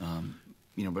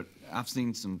but I've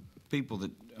seen some people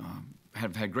that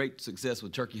have had great success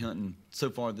with turkey hunting so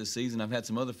far this season. I've had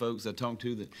some other folks I talked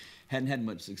to that hadn't had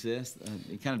much success.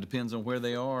 It kind of depends on where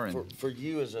they are. And for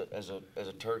you as a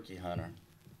turkey hunter,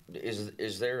 do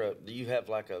you have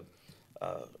like a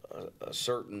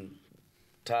certain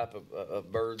type of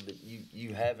bird that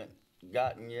you haven't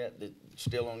gotten yet that's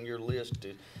still on your list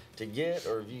to get,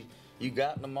 or have you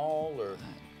gotten them all, or?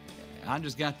 I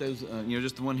just got those,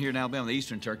 just the one here in Alabama, the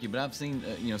eastern turkey. But I've seen,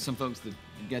 some folks that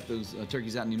got those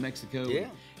turkeys out in New Mexico. Yeah.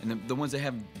 And the ones they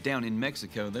have down in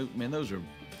Mexico, those are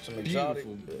some exotic,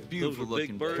 beautiful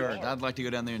looking birds. birds. I'd like to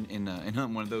go down there and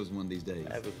hunt one of those one of these days.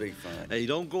 That would be fun. Hey,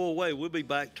 don't go away. We'll be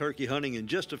back turkey hunting in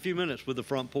just a few minutes with the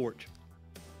Front Porch.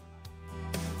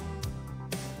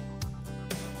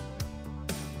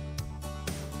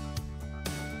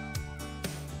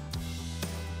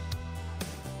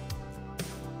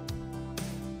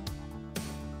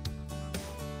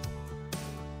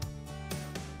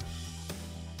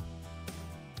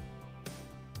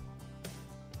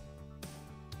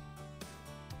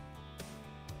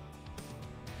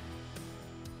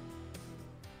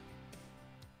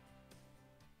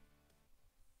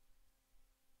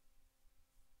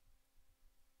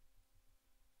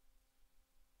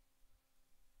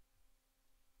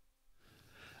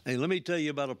 Hey, let me tell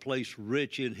you about a place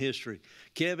rich in history.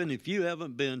 Kevin, if you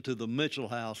haven't been to the Mitchell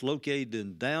House located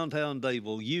in downtown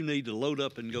Dadeville, you need to load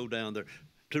up and go down there.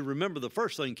 To remember the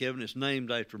first thing, Kevin, it's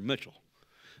named after Mitchell.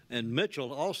 And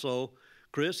Mitchell also,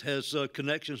 Chris, has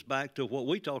connections back to what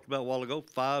we talked about a while ago,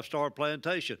 5-Star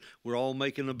Plantation. We're all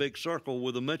making a big circle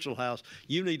with the Mitchell House.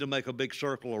 You need to make a big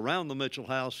circle around the Mitchell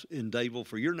House in Dadeville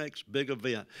for your next big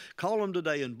event. Call them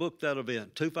today and book that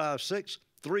event,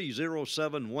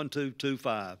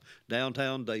 256-307-1225,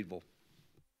 downtown Dadeville.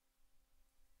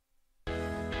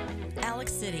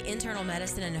 Alex City Internal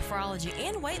Medicine and Nephrology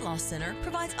and Weight Loss Center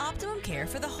provides optimum care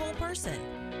for the whole person.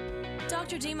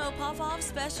 Dr. Dimo Popov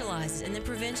specializes in the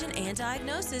prevention and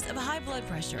diagnosis of high blood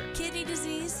pressure, kidney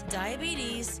disease,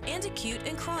 diabetes, and acute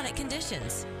and chronic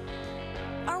conditions.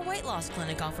 Our weight loss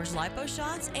clinic offers lipo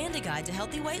shots and a guide to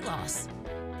healthy weight loss.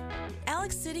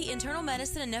 Alex City Internal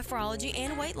Medicine and Nephrology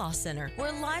and Weight Loss Center,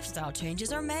 where lifestyle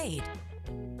changes are made.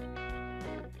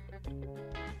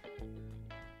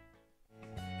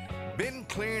 Benton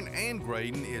Clearing and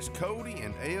Grading is Cody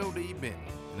and LD Benton,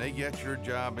 and they got your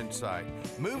job in sight.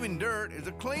 Moving dirt is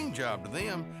a clean job to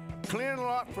them. Clearing a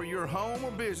lot for your home or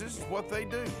business is what they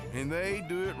do, and they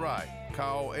do it right.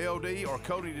 Call LD or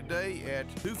Cody today at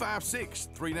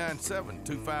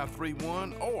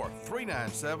 256-397-2531 or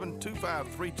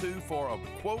 397-2532 for a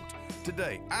quote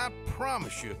today. I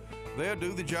promise you, they'll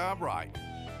do the job right.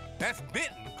 That's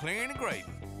Benton Clearing and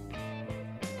Grading.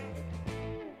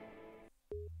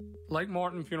 Lake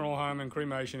Martin Funeral Home and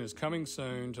Cremation is coming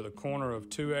soon to the corner of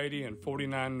 280 and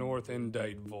 49 North in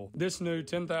Dadeville. This new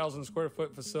 10,000 square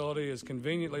foot facility is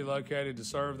conveniently located to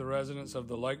serve the residents of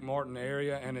the Lake Martin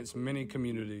area and its many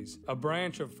communities. A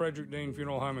branch of Frederick Dean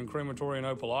Funeral Home and Crematory in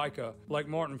Opelika, Lake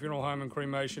Martin Funeral Home and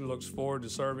Cremation looks forward to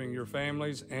serving your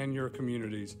families and your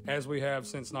communities, as we have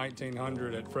since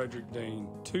 1900 at Frederick Dean.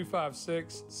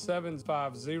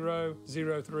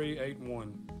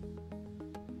 256-750-0381.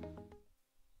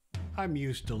 I'm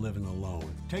used to living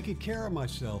alone, taking care of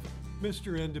myself,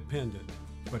 Mr. Independent.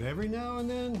 But every now and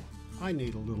then, I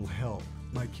need a little help.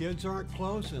 My kids aren't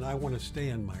close and I want to stay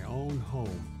in my own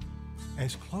home.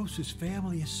 As close as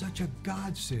family is such a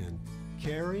godsend.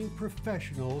 Caring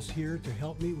professionals here to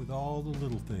help me with all the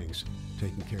little things.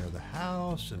 Taking care of the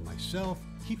house and myself,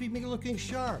 keeping me looking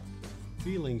sharp.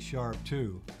 Feeling sharp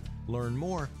too. Learn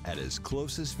more at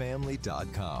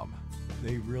asclosesfamily.com.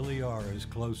 They really are as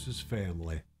close as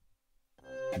family.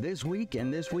 This week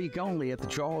and this week only at the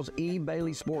Charles E.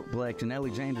 Bailey Sportplex in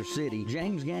Alexander City,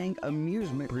 James Gang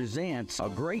Amusement presents a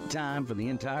great time for the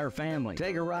entire family.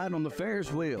 Take a ride on the Ferris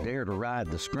wheel, dare to ride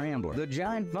the Scrambler, the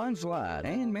Giant Fun Slide,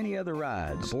 and many other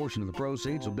rides. A portion of the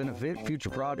proceeds will benefit future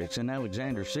projects in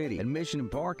Alexander City. Admission and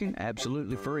parking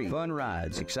absolutely free. Fun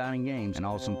rides, exciting games, and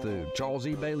awesome food. Charles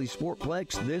E. Bailey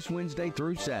Sportplex this Wednesday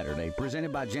through Saturday.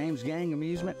 Presented by James Gang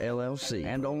Amusement, LLC,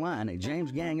 and online at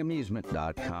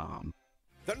jamesgangamusement.com.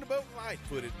 Thunderbolt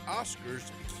Lightfoot at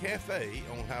Oscar's Cafe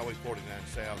on Highway 49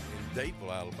 South in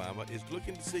Dadeville, Alabama is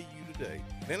looking to see you today.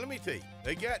 Now let me tell you,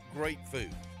 they got great food.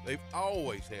 They've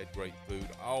always had great food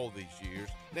all these years.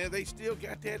 Now they still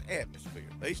got that atmosphere.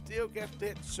 They still got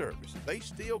that service. They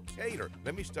still cater.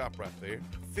 Let me stop right there.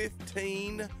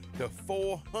 15 to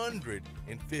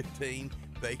 415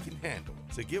 they can handle.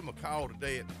 So give them a call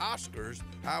today at Oscar's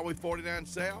Highway 49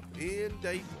 South in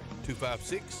Dadeville.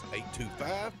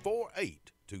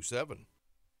 256-825-4827.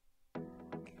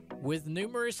 With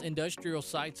numerous industrial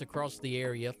sites across the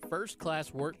area,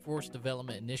 first-class workforce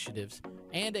development initiatives,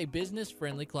 and a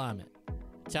business-friendly climate,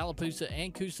 Tallapoosa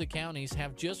and Coosa counties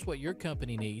have just what your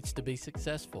company needs to be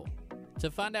successful.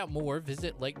 To find out more,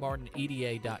 visit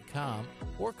lakemartineda.com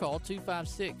or call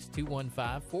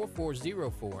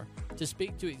 256-215-4404 to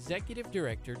speak to Executive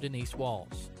Director Denise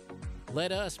Walls.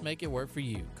 Let us make it work for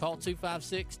you. Call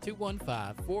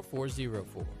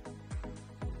 256-215-4404.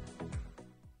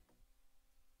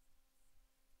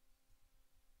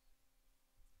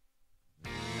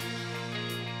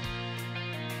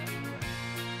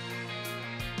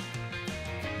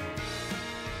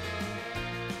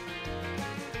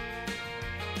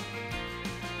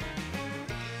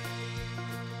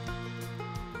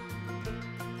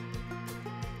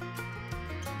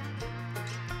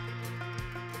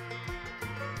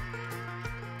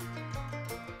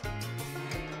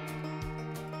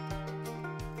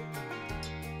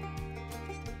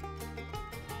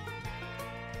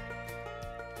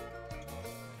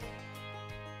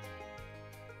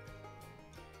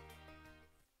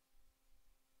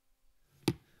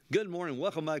 Good morning.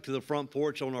 Welcome back to the Front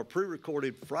Porch on our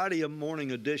pre-recorded Friday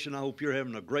morning edition. I hope you're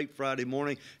having a great Friday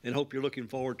morning and hope you're looking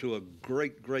forward to a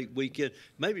great, great weekend.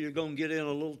 Maybe you're going to get in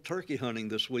a little turkey hunting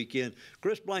this weekend.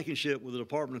 Chris Blankenship with the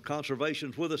Department of Conservation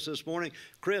is with us this morning.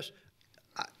 Chris,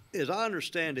 as I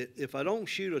understand it, if I don't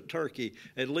shoot a turkey,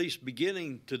 at least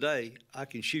beginning today, I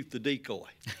can shoot the decoy.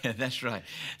 That's right.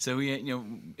 So we,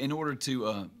 in order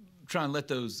to try and let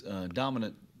those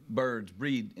dominant birds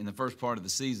breed in the first part of the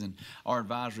season, our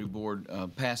advisory board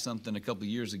passed something a couple of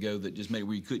years ago that just made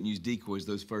where you couldn't use decoys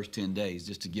those first 10 days,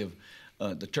 just to give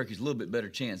the turkeys a little bit better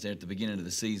chance there at the beginning of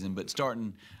the season. But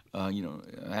starting, at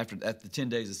the 10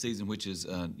 days of the season, which is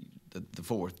the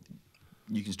 4th,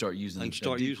 you can start using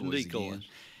decoys again.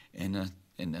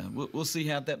 And we'll see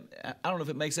how that. I don't know if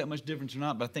it makes that much difference or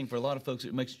not, but I think for a lot of folks,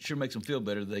 it sure makes them feel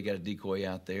better that they got a decoy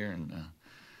out there. And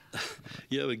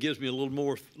yeah, it gives me a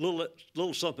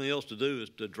little something else to do is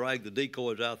to drag the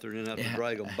decoys out there and then have to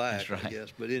drag them back. That's right. I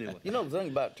guess. But anyway, You know, the thing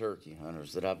about turkey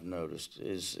hunters that I've noticed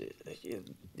is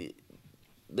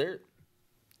they're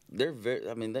very.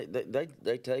 I mean,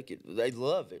 they take it. They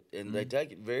love it, and they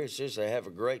take it very seriously. They have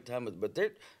a great time with it. But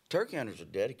turkey hunters are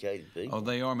dedicated people. oh,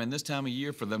 they are, man. This time of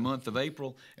year, for the month of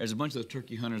April, there's a bunch of those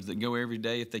turkey hunters that go every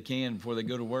day if they can before they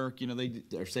go to work. You know, they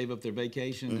or save up their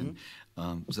vacation,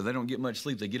 and so they don't get much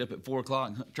sleep. They get up at 4 o'clock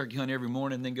and turkey hunt every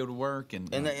morning, and then go to work.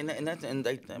 And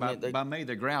by May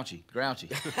they're grouchy.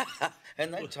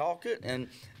 And they talk it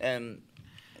and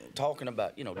talking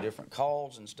about different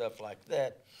calls and stuff like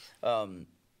that.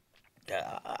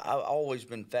 I've always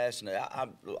been fascinated.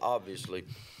 Obviously,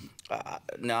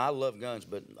 now I love guns,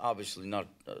 but obviously not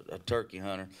a turkey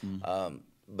hunter.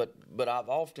 But I've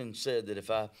often said that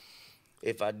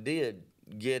if I did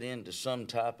get into some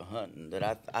type of hunting,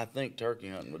 that I think turkey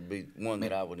hunting would be one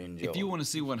that I would enjoy. If you want to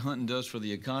see what hunting does for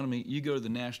the economy, you go to the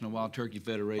National Wild Turkey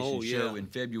Federation show in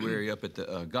February up at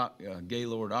the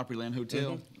Gaylord Opryland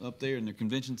Hotel up there in the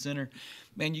convention center.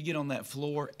 Man, you get on that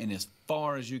floor, and as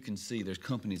far as you can see, there's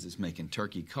companies that's making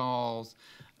turkey calls,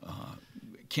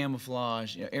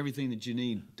 camouflage, everything that you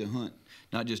need to hunt,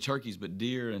 not just turkeys, but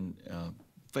deer and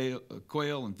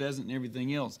quail and pheasant and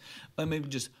everything else. But maybe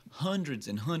just hundreds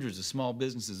and hundreds of small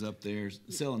businesses up there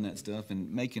selling that stuff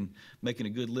and making a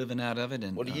good living out of it.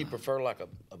 And what do you prefer, like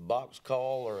a box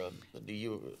call, or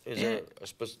is there a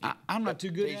specific? I'm not too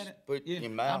good at it. Put in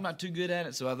your mouth? I'm not too good at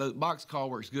it, so the box call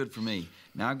works good for me.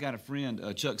 Now I've got a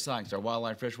friend, Chuck Sykes, our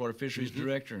wildlife freshwater fisheries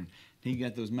director, and he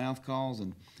got those mouth calls,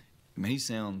 and I mean, he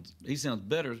sounds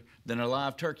better than a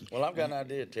live turkey. Well, I've got an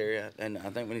idea, Terry, and I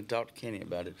think we need to talk to Kenny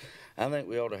about it. I think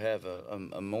we ought to have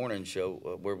a morning show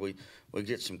where we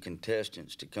get some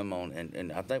contestants to come on,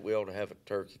 and I think we ought to have a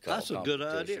turkey call. That's a good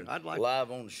idea. I'd like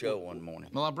live on the show one morning.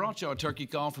 Well, I brought y'all a turkey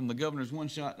call from the governor's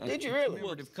one-shot. Did you really?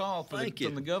 Commemorative call from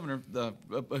the governor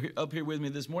up here with me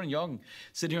this morning. Y'all can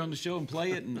sit here on the show and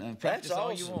play it and practice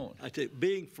all you want. I tell you,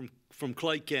 being from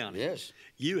Clay County, yes,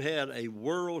 you had a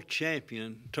world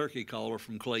champion turkey caller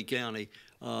from Clay County,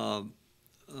 Billy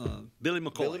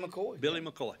McCoy. Billy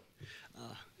McCoy.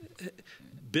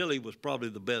 Billy was probably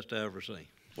the best I ever seen.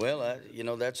 Well,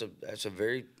 that's a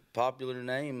very popular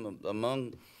name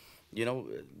among,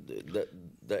 the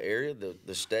area,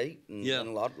 the state, and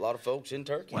a lot of folks in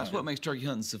Turkey. Well, that's what makes turkey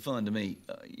hunting so fun to me.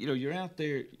 You're out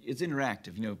there; it's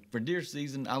interactive. For deer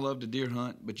season, I love to deer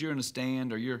hunt, but you're in a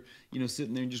stand, or you're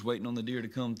sitting there and just waiting on the deer to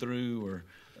come through, or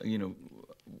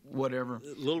whatever.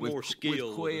 A little more skill.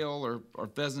 With quail or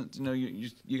pheasant,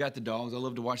 you got the dogs. I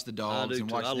love to watch the dogs and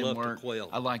watch them work. The quail.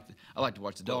 I like to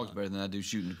watch the dogs better than I do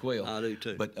shooting the quail. I do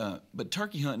too. But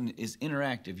turkey hunting is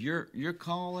interactive. You're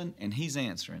calling and he's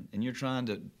answering, and you're trying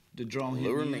to draw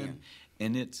him in.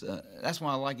 And it's that's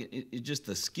why I like it. It's just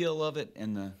the skill of it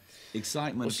and the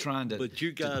excitement of trying to. But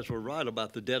you guys were right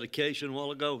about the dedication a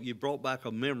while ago. You brought back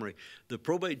a memory. The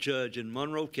probate judge in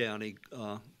Monroe County,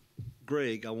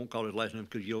 Greg, I won't call his last name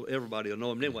because everybody will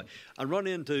know him anyway. I run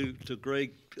into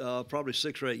Greg probably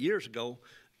 6 or 8 years ago,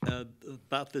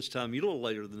 about this time, a little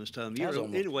later than this time of year.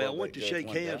 Anyway, I went to shake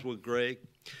hands with Greg.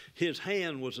 His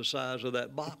hand was the size of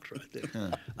that box right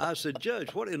there. I said,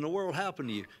 Judge, what in the world happened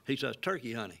to you? He says,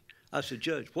 turkey hunting. I said,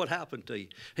 Judge, what happened to you?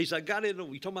 He said, I got into,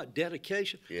 you talking about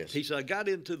dedication? Yes. He said, I got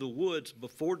into the woods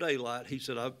before daylight. He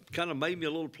said, I kind of made me a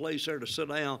little place there to sit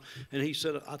down. And he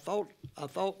said, I thought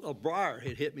a briar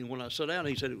had hit me when I sat down.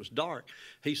 He said, it was dark.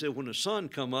 He said, when the sun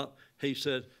come up, he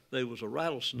said, there was a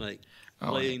rattlesnake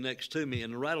laying next to me,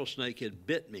 and the rattlesnake had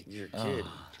bit me. You're kidding.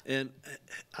 And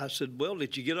I said, well,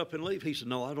 did you get up and leave? He said,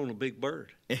 no, I don't want a big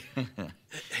bird.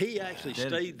 He actually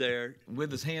stayed there.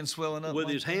 With his hand swelling up? With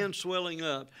his hand swelling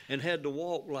up, and had to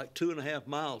walk like 2.5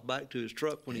 miles back to his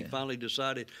truck when he finally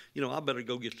decided, I better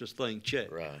go get this thing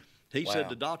checked. Right. He said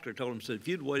the doctor told him, if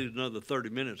you'd waited another 30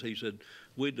 minutes, he said,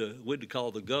 we'd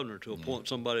call the governor to appoint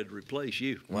somebody to replace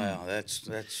you. Wow, that's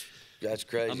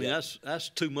crazy. I mean, that's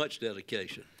too much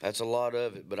dedication. That's a lot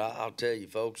of it, but I'll tell you,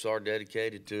 folks are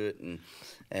dedicated to it,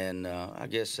 and I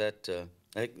guess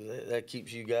that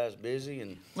keeps you guys busy,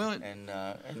 and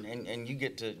you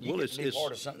get to be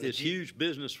part of something. It's huge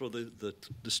business for the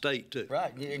state too.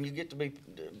 Right, and you get to be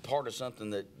part of something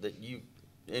that you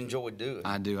enjoy doing.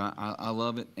 I do. I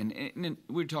love it, and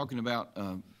we're talking about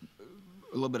a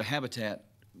little bit of habitat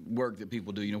work that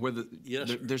people do. You know, where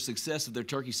their success of their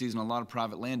turkey season on a lot of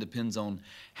private land depends on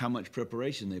how much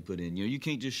preparation they put in. You know, you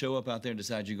can't just show up out there and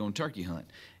decide you're going turkey hunt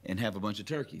and have a bunch of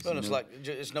turkeys. Well,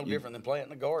 it's no different than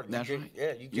planting a garden. That's right.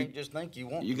 Yeah, you can't just think you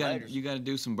want you tomatoes. You got to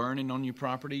do some burning on your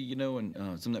property, you know, and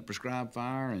some of that prescribed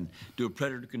fire, and do a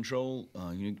predator control.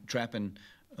 You know, trapping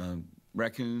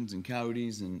raccoons and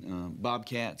coyotes and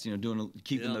bobcats. You know,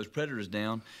 keeping those predators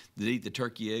down that eat the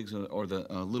turkey eggs or the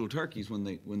little turkeys when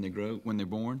they're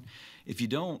born. If you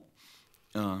don't,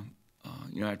 you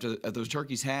know, after those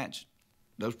turkeys hatch,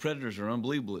 those predators are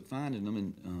unbelievable at finding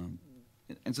them,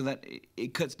 and so that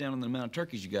it cuts down on the amount of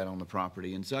turkeys you got on the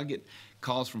property. And so I get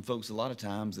calls from folks a lot of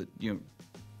times that, you know,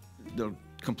 they'll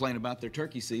complain about their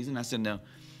turkey season. I said, now,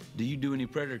 do you do any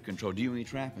predator control? Do you do any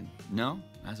trapping? No?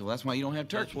 I said, well, that's why you don't have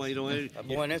turkeys. That's why you don't have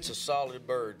Boy, and it's a solid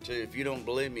bird, too. If you don't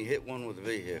believe me, hit one with a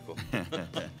vehicle.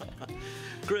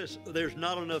 Chris, there's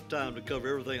not enough time to cover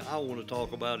everything I want to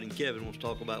talk about and Kevin wants to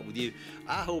talk about with you.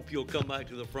 I hope you'll come back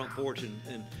to the front porch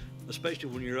and especially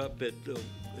when you're up at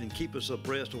and keep us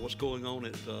abreast of what's going on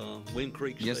at Wind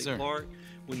Creek State Park.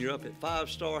 When you're up at 5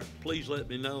 Star, please let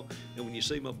me know. And when you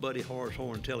see my buddy Horace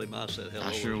Horn, tell him I said hello.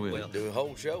 I sure will. Well. Do a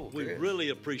whole show. We really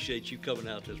appreciate you coming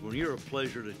out this morning. You're a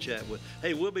pleasure to chat with.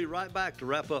 Hey, we'll be right back to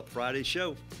wrap up Friday's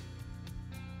show.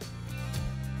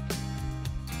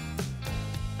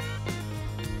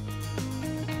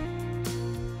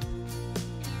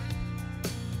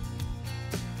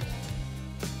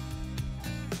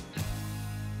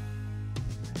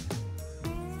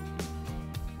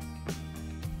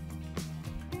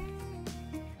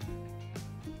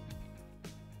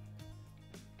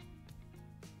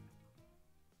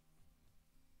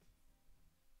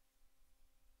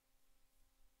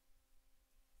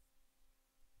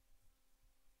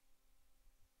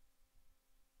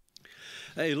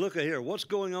 Hey, look at here. What's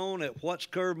going on at What's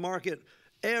Curve Market?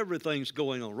 Everything's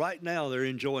going on. Right now, they're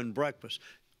enjoying breakfast.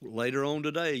 Later on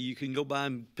today, you can go by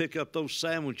and pick up those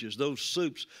sandwiches, those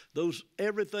soups,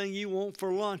 everything you want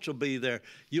for lunch will be there.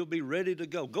 You'll be ready to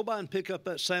go. Go by and pick up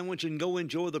that sandwich and go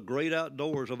enjoy the great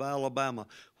outdoors of Alabama.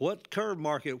 What Curve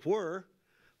Market were,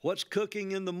 what's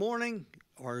cooking in the morning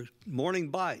are morning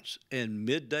bites and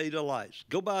midday delights.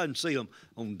 Go by and see them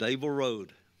on Dayville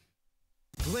Road.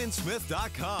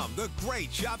 GlennSmith.com, the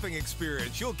great shopping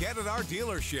experience you'll get at our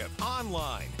dealership.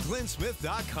 Online,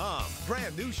 GlennSmith.com.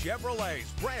 Brand new Chevrolets,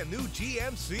 brand new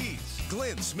GMCs.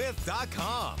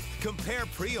 GlennSmith.com. Compare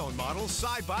pre-owned models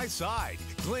side by side.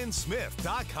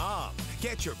 GlennSmith.com.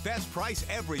 Get your best price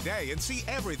every day and see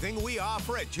everything we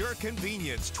offer at your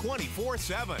convenience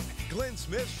 24/7. Glenn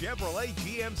Smith Chevrolet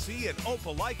GMC in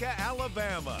Opelika,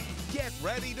 Alabama. Get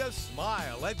ready to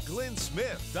smile at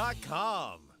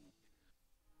GlennSmith.com.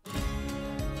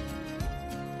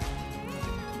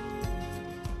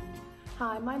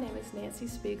 Hi, my name is Nancy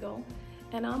Spiegel,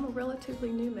 and I'm a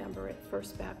relatively new member at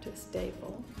First Baptist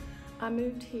Dayville. I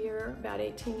moved here about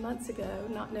 18 months ago,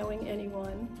 not knowing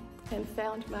anyone, and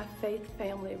found my faith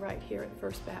family right here at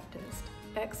First Baptist.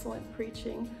 Excellent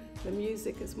preaching, the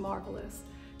music is marvelous,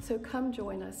 so come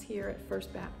join us here at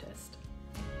First Baptist.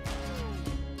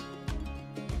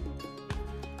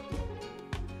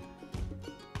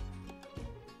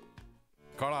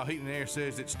 Carlisle Heating and Air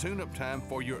says it's tune-up time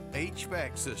for your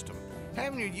HVAC system.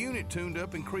 Having your unit tuned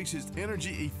up increases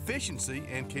energy efficiency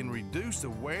and can reduce the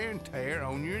wear and tear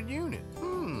on your unit.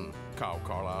 Call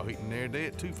Carlisle Heating and Air today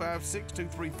at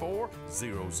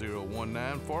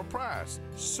 256-234-0019 for a price.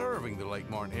 Serving the Lake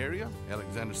Martin area,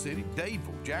 Alexander City,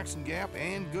 Dayville, Jackson Gap,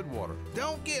 and Goodwater.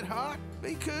 Don't get hot,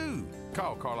 be cool.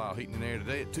 Call Carlisle Heating and Air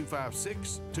today at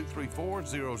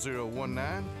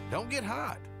 256-234-0019. Don't get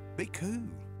hot, be cool.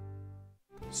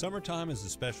 Summertime is a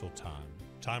special time.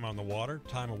 Time on the water,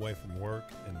 time away from work,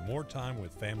 and more time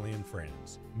with family and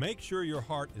friends. Make sure your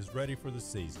heart is ready for the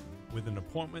season with an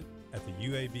appointment at the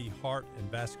UAB Heart and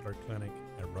Vascular Clinic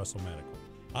at Russell Medical.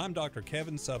 I'm Dr.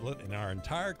 Kevin Sublett, and our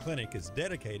entire clinic is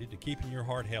dedicated to keeping your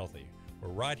heart healthy. We're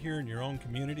right here in your own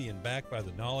community and backed by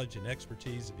the knowledge and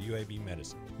expertise of UAB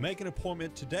Medicine. Make an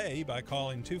appointment today by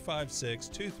calling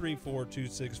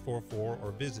 256-234-2644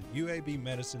 or visit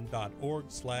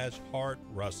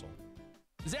uabmedicine.org/heartrussell.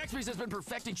 Zaxby's has been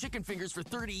perfecting chicken fingers for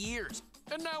 30 years,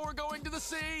 and now we're going to the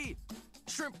sea.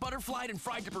 Shrimp butterflied and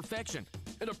fried to perfection,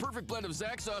 and a perfect blend of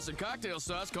Zax sauce and cocktail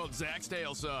sauce called Zax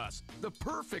Tail Sauce. The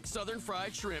perfect southern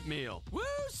fried shrimp meal. Woo,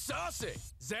 saucy!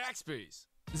 Zaxby's.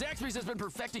 Zaxby's has been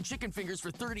perfecting chicken fingers for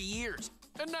 30 years,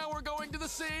 and now we're going to the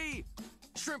sea.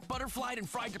 Shrimp butterflied and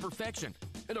fried to perfection,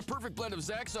 and a perfect blend of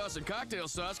Zax sauce and cocktail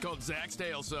sauce called Zax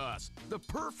Tail Sauce. The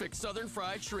perfect southern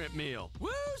fried shrimp meal. Woo,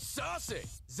 saucy!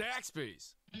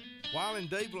 Zaxby's. While in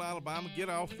Dadeville, Alabama, get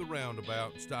off the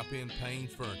roundabout and stop in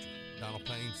Payne's Furniture. Donald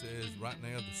Payne says right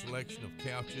now the selection of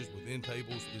couches with end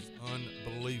tables is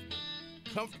unbelievable.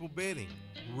 Comfortable bedding,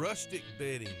 rustic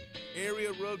bedding,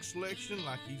 area rug selection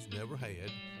like he's never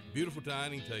had, beautiful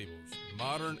dining tables,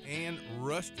 modern and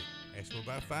rustic. Ask him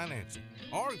about financing.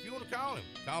 Or if you want to call him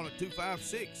at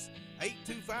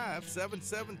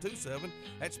 256-825-7727.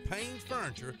 That's Payne's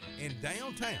Furniture in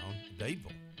downtown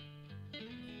Dadeville.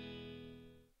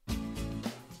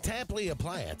 Tapley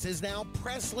Appliance is now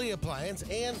Presley Appliance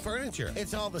and Furniture.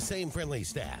 It's all the same friendly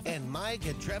staff. And Mike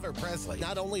and Trevor Presley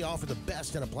not only offer the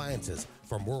best in appliances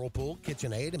from Whirlpool,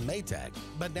 KitchenAid, and Maytag,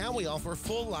 but now we offer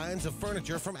full lines of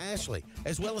furniture from Ashley,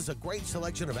 as well as a great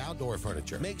selection of outdoor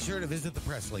furniture. Make sure to visit the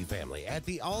Presley family at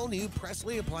the all-new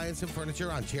Presley Appliance and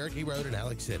Furniture on Cherokee Road in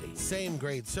Alex City. Same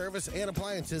great service and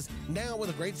appliances, now with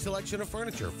a great selection of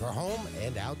furniture for home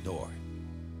and outdoor.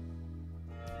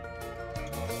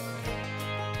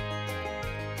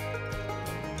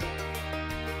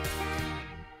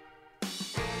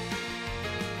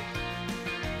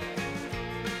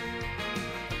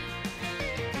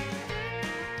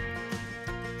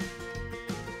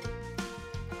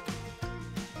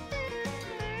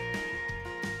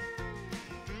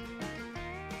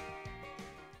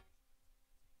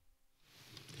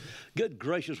 Good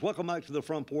gracious. Welcome back to the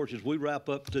Front Porch as we wrap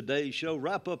up today's show,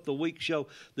 wrap up the week's show.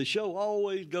 The show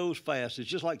always goes fast. It's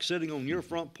just like sitting on your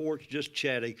front porch just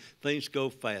chatting. Things go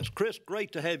fast. Chris,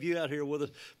 great to have you out here with us.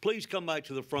 Please come back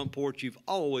to the Front Porch. You've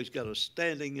always got a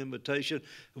standing invitation.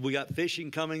 We got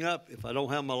fishing coming up. If I don't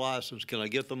have my license, can I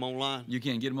get them online? You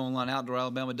can get them online,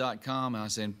 outdooralabama.com. I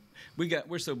said,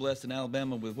 we're so blessed in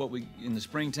Alabama with what we, in the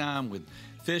springtime, with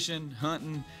fishing,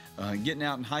 hunting, getting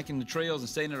out and hiking the trails and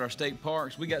staying at our state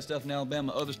parks. We got stuff in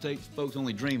Alabama other states folks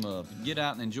only dream of. Get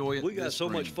out and enjoy it. We got so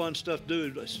much fun stuff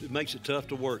to do. It makes it tough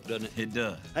to work, doesn't it? It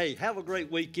does. Hey, have a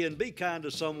great weekend. Be kind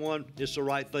to someone. It's the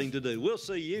right thing to do. We'll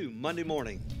see you Monday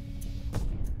morning.